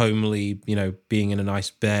nice, homely, being in a nice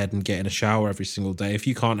bed and getting a shower every single day, if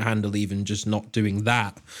you can't handle even just not doing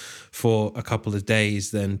that for a couple of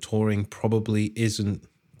days, then touring probably isn't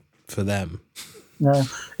for them. No.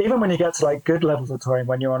 Even when you get to like good levels of touring,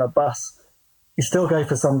 when you're on a bus, you still go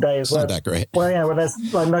for some days. It's not that great. Well, yeah, when there's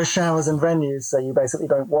like no showers in venues, so you basically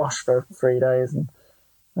don't wash for 3 days. And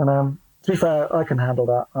to be fair, I can handle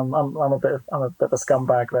that. I'm a bit of a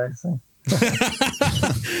scumbag though. So.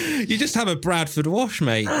 You just have a Bradford wash,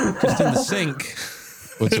 mate, just in the sink.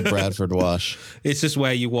 What's a Bradford wash? It's just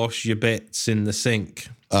where you wash your bits in the sink.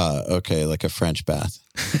 Okay, like a French bath.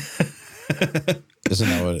 Isn't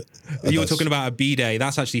that what it... You were talking about a bidet.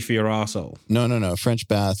 That's actually for your arsehole. No. French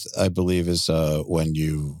bath, I believe, is when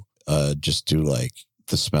you just do like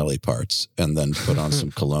the smelly parts and then put on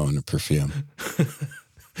some cologne and perfume.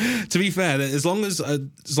 To be fair, as long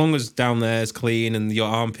as down there is clean and your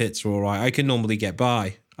armpits are all right, I can normally get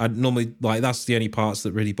by. I normally, like, that's the only parts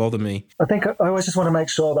that really bother me. I think I always just want to make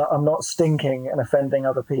sure that I'm not stinking and offending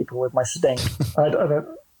other people with my stink. I don't,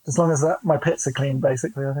 as long as my pits are clean,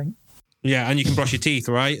 basically, I think. Yeah, and you can brush your teeth,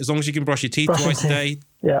 right? As long as you can brush your teeth twice a day.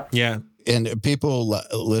 Yeah. Yeah. And people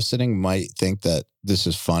listening might think that this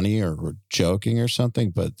is funny or we're joking or something,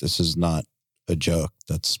 but this is not a joke.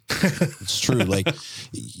 It's true. Like,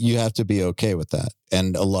 you have to be okay with that.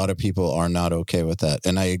 And a lot of people are not okay with that.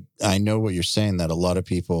 And I know what you're saying, that a lot of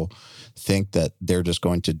people think that they're just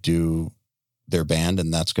going to do their band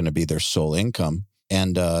and that's going to be their sole income.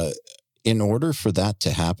 And in order for that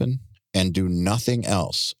to happen and do nothing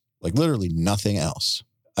else, like literally nothing else,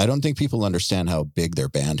 I don't think people understand how big their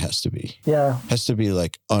band has to be. Yeah. It has to be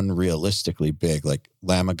like unrealistically big, like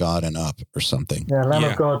Lamb of God and up or something. Yeah, Lamb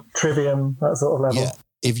of God, Trivium, that sort of level. Yeah.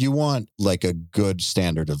 If you want like a good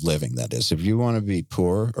standard of living, that is, if you want to be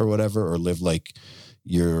poor or whatever, or live like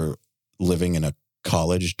you're living in a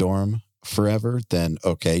college dorm forever, then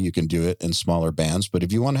okay, you can do it in smaller bands. But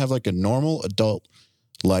if you want to have like a normal adult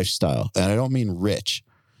lifestyle, and I don't mean rich,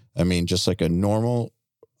 I mean just like a normal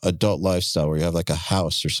adult lifestyle where you have like a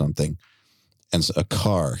house or something and a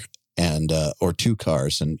car and or two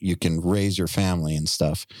cars, and you can raise your family and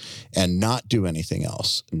stuff and not do anything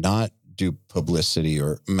else, not do publicity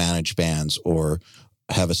or manage bands or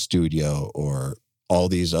have a studio or all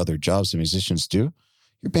these other jobs that musicians do,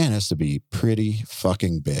 your band has to be pretty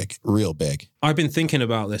fucking big, real big. I've been thinking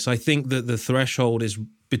about this. I think that the threshold is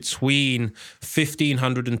between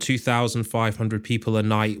 1,500 and 2,500 people a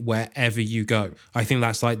night wherever you go. I think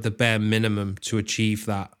that's like the bare minimum to achieve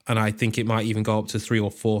that. And I think it might even go up to 3,000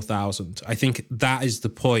 or 4,000. I think that is the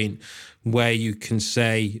point where you can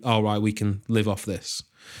say, all right, we can live off this.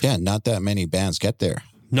 Yeah, not that many bands get there.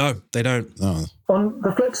 No, they don't. No. On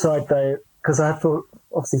the flip side, though, because I have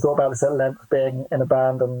obviously thought about this at length, being in a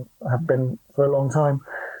band and have been for a long time,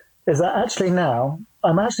 is that actually now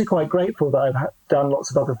I'm actually quite grateful that I've done lots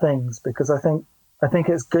of other things, because I think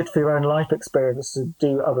it's good for your own life experience to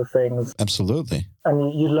do other things. Absolutely.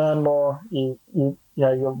 And you learn more. You know,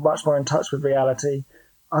 you're much more in touch with reality.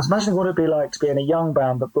 I was imagining what it'd be like to be in a young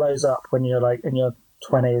band that blows up when you're like in your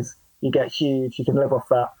 20s. You get huge. You can live off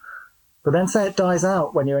that. But then say it dies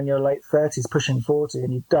out when you're in your late 30s, pushing 40,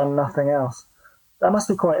 and you've done nothing else. That must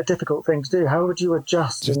be quite a difficult thing to do. How would you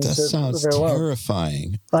adjust? That sounds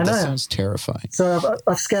terrifying. I know. That sounds terrifying. So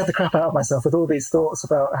I've scared the crap out of myself with all these thoughts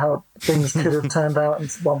about how things could have turned out in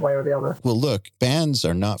one way or the other. Well, look, bands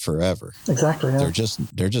are not forever. Exactly. Yeah.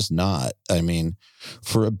 They're just not. I mean,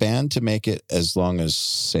 for a band to make it as long as,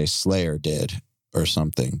 say, Slayer did or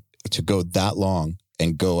something, to go that long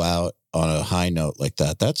and go out on a high note like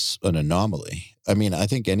that, that's an anomaly. I mean, I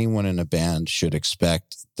think anyone in a band should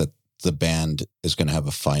expect that the band is going to have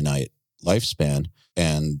a finite lifespan.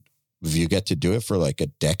 And if you get to do it for like a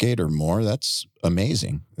decade or more, that's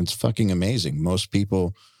amazing. It's fucking amazing. Most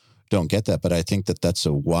people don't get that, but I think that that's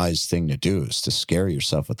a wise thing to do, is to scare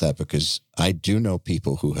yourself with that, because I do know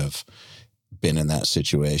people who have been in that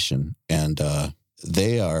situation and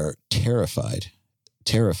they are terrified.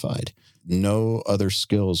 No other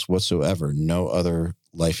skills whatsoever, no other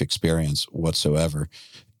life experience whatsoever.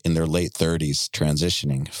 In their late 30s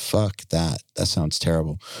transitioning. Fuck that. That sounds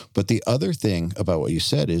terrible. But the other thing about what you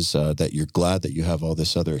said is that you're glad that you have all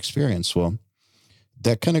this other experience. Well,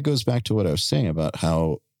 that kind of goes back to what I was saying about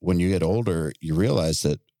how when you get older, you realize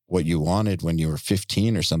that what you wanted when you were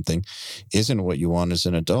 15 or something isn't what you want as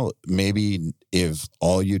an adult. Maybe if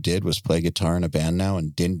all you did was play guitar in a band now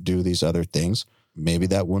and didn't do these other things, maybe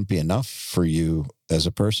that wouldn't be enough for you as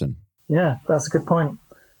a person. Yeah, that's a good point.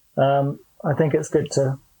 I think it's good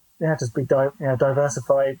to just be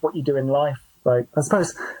diversify what you do in life. Like, I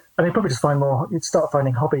suppose, probably just you'd start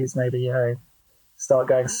finding hobbies, maybe, start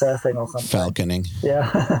going surfing or something. Falconing.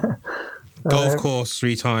 Yeah. Golf course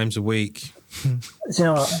 3 times a week. You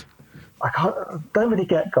know what? I don't really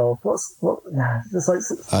get golf. It's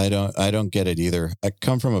like, I don't get it either. I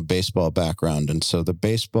come from a baseball background, and so the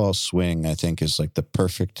baseball swing, I think, is like the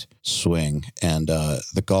perfect swing, and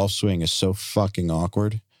the golf swing is so fucking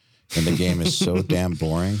awkward, and the game is so damn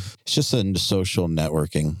boring. It's just a social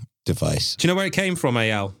networking device. Do you know where it came from,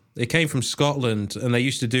 AL? It came from Scotland, and they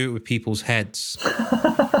used to do it with people's heads.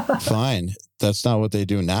 Fine. That's not what they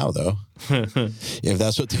do now, though. If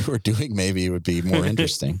that's what they were doing, maybe it would be more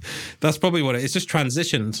interesting. That's probably what it is. It's just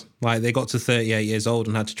transitioned. Like they got to 38 years old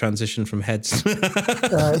and had to transition from heads. We're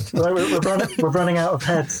running out of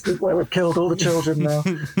heads. We've killed all the children now.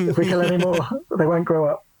 If we kill any more, they won't grow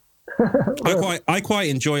up. I quite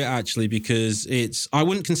enjoy it, actually, because I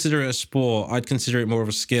wouldn't consider it a sport. I'd consider it more of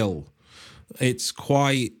a skill. It's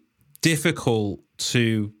quite difficult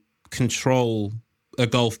to control a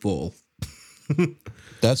golf ball.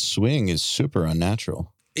 That swing is super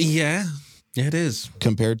unnatural. Yeah, it is.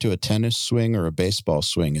 Compared to a tennis swing or a baseball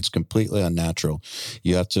swing, it's completely unnatural.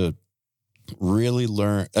 You have to really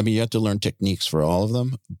learn. I mean, you have to learn techniques for all of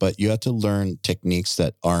them, but you have to learn techniques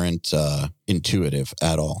that aren't intuitive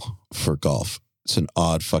at all for golf. It's an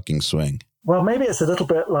odd fucking swing. Well, maybe it's a little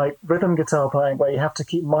bit like rhythm guitar playing where you have to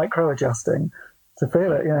keep micro-adjusting to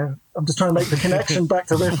feel it. I'm just trying to make the connection back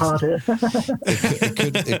to riff hard here.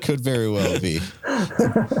 It could very well be.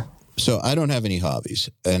 So I don't have any hobbies,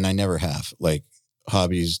 and I never have. Like,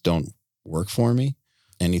 hobbies don't work for me.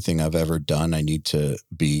 Anything I've ever done, I need to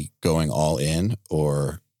be going all in,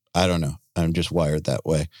 or I don't know. I'm just wired that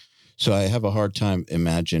way. So I have a hard time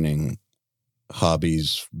imagining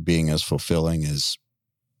hobbies being as fulfilling as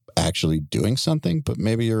actually doing something. But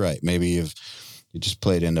maybe you're right. Maybe if you just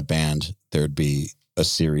played in a band, there'd be a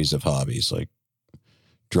series of hobbies like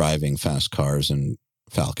driving fast cars and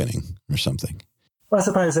falconing or something. Well, I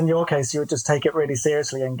suppose in your case, you would just take it really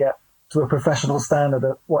seriously and get to a professional standard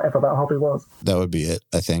at whatever that hobby was. That would be it,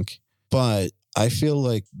 I think. But I feel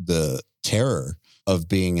like the terror of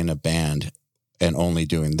being in a band and only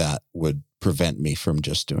doing that would prevent me from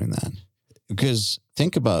just doing that. Because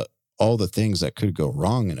think about all the things that could go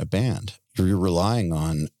wrong in a band. You're relying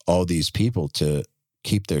on all these people to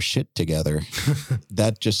keep their shit together.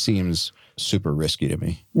 That just seems super risky to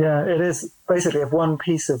me. Yeah, it is. Basically, if one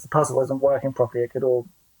piece of the puzzle isn't working properly, it could all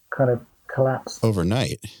kind of collapse.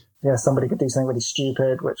 Overnight. Yeah, somebody could do something really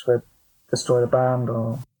stupid, which would destroy the band.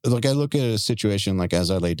 Or Like, I look at a situation like As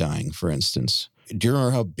I Lay Dying, for instance. Do you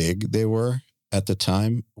remember how big they were at the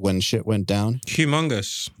time when shit went down?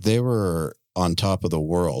 Humongous. They were on top of the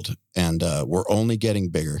world, and we're only getting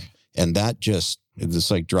bigger. And that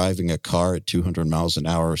it's like driving a car at 200 miles an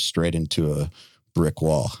hour straight into a brick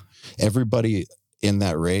wall. Everybody in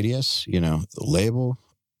that radius, the label,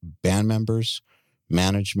 band members,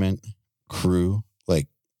 management, crew, like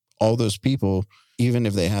all those people, even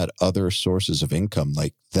if they had other sources of income,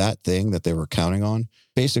 like that thing that they were counting on,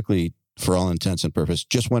 basically, for all intents and purposes,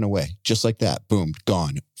 just went away. Just like that. Boom,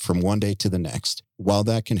 gone from one day to the next. While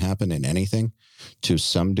that can happen in anything, to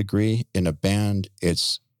some degree, in a band,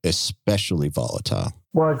 it's especially volatile.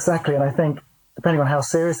 Well, exactly. And I think, depending on how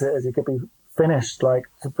serious it is, it could be finished. Like,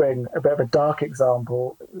 to bring a bit of a dark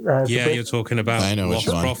example. You're talking about I know Lost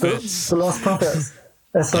Prophets. The Lost Prophets.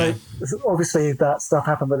 It's like, obviously that stuff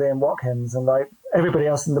happened with Ian Watkins, and like everybody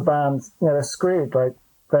else in the band, they're screwed. Like,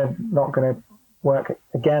 they're not going to work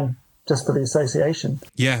again just for the association.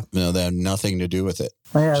 Yeah. No, they have nothing to do with it.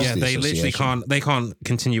 Yeah, they literally can't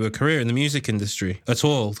continue a career in the music industry at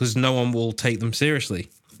all because no one will take them seriously.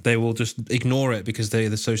 They will just ignore it because they're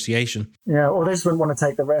the association. Yeah, or they just wouldn't want to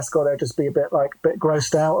take the risk, or they'd just be a bit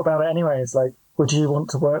grossed out about it anyways. Like, would you want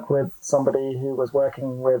to work with somebody who was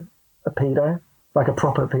working with a pedo? Like a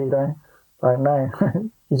proper pedo? Like, no.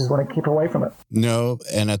 You just want to keep away from it. No,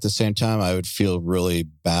 and at the same time, I would feel really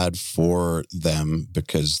bad for them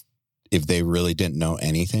because if they really didn't know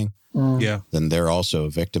anything, then they're also a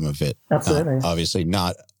victim of it. Absolutely. Obviously,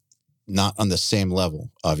 not on the same level,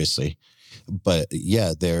 obviously. But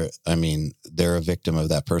yeah, they're a victim of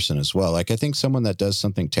that person as well. Like, I think someone that does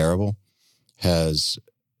something terrible has,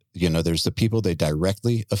 there's the people they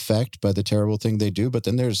directly affect by the terrible thing they do, but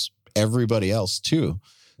then there's everybody else too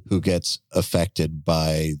who gets affected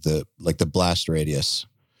by the blast radius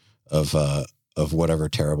of whatever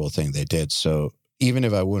terrible thing they did. So even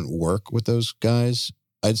if I wouldn't work with those guys,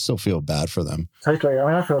 I'd still feel bad for them. Totally. I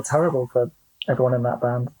mean, I feel terrible for everyone in that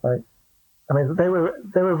band. Like, I mean, they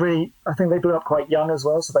were really, I think they blew up quite young as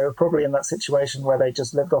well, so they were probably in that situation where they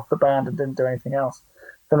just lived off the band and didn't do anything else.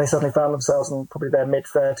 Then they suddenly found themselves in probably their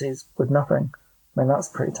mid-30s with nothing. I mean, that's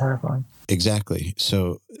pretty terrifying. Exactly.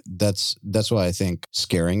 So that's why I think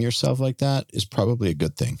scaring yourself like that is probably a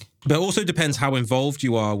good thing. But it also depends how involved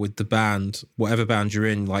you are with the band, whatever band you're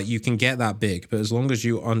in. Like, you can get that big, but as long as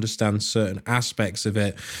you understand certain aspects of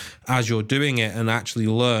it as you're doing it and actually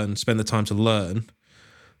spend the time to learn,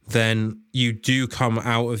 then you do come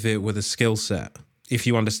out of it with a skill set if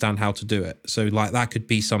you understand how to do it. So like that could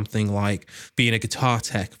be something like being a guitar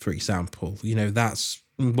tech, for example. That's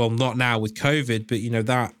well, not now with COVID, but,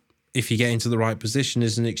 that if you get into the right position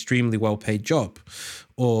is an extremely well-paid job.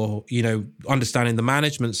 Or, understanding the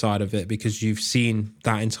management side of it because you've seen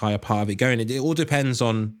that entire part of it going. It all depends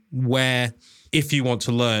on where, if you want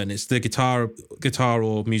to learn, it's the guitar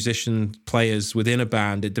or musician players within a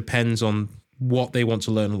band. It depends on what they want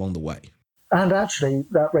to learn along the way. And actually,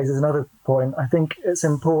 that raises another point. I think it's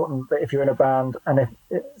important that if you're in a band and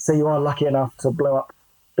say you are lucky enough to blow up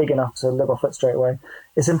big enough to live off it straight away,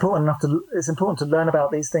 it's important to learn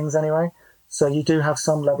about these things anyway. So you do have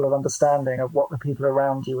some level of understanding of what the people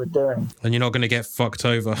around you are doing. And you're not going to get fucked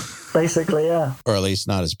over. Basically, yeah. Or at least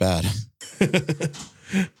not as bad.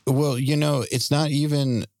 Well, it's not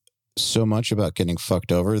even so much about getting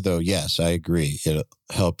fucked over, though. Yes, I agree. It'll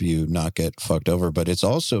help you not get fucked over. But it's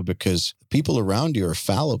also because people around you are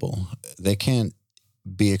fallible. They can't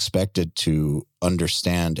be expected to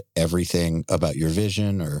understand everything about your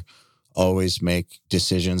vision or always make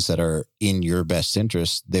decisions that are in your best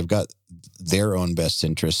interest. They've got their own best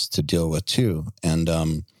interests to deal with too. And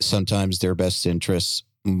sometimes their best interests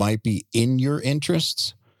might be in your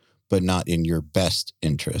interests, but not in your best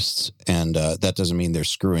interests. And that doesn't mean they're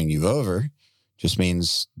screwing you over. Just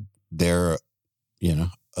means they're,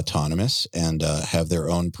 autonomous and have their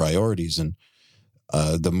own priorities. And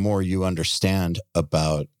the more you understand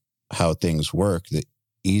about how things work, the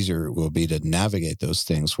easier it will be to navigate those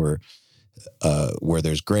things where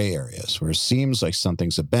there's gray areas, where it seems like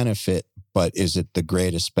something's a benefit, but is it the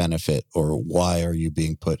greatest benefit, or why are you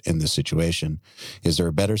being put in this situation? Is there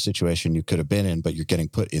a better situation you could have been in, but you're getting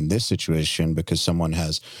put in this situation because someone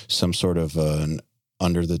has some sort of an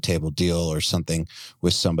under the table deal or something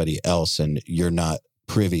with somebody else and you're not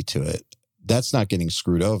privy to it? That's not getting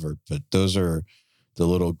screwed over, but those are the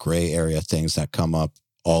little gray area things that come up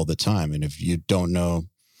all the time. And if you don't know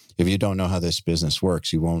how this business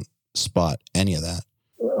works, you won't spot any of that.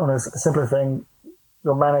 On a simpler thing,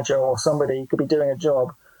 your manager or somebody could be doing a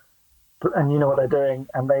job and you know what they're doing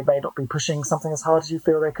and they may not be pushing something as hard as you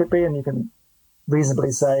feel they could be, and you can reasonably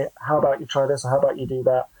say, how about you try this, or how about you do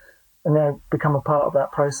that, and become a part of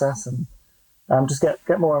that process and just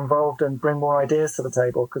get more involved and bring more ideas to the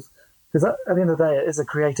table, because at the end of the day it is a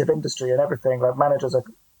creative industry and everything. Like, managers are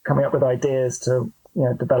coming up with ideas to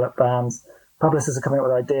develop bands, publicists are coming up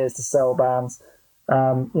with ideas to sell bands.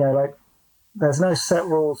 There's no set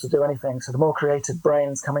rules to do anything. So the more creative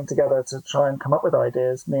brains coming together to try and come up with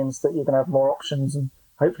ideas means that you're going to have more options and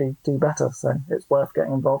hopefully do better. So it's worth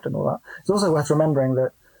getting involved in all that. It's also worth remembering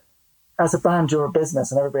that as a band, you're a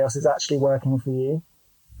business and everybody else is actually working for you,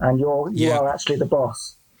 and you are actually the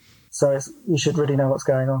boss. So you should really know what's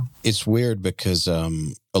going on. It's weird because a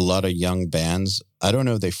lot of young bands, I don't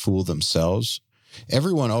know if they fool themselves.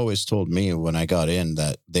 Everyone always told me when I got in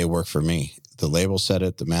that they work for me. The label said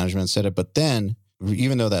it, the management said it. But then,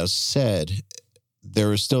 even though that was said, there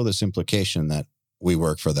was still this implication that we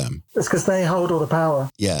work for them. It's because they hold all the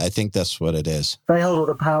power. Yeah, I think that's what it is. They hold all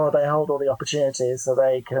the power, they hold all the opportunities, so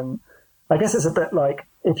they can... I guess it's a bit like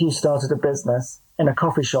if you started a business in a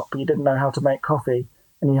coffee shop, but you didn't know how to make coffee,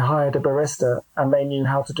 and you hired a barista and they knew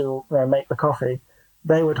how to make the coffee.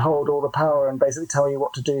 They would hold all the power and basically tell you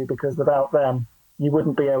what to do, because without them, you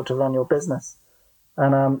wouldn't be able to run your business.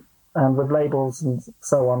 And with labels and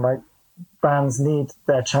so on, like, bands need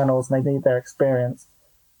their channels and they need their experience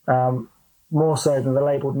more so than the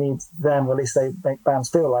label needs them, or at least they make bands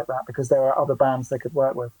feel like that, because there are other bands they could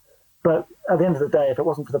work with. But at the end of the day, if it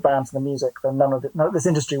wasn't for the bands and the music, then this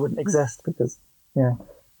industry wouldn't exist, because,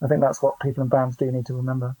 I think that's what people in bands do need to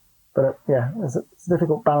remember. But it's a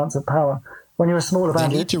difficult balance of power. When you're a smaller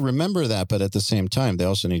band... They need to remember that, but at the same time, they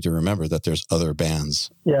also need to remember that there's other bands.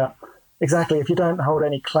 Yeah, exactly. If you don't hold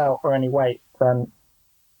any clout or any weight, then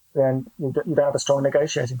you don't have a strong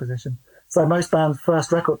negotiating position. So most bands'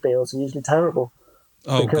 first record deals are usually terrible.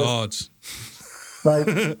 Oh, God. Like,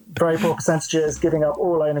 very poor percentages, giving up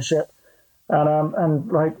all ownership.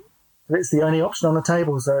 And it's the only option on the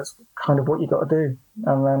table, so it's kind of what you got to do.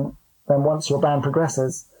 And then once your band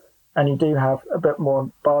progresses and you do have a bit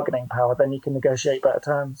more bargaining power, then you can negotiate better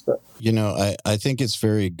terms. But I think it's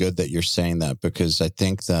very good that you're saying that, because I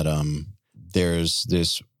think that there's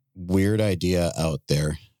this weird idea out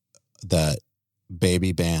there that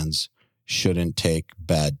baby bands shouldn't take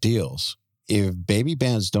bad deals. If baby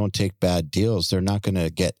bands don't take bad deals, they're not going to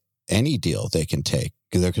get any deal they can take,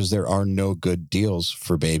 because there are no good deals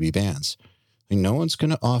for baby bands. I mean, no one's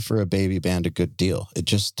going to offer a baby band a good deal. It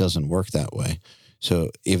just doesn't work that way.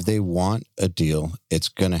 So if they want a deal, it's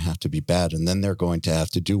going to have to be bad, and then they're going to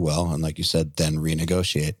have to do well. And like you said, then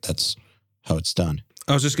renegotiate. That's how it's done.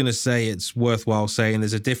 I was just going to say, it's worthwhile saying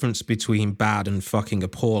there's a difference between bad and fucking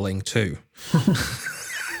appalling too.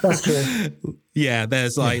 That's true. Yeah,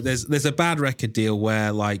 there's a bad record deal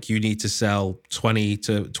where like you need to sell 20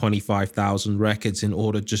 to 25,000 records in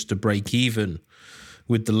order just to break even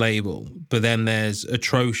with the label. But then there's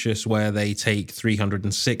atrocious where they take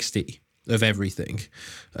 360 of everything.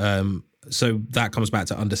 So that comes back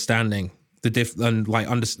to understanding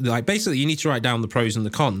the basically you need to write down the pros and the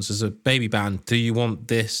cons as a baby band. Do you want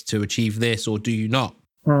this to achieve this, or do you not?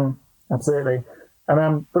 Absolutely.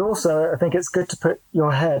 And but also I think it's good to put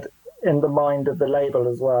your head in the mind of the label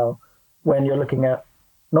as well when you're looking at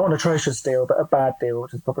not an atrocious deal but a bad deal,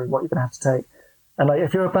 which is probably what you're going to have to take. And like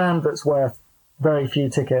if you're a band that's worth very few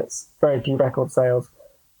tickets, very few record sales,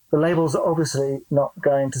 the label's are obviously not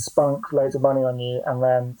going to spunk loads of money on you and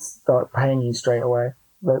then start paying you straight away.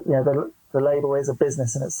 The label is a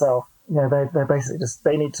business in itself. They're basically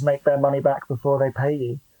they need to make their money back before they pay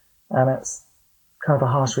you. And it's kind of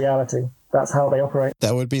a harsh reality. That's how they operate.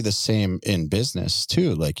 That would be the same in business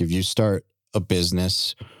too. Like if you start a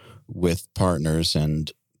business with partners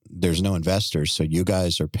and there's no investors, so you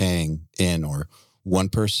guys are paying in, or one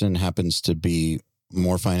person happens to be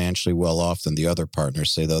more financially well off than the other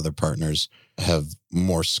partners, say the other partners have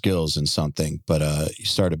more skills in something, but you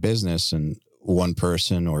start a business and one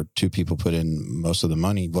person or two people put in most of the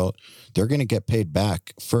money, well, they're going to get paid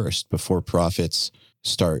back first before profits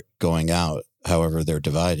start going out, however they're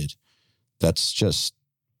divided. That's just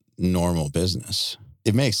normal business.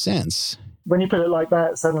 It makes sense. When you put it like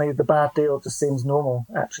that, suddenly the bad deal just seems normal,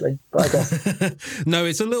 actually. But I guess no, it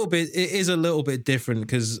is a little bit different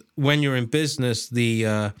because when you're in business,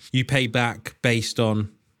 you pay back based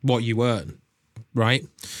on what you earn, right?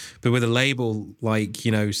 But with a label, like,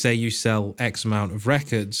 say you sell X amount of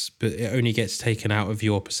records, but it only gets taken out of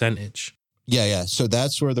your percentage. Yeah. So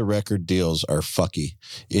that's where the record deals are fucky,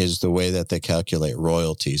 is the way that they calculate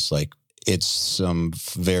royalties. Like it's some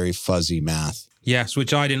very fuzzy math. Yes,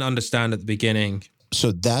 which I didn't understand at the beginning.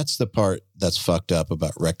 So that's the part that's fucked up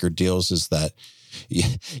about record deals, is that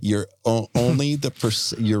you're only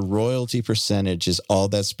your royalty percentage is all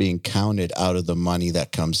that's being counted out of the money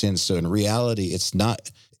that comes in. So in reality, it's not,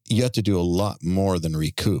 you have to do a lot more than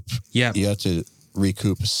recoup. Yeah. You have to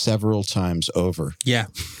recoup several times over. Yeah.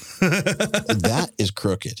 That is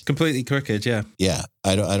crooked. Completely crooked, yeah. Yeah.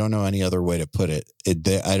 I don't know any other way to put it.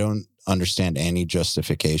 I don't understand any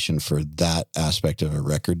justification for that aspect of a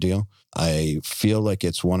record deal. I feel like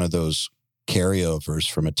it's one of those carryovers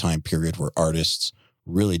from a time period where artists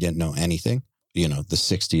really didn't know anything. The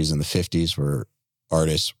 60s and the 50s, where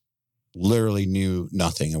artists literally knew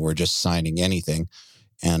nothing and were just signing anything.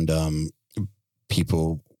 And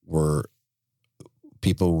people were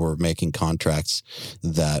making contracts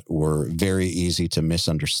that were very easy to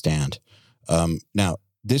misunderstand. Now,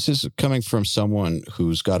 this is coming from someone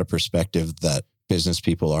who's got a perspective that business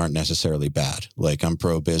people aren't necessarily bad. Like, I'm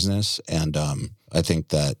pro-business, and I think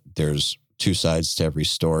that there's two sides to every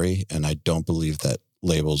story, and I don't believe that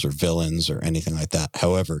labels are villains or anything like that.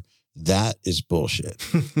 However, that is bullshit,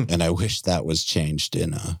 and I wish that was changed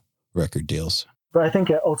in record deals. But I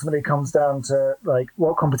think it ultimately comes down to, like,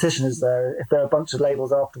 what competition is there? If there are a bunch of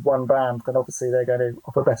labels after one band, then obviously they're going to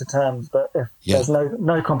offer better terms. But if there's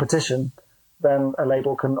no competition, then a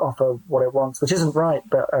label can offer what it wants, which isn't right,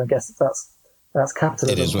 but I guess that's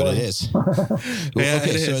capitalism. It is what it is.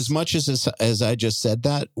 Okay, so as much as I just said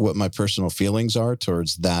that, what my personal feelings are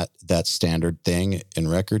towards that standard thing in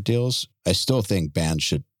record deals, I still think bands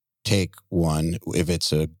should take one if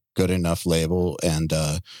it's a good enough label and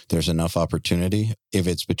there's enough opportunity. If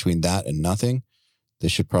it's between that and nothing, they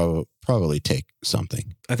should probably take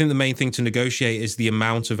something. I think the main thing to negotiate is the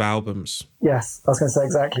amount of albums. Yes, I was going to say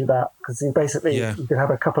exactly that, because you could have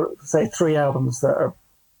a couple, say 3 albums that are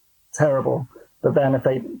terrible, but then if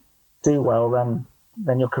they do well,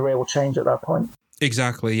 then your career will change at that point.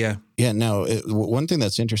 Exactly, yeah. Yeah, no, one thing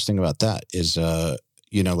that's interesting about that is,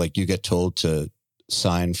 like you get told to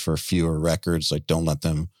sign for fewer records, like don't let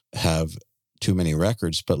them have too many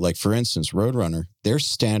records. But like, for instance, Roadrunner, their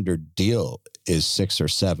standard deal is 6 or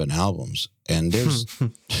 7 albums. And there's,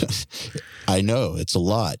 I know it's a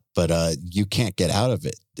lot, but you can't get out of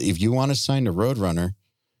it. If you want to sign to Roadrunner,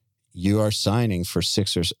 you are signing for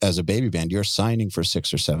as a baby band, you're signing for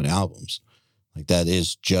 6 or 7 albums. Like, that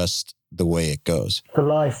is just the way it goes. For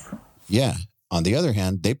life. Yeah. On the other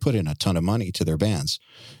hand, they put in a ton of money to their bands.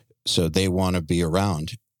 So they want to be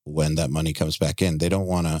around when that money comes back in. They don't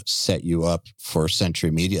want to set you up for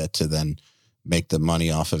Century Media to then make the money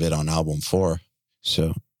off of it on album 4.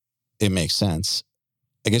 So it makes sense.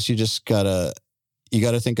 I guess you just gotta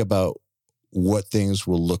think about what things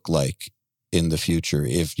will look like in the future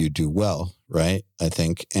if you do well, right? I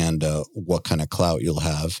think, and what kind of clout you'll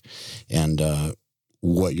have, and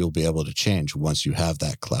what you'll be able to change once you have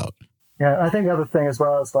that clout. Yeah, I think the other thing as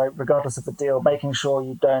well is, like, regardless of the deal, making sure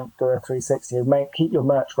you don't do a 360. Keep your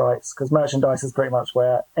merch rights, because merchandise is pretty much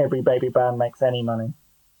where every baby band makes any money.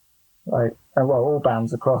 Like, and well, all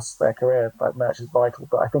bands across their career, like, merch is vital.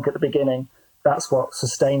 But I think at the beginning, that's what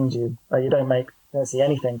sustains you. Like, you don't see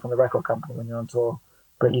anything from the record company when you're on tour,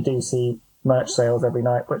 but you do see merch sales every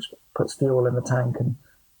night, which puts fuel in the tank and,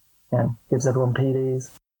 you know, gives everyone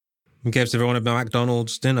PDs. It gives everyone a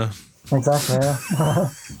McDonald's dinner. Exactly, yeah.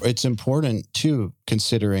 It's important, too,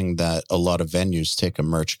 considering that a lot of venues take a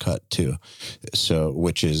merch cut, too. So,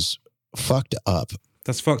 which is fucked up.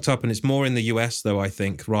 That's fucked up, and it's more in the US, though, I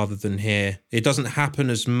think, rather than here. It doesn't happen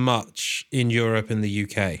as much in Europe and the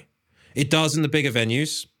UK. It does in the bigger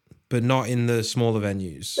venues, but not in the smaller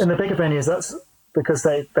venues. In the bigger venues, that's because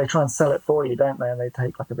they try and sell it for you, don't they? And they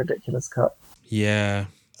take, like, a ridiculous cut. Yeah.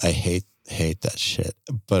 I hate that shit.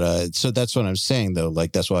 But so that's what I'm saying, though.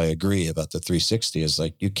 Like, that's why I agree about the 360 is,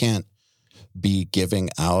 like, you can't be giving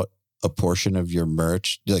out a portion of your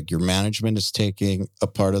merch. Like, your management is taking a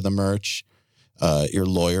part of the merch. Your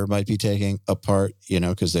lawyer might be taking a part, you know,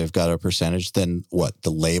 because they've got a percentage. Then what? The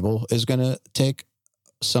label is going to take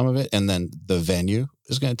some of it. And then the venue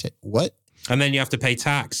is going to take what? And then you have to pay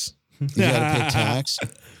tax. You got to pay tax.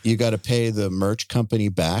 You got to pay the merch company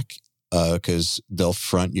back because they'll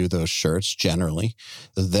front you those shirts generally.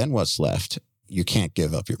 Then what's left? You can't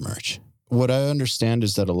give up your merch. What I understand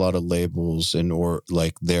is that a lot of labels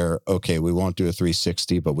they're okay, we won't do a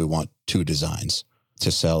 360, but we want 2 designs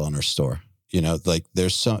to sell on our store. You know, like there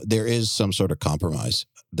is some sort of compromise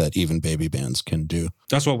that even baby bands can do.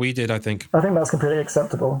 That's what we did, I think. I think that's completely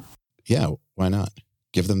acceptable. Yeah, why not?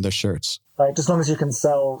 Give them their shirts. Like, just as long as you can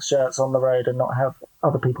sell shirts on the road and not have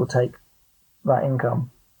other people take that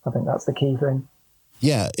income. I think that's the key thing.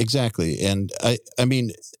 Yeah, exactly. And I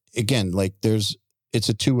mean, again, like it's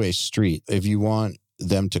a two-way street. If you want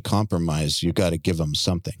them to compromise, you got to give them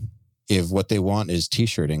something. If what they want is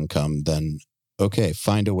t-shirt income, then okay,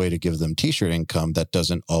 find a way to give them t-shirt income that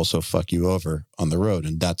doesn't also fuck you over on the road.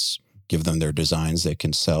 And that's give them their designs they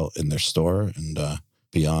can sell in their store and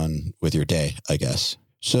be on with your day, I guess.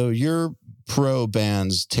 So you're pro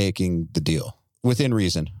bands taking the deal within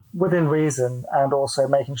reason. Within reason, and also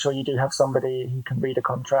making sure you do have somebody who can read a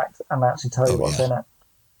contract and actually tell you what's in it.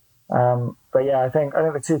 But yeah, I think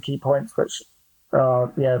the 2 key points, which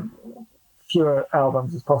are fewer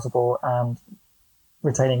albums as possible and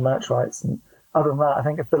retaining merch rights. And other than that, I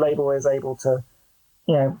think if the label is able to,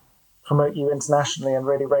 you know, promote you internationally and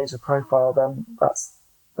really raise your profile, then that's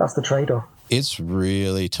the trade-off. It's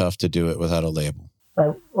really tough to do it without a label.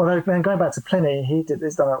 Although, then going back to Pliny,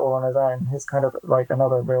 he's done it all on his own. He's kind of like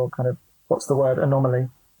another real kind of, what's the word, anomaly.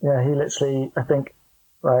 Yeah, he literally, I think,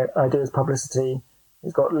 right, I do his publicity.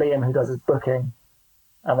 He's got Liam who does his booking,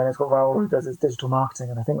 and then he's got Raoul who does his digital marketing,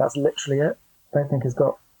 and I think that's literally it. I don't think he's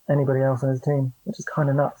got anybody else on his team, which is kind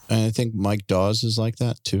of nuts. And I think Mike Dawes is like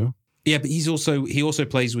that too. Yeah, but he also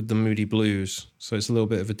plays with the Moody Blues, so it's a little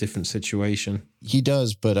bit of a different situation. He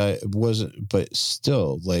does, but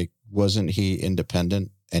still, like, wasn't he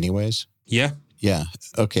independent anyways? Yeah. Yeah.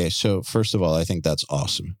 Okay. So first of all, I think that's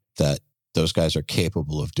awesome that those guys are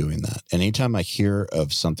capable of doing that. And anytime I hear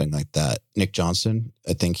of something like that, Nick Johnson,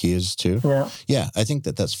 I think he is too. Yeah. Yeah. I think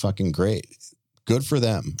that's fucking great. Good for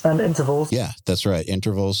them. And intervals. Yeah, that's right.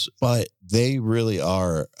 Intervals. But they really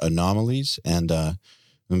are anomalies. And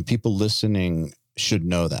people listening should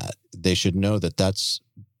know that. They should know that that's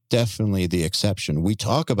definitely the exception. We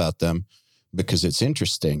talk about them because it's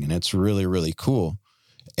interesting and it's really, really cool.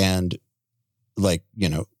 And like, you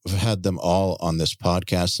know, I've had them all on this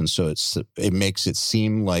podcast. And so it makes it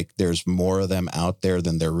seem like there's more of them out there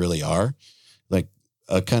than there really are. Like,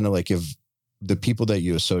 kind of like if the people that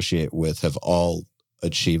you associate with have all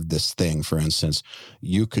achieved this thing, for instance,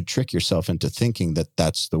 you could trick yourself into thinking that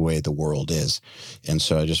that's the way the world is. And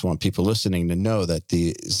so I just want people listening to know that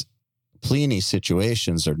these Pliny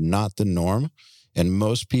situations are not the norm. And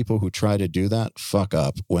most people who try to do that fuck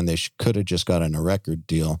up when they could have just gotten a record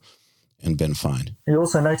deal and been fine. You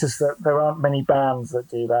also notice that there aren't many bands that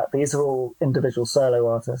do that. These are all individual solo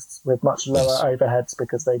artists with much lower overheads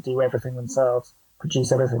because they do everything themselves,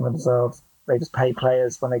 produce everything themselves. They just pay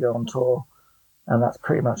players when they go on tour, and that's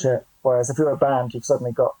pretty much it. Whereas if you're a band, you've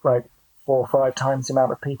suddenly got like 4 or 5 times the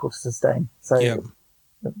amount of people to sustain. So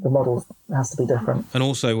the model has to be different. And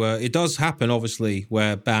also, it does happen, obviously,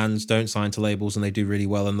 where bands don't sign to labels and they do really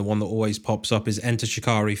well. And the one that always pops up is Enter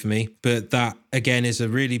Shikari for me. But that, again, is a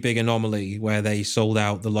really big anomaly where they sold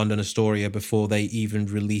out the London Astoria before they even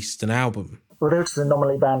released an album. Well, they're just an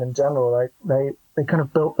anomaly band in general. Like they kind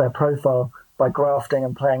of built their profile by grafting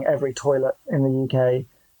and playing every toilet in the UK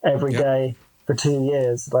every day for 2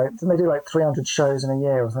 years. Like, didn't they do like 300 shows in a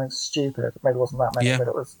year or something stupid? Maybe it wasn't that many, but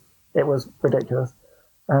it was ridiculous.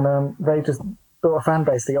 And they just built a fan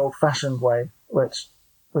base the old-fashioned way, which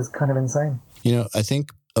was kind of insane. You know, I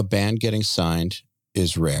think a band getting signed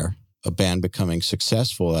is rare. A band becoming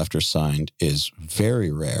successful after signed is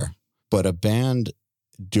very rare. But a band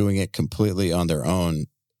doing it completely on their own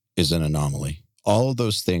is an anomaly. All of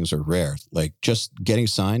those things are rare. Like, just getting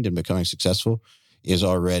signed and becoming successful is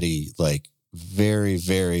already like very,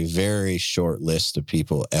 very, very short list of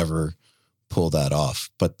people ever pull that off.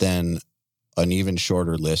 But then an even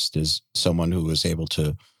shorter list is someone who was able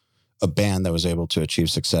to, a band that was able to achieve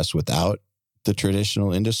success without the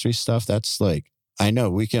traditional industry stuff. That's like, I know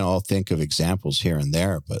we can all think of examples here and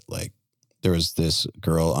there, but like there was this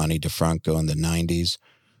girl, Ani DeFranco, in the 90s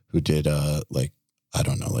who did I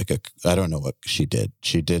don't know what she did.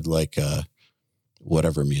 She did like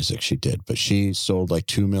whatever music she did, but she sold like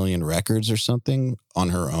 2 million records or something on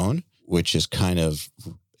her own, which is kind of,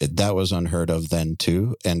 that was unheard of then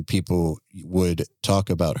too. And people would talk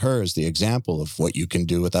about her as the example of what you can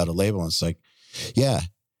do without a label. And it's like, yeah,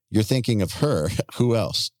 you're thinking of her. Who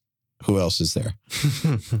else? Who else is there?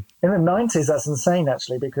 In the 90s, that's insane,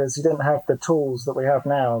 actually, because you didn't have the tools that we have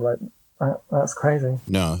now. Like, that's crazy.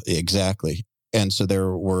 No, exactly. And so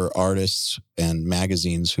there were artists and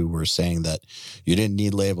magazines who were saying that you didn't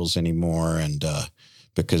need labels anymore, and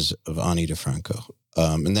because of Ani DeFranco.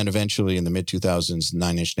 And then eventually in the mid-2000s,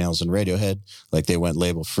 9 Inch Nails and Radiohead, like they went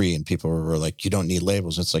label free, and people were like, you don't need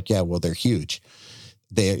labels. It's like, yeah, well, they're huge.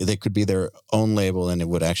 They could be their own label and it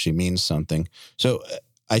would actually mean something. So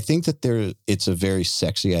I think that it's a very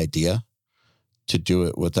sexy idea to do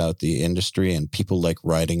it without the industry, and people like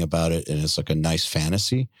writing about it, and it's like a nice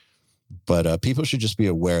fantasy. But people should just be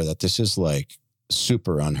aware that this is like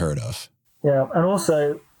super unheard of. Yeah, and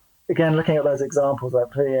also, again, looking at those examples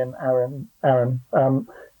like Plea and Aaron,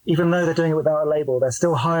 even though they're doing it without a label, they're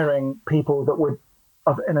still hiring people that would,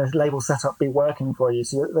 in a label setup, be working for you.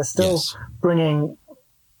 So they're still bringing,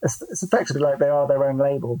 it's effectively like they are their own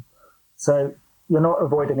label. So you're not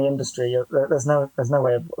avoiding the industry. There's no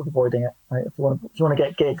way of avoiding it. Right? If you want to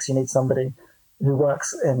get gigs, you need somebody who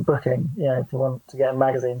works in booking. If you want to get in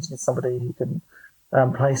magazines, you need somebody who can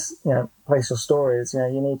place your stories.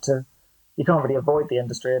 You can't really avoid the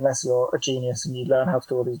industry unless you're a genius and you learn how to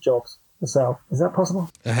do all these jobs yourself. Is that possible?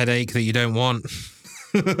 A headache that you don't want.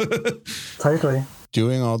 Totally.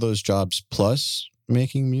 Doing all those jobs plus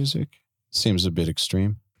making music seems a bit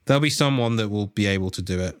extreme. There'll be someone that will be able to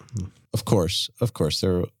do it. Of course,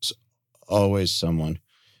 there's always someone.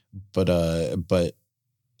 But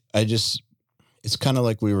it's kind of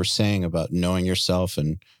like we were saying about knowing yourself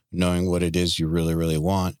and knowing what it is you really, really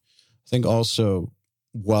want. I think also,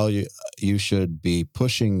 while you should be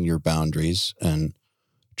pushing your boundaries and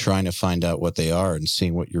trying to find out what they are and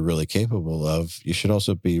seeing what you're really capable of, you should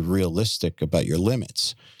also be realistic about your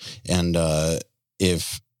limits. And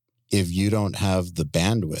if you don't have the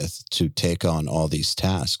bandwidth to take on all these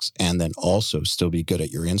tasks and then also still be good at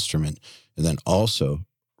your instrument and then also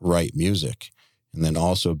write music and then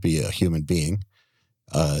also be a human being,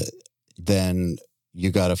 then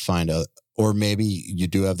you got to find or maybe you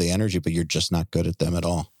do have the energy, but you're just not good at them at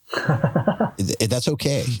all. That's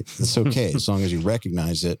okay. It's okay as long as you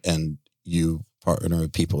recognize it and you partner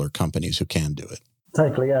with people or companies who can do it.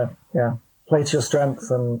 Totally, yeah. Play to your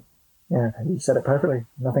strengths, and yeah, you said it perfectly.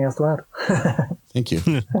 Nothing else to add. Thank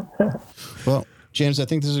you. Well, James, I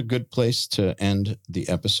think this is a good place to end the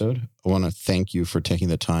episode. I want to thank you for taking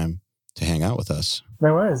the time to hang out with us.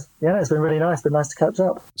 No worries. Yeah, it's been really nice. It's been nice to catch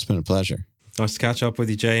up. It's been a pleasure. Nice to catch up with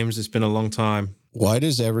you, James. It's been a long time. Why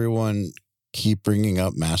does everyone keep bringing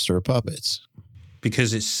up Master of Puppets?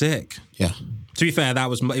 Because it's sick. Yeah. To be fair,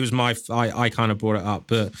 I kind of brought it up,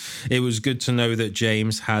 but it was good to know that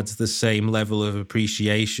James had the same level of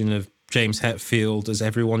appreciation of James Hetfield as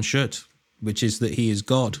everyone should, which is that he is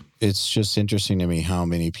God. It's just interesting to me how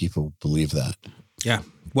many people believe that. Yeah.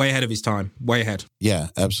 Way ahead of his time. Way ahead. Yeah,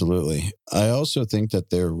 absolutely. I also think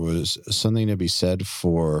that there was something to be said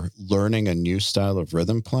for learning a new style of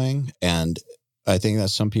rhythm playing. And I think that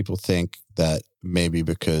some people think that maybe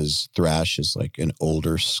because thrash is like an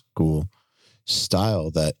older school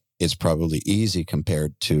style, that it's probably easy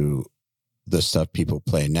compared to the stuff people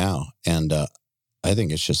play now. And I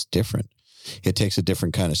think it's just different. It takes a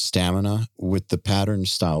different kind of stamina with the pattern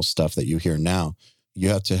style stuff that you hear now. You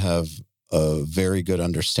have to have a very good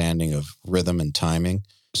understanding of rhythm and timing,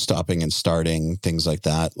 stopping and starting, things like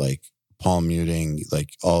that, like palm muting,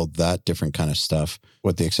 like all that different kind of stuff,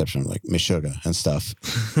 with the exception of like Meshuggah and stuff.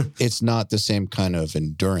 It's not the same kind of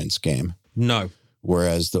endurance game. No.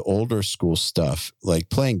 Whereas the older school stuff, like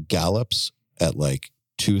playing gallops at like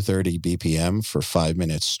 230 BPM for 5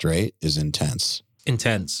 minutes straight is intense.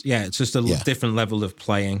 Intense. Yeah, it's just a different level of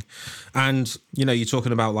playing. And, you know, you're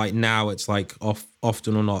talking about like now it's like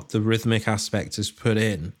often or not, the rhythmic aspect is put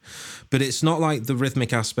in. But it's not like the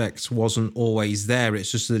rhythmic aspect wasn't always there.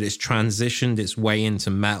 It's just that it's transitioned its way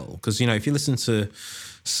into metal. Because, you know, if you listen to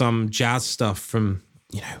some jazz stuff from,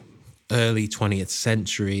 you know, early 20th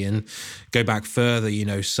century and go back further, you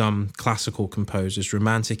know, some classical composers,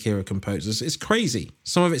 romantic era composers, it's crazy.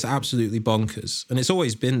 Some of it's absolutely bonkers. And it's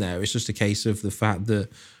always been there. It's just a case of the fact that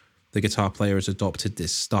the guitar player has adopted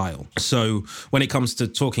this style. So when it comes to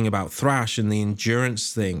talking about thrash and the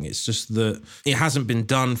endurance thing, it's just that it hasn't been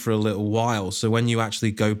done for a little while. So when you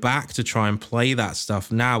actually go back to try and play that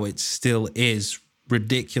stuff now, it still is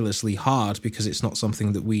ridiculously hard because it's not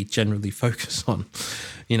something that we generally focus on,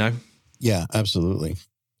 you know? Yeah, absolutely.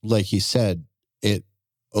 Like he said, it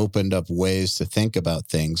opened up ways to think about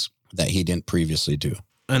things that he didn't previously do.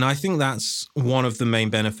 And I think that's one of the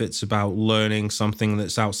main benefits about learning something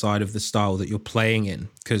that's outside of the style that you're playing in,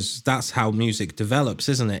 because that's how music develops,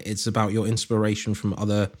 isn't it? It's about your inspiration from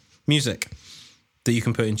other music that you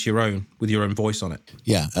can put into your own with your own voice on it.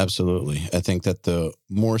 Yeah, absolutely. I think that the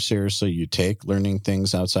more seriously you take learning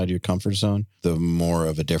things outside your comfort zone, the more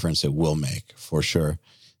of a difference it will make, for sure.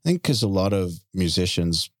 I think because a lot of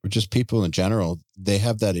musicians, or just people in general, they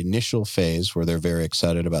have that initial phase where they're very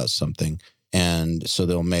excited about something. And so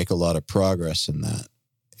they'll make a lot of progress in that.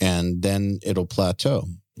 And then it'll plateau,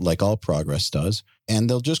 like all progress does. And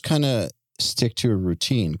they'll just kind of stick to a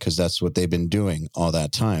routine because that's what they've been doing all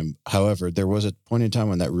that time. However, there was a point in time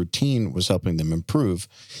when that routine was helping them improve.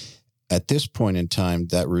 At this point in time,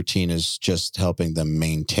 that routine is just helping them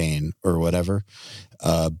maintain or whatever.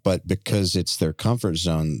 But because it's their comfort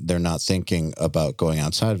zone, they're not thinking about going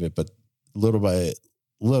outside of it. But little by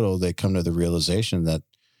little, they come to the realization that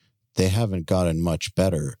they haven't gotten much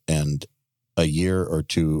better. And a year or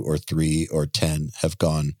 2 or 3 or 10 have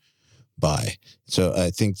gone by. So I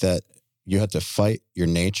think that you have to fight your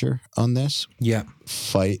nature on this. Yeah.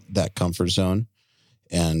 Fight that comfort zone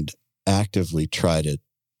and actively try to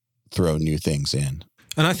throw new things in.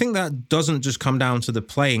 And I think that doesn't just come down to the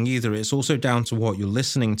playing either. It's also down to what you're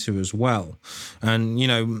listening to as well. And, you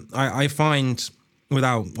know, I find,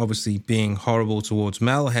 without obviously being horrible towards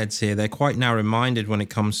metalheads here, they're quite narrow-minded when it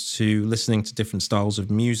comes to listening to different styles of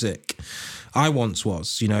music. I once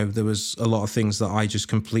was, you know, there was a lot of things that I just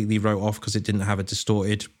completely wrote off because it didn't have a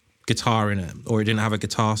distorted guitar in it, or it didn't have a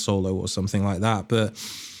guitar solo or something like that. But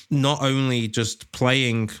not only just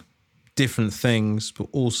playing different things, but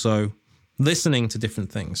also listening to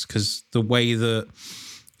different things, because the way that,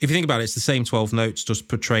 if you think about it, it's the same 12 notes just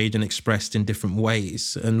portrayed and expressed in different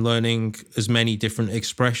ways, and learning as many different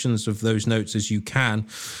expressions of those notes as you can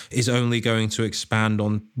is only going to expand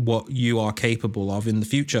on what you are capable of in the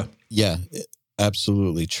future. Yeah,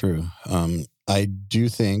 absolutely true. I do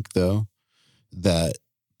think, though, that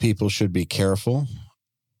people should be careful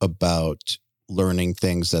about learning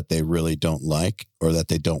things that they really don't like or that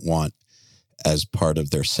they don't want as part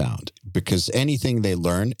of their sound, because anything they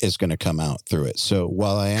learn is going to come out through it. So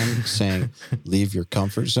while I am saying leave your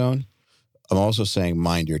comfort zone, I'm also saying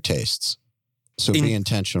mind your tastes. So be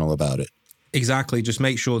intentional about it. Exactly. Just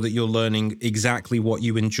make sure that you're learning exactly what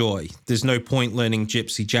you enjoy. There's no point learning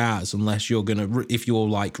gypsy jazz unless you're going to, if you're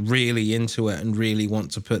like really into it and really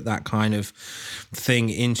want to put that kind of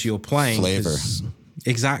thing into your playing. Flavor.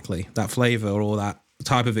 Exactly. That flavor or that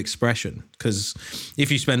type of expression. Because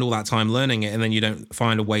if you spend all that time learning it and then you don't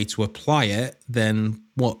find a way to apply it, then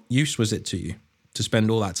what use was it to you to spend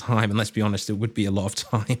all that time? And let's be honest, it would be a lot of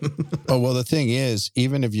time. Oh, well, the thing is,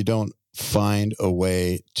 even if you don't find a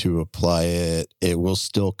way to apply it, it will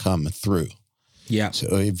still come through. Yeah.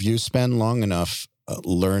 So if you spend long enough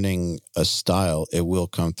learning a style, it will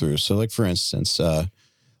come through. So like, for instance,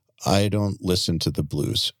 I don't listen to the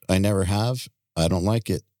blues. I never have. I don't like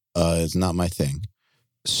it. It's not my thing.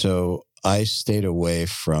 So I stayed away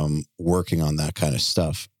from working on that kind of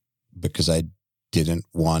stuff because I didn't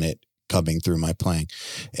want it coming through my playing.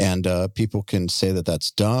 And people can say that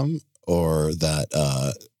that's dumb or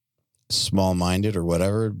that small-minded or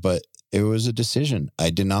whatever, but it was a decision.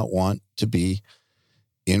 I did not want to be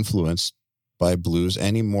influenced by blues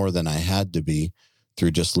any more than I had to be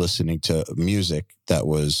through just listening to music that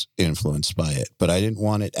was influenced by it. But I didn't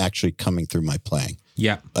want it actually coming through my playing.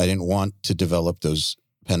 Yeah. I didn't want to develop those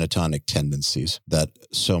pentatonic tendencies that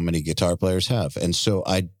so many guitar players have. And so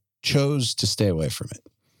I chose to stay away from it.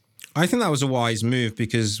 I think that was a wise move,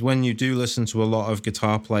 because when you do listen to a lot of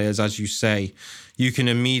guitar players, as you say, you can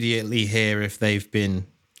immediately hear if they've been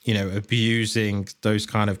abusing those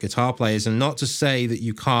kind of guitar players. And not to say that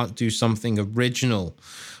you can't do something original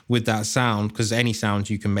with that sound, because any sound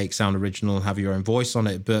you can make sound original and have your own voice on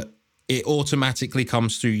it, but it automatically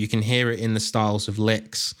comes through. You can hear it in the styles of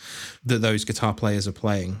licks that those guitar players are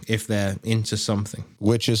playing if they're into something.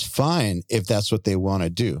 Which is fine if that's what they want to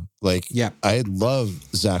do. Like, yeah. I love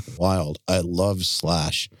Zakk Wylde. I love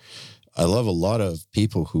Slash. I love a lot of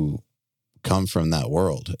people who come from that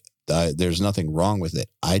world. There's nothing wrong with it.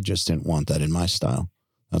 I just didn't want that in my style.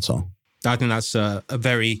 That's all. I think that's a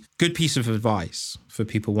very good piece of advice for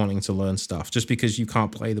people wanting to learn stuff. Just because you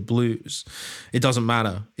can't play the blues, it doesn't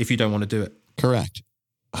matter if you don't want to do it. Correct.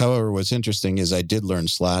 However, what's interesting is I did learn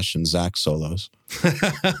Slash and Zakk solos.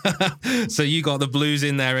 So you got the blues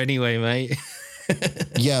in there anyway, mate.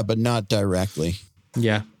 Yeah, but not directly.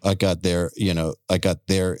 Yeah. I got their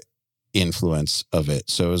influence of it.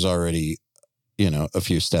 So it was already, a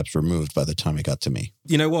few steps removed by the time it got to me.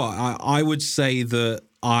 You know what? I would say that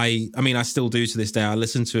I still do to this day. I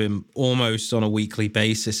listen to him almost on a weekly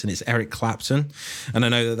basis, and it's Eric Clapton. And I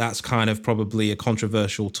know that that's kind of probably a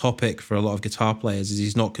controversial topic for a lot of guitar players, as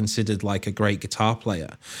he's not considered like a great guitar player,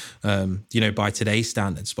 by today's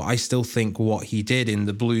standards. But I still think what he did in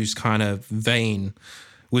the blues kind of vein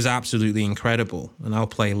was absolutely incredible. And I'll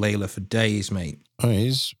play Layla for days, mate. Oh,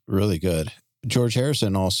 he's really good. George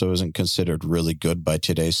Harrison also isn't considered really good by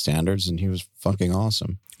today's standards, and he was fucking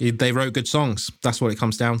awesome. They wrote good songs. That's what it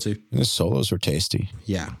comes down to. And his solos were tasty.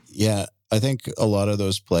 Yeah. Yeah, I think a lot of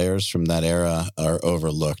those players from that era are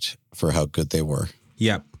overlooked for how good they were.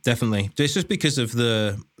 Yeah, definitely. It's just because of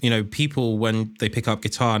the, people when they pick up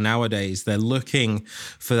guitar nowadays, they're looking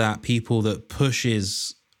for that people that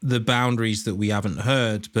pushes the boundaries that we haven't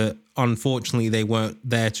heard, but unfortunately they weren't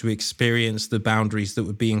there to experience the boundaries that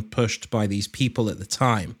were being pushed by these people at the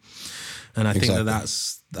time. And I think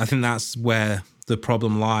that's where the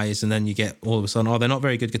problem lies. And then you get all of a sudden, they're not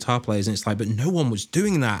very good guitar players. And it's like, but no one was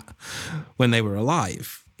doing that when they were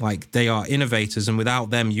alive. Like, they are innovators, and without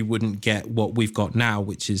them, you wouldn't get what we've got now,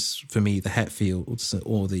 which is, for me, the Hetfields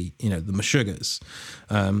or the Meshuggahs.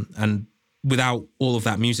 And without all of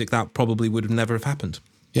that music, that probably would have never have happened.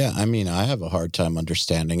 Yeah, I have a hard time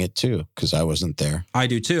understanding it too, because I wasn't there. I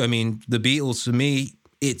do too. The Beatles, for me,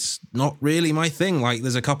 it's not really my thing. Like,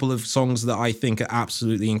 there's a couple of songs that I think are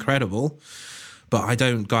absolutely incredible, but I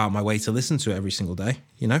don't go out my way to listen to it every single day,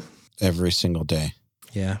 Every single day.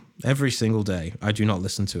 Yeah, every single day. I do not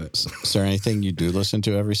listen to it. Is there anything you do listen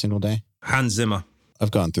to every single day? Hans Zimmer.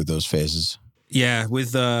 I've gone through those phases. Yeah,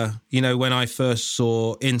 with, when I first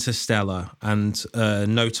saw Interstellar and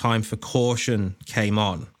No Time for Caution came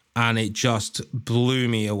on, and it just blew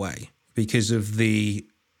me away because of the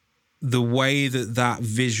way that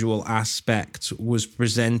visual aspect was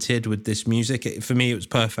presented with this music. For me, it was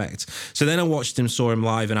perfect. So then I saw him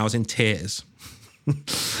live, and I was in tears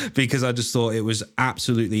because I just thought it was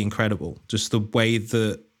absolutely incredible. Just the way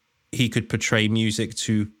that he could portray music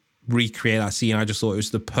to recreate that scene. I just thought it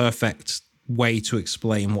was the perfect way to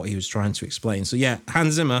explain what he was trying to explain. So yeah,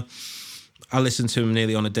 Hans Zimmer, I listen to him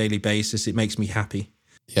nearly on a daily basis. It makes me happy.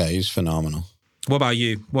 Yeah, he's phenomenal. What about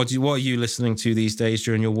you? What are you listening to these days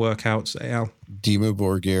during your workouts, Al? Dimmu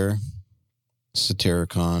Borgir,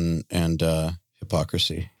 Satyricon, and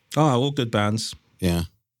Hypocrisy. Oh, all good bands. Yeah,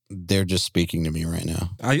 they're just speaking to me right now.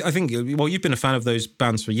 I think, you've been a fan of those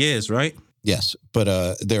bands for years, right? Yes, but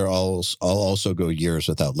I'll also go years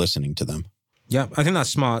without listening to them. Yeah, I think that's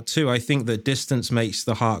smart too. I think that distance makes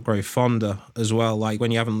the heart grow fonder as well. Like, when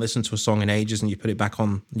you haven't listened to a song in ages and you put it back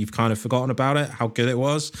on, you've kind of forgotten about it, how good it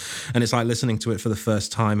was. And it's like listening to it for the first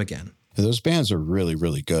time again. Those bands are really,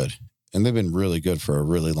 really good. And they've been really good for a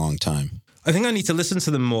really long time. I think I need to listen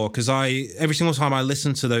to them more, because every single time I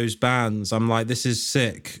listen to those bands, I'm like, this is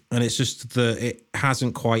sick. And it's just that it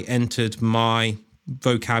hasn't quite entered my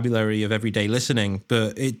vocabulary of everyday listening.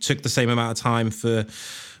 But it took the same amount of time for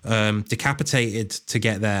Decapitated to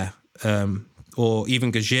get there, or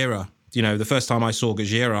even Gojira. The first time I saw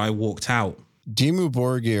Gojira, I walked out. Dimmu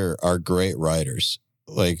Borgir are great writers.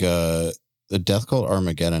 Like, the Death Cult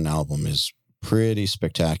Armageddon album is pretty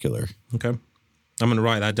spectacular. Okay, I'm going to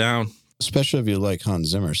write that down. Especially if you like Hans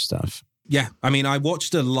Zimmer stuff. Yeah, I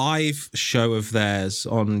watched a live show of theirs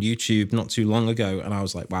on YouTube not too long ago, and I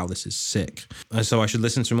was like, wow, this is sick. So I should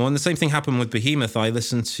listen to more. And the same thing happened with Behemoth. I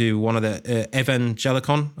listened to one of the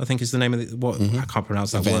Evangelicon, I think is the name of it. I can't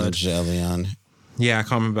pronounce that word. Evangelion. Yeah, I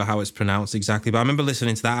can't remember how it's pronounced exactly, but I remember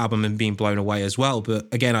listening to that album and being blown away as well. But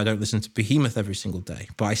again, I don't listen to Behemoth every single day,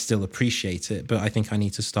 but I still appreciate it. But I think I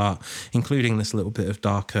need to start including this little bit of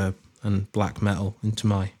darker and black metal into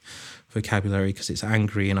my vocabulary because it's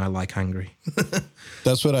angry and I like angry.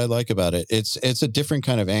 That's what I like about it. It's a different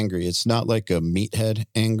kind of angry. It's not like a meathead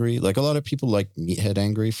angry. Like a lot of people like meathead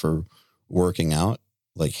angry for working out,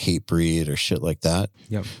 like Hatebreed or shit like that.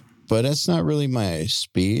 Yep. But that's not really my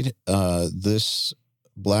speed. This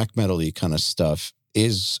black metal-y kind of stuff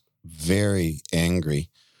is very angry,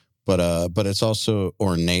 but it's also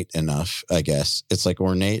ornate enough, I guess. It's like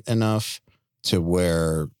ornate enough to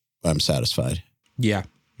where I'm satisfied. Yeah.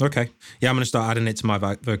 Okay. Yeah, I'm going to start adding it to my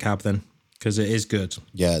vocab then, because it is good.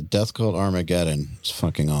 Yeah, Death Cult Armageddon is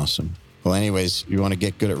fucking awesome. Well, anyways, you want to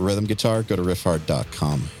get good at rhythm guitar, go to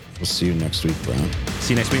riffhard.com. We'll see you next week, Brown.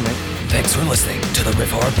 See you next week, mate. Thanks for listening to the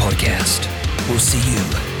Riff Hard Podcast. We'll see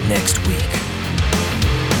you next week.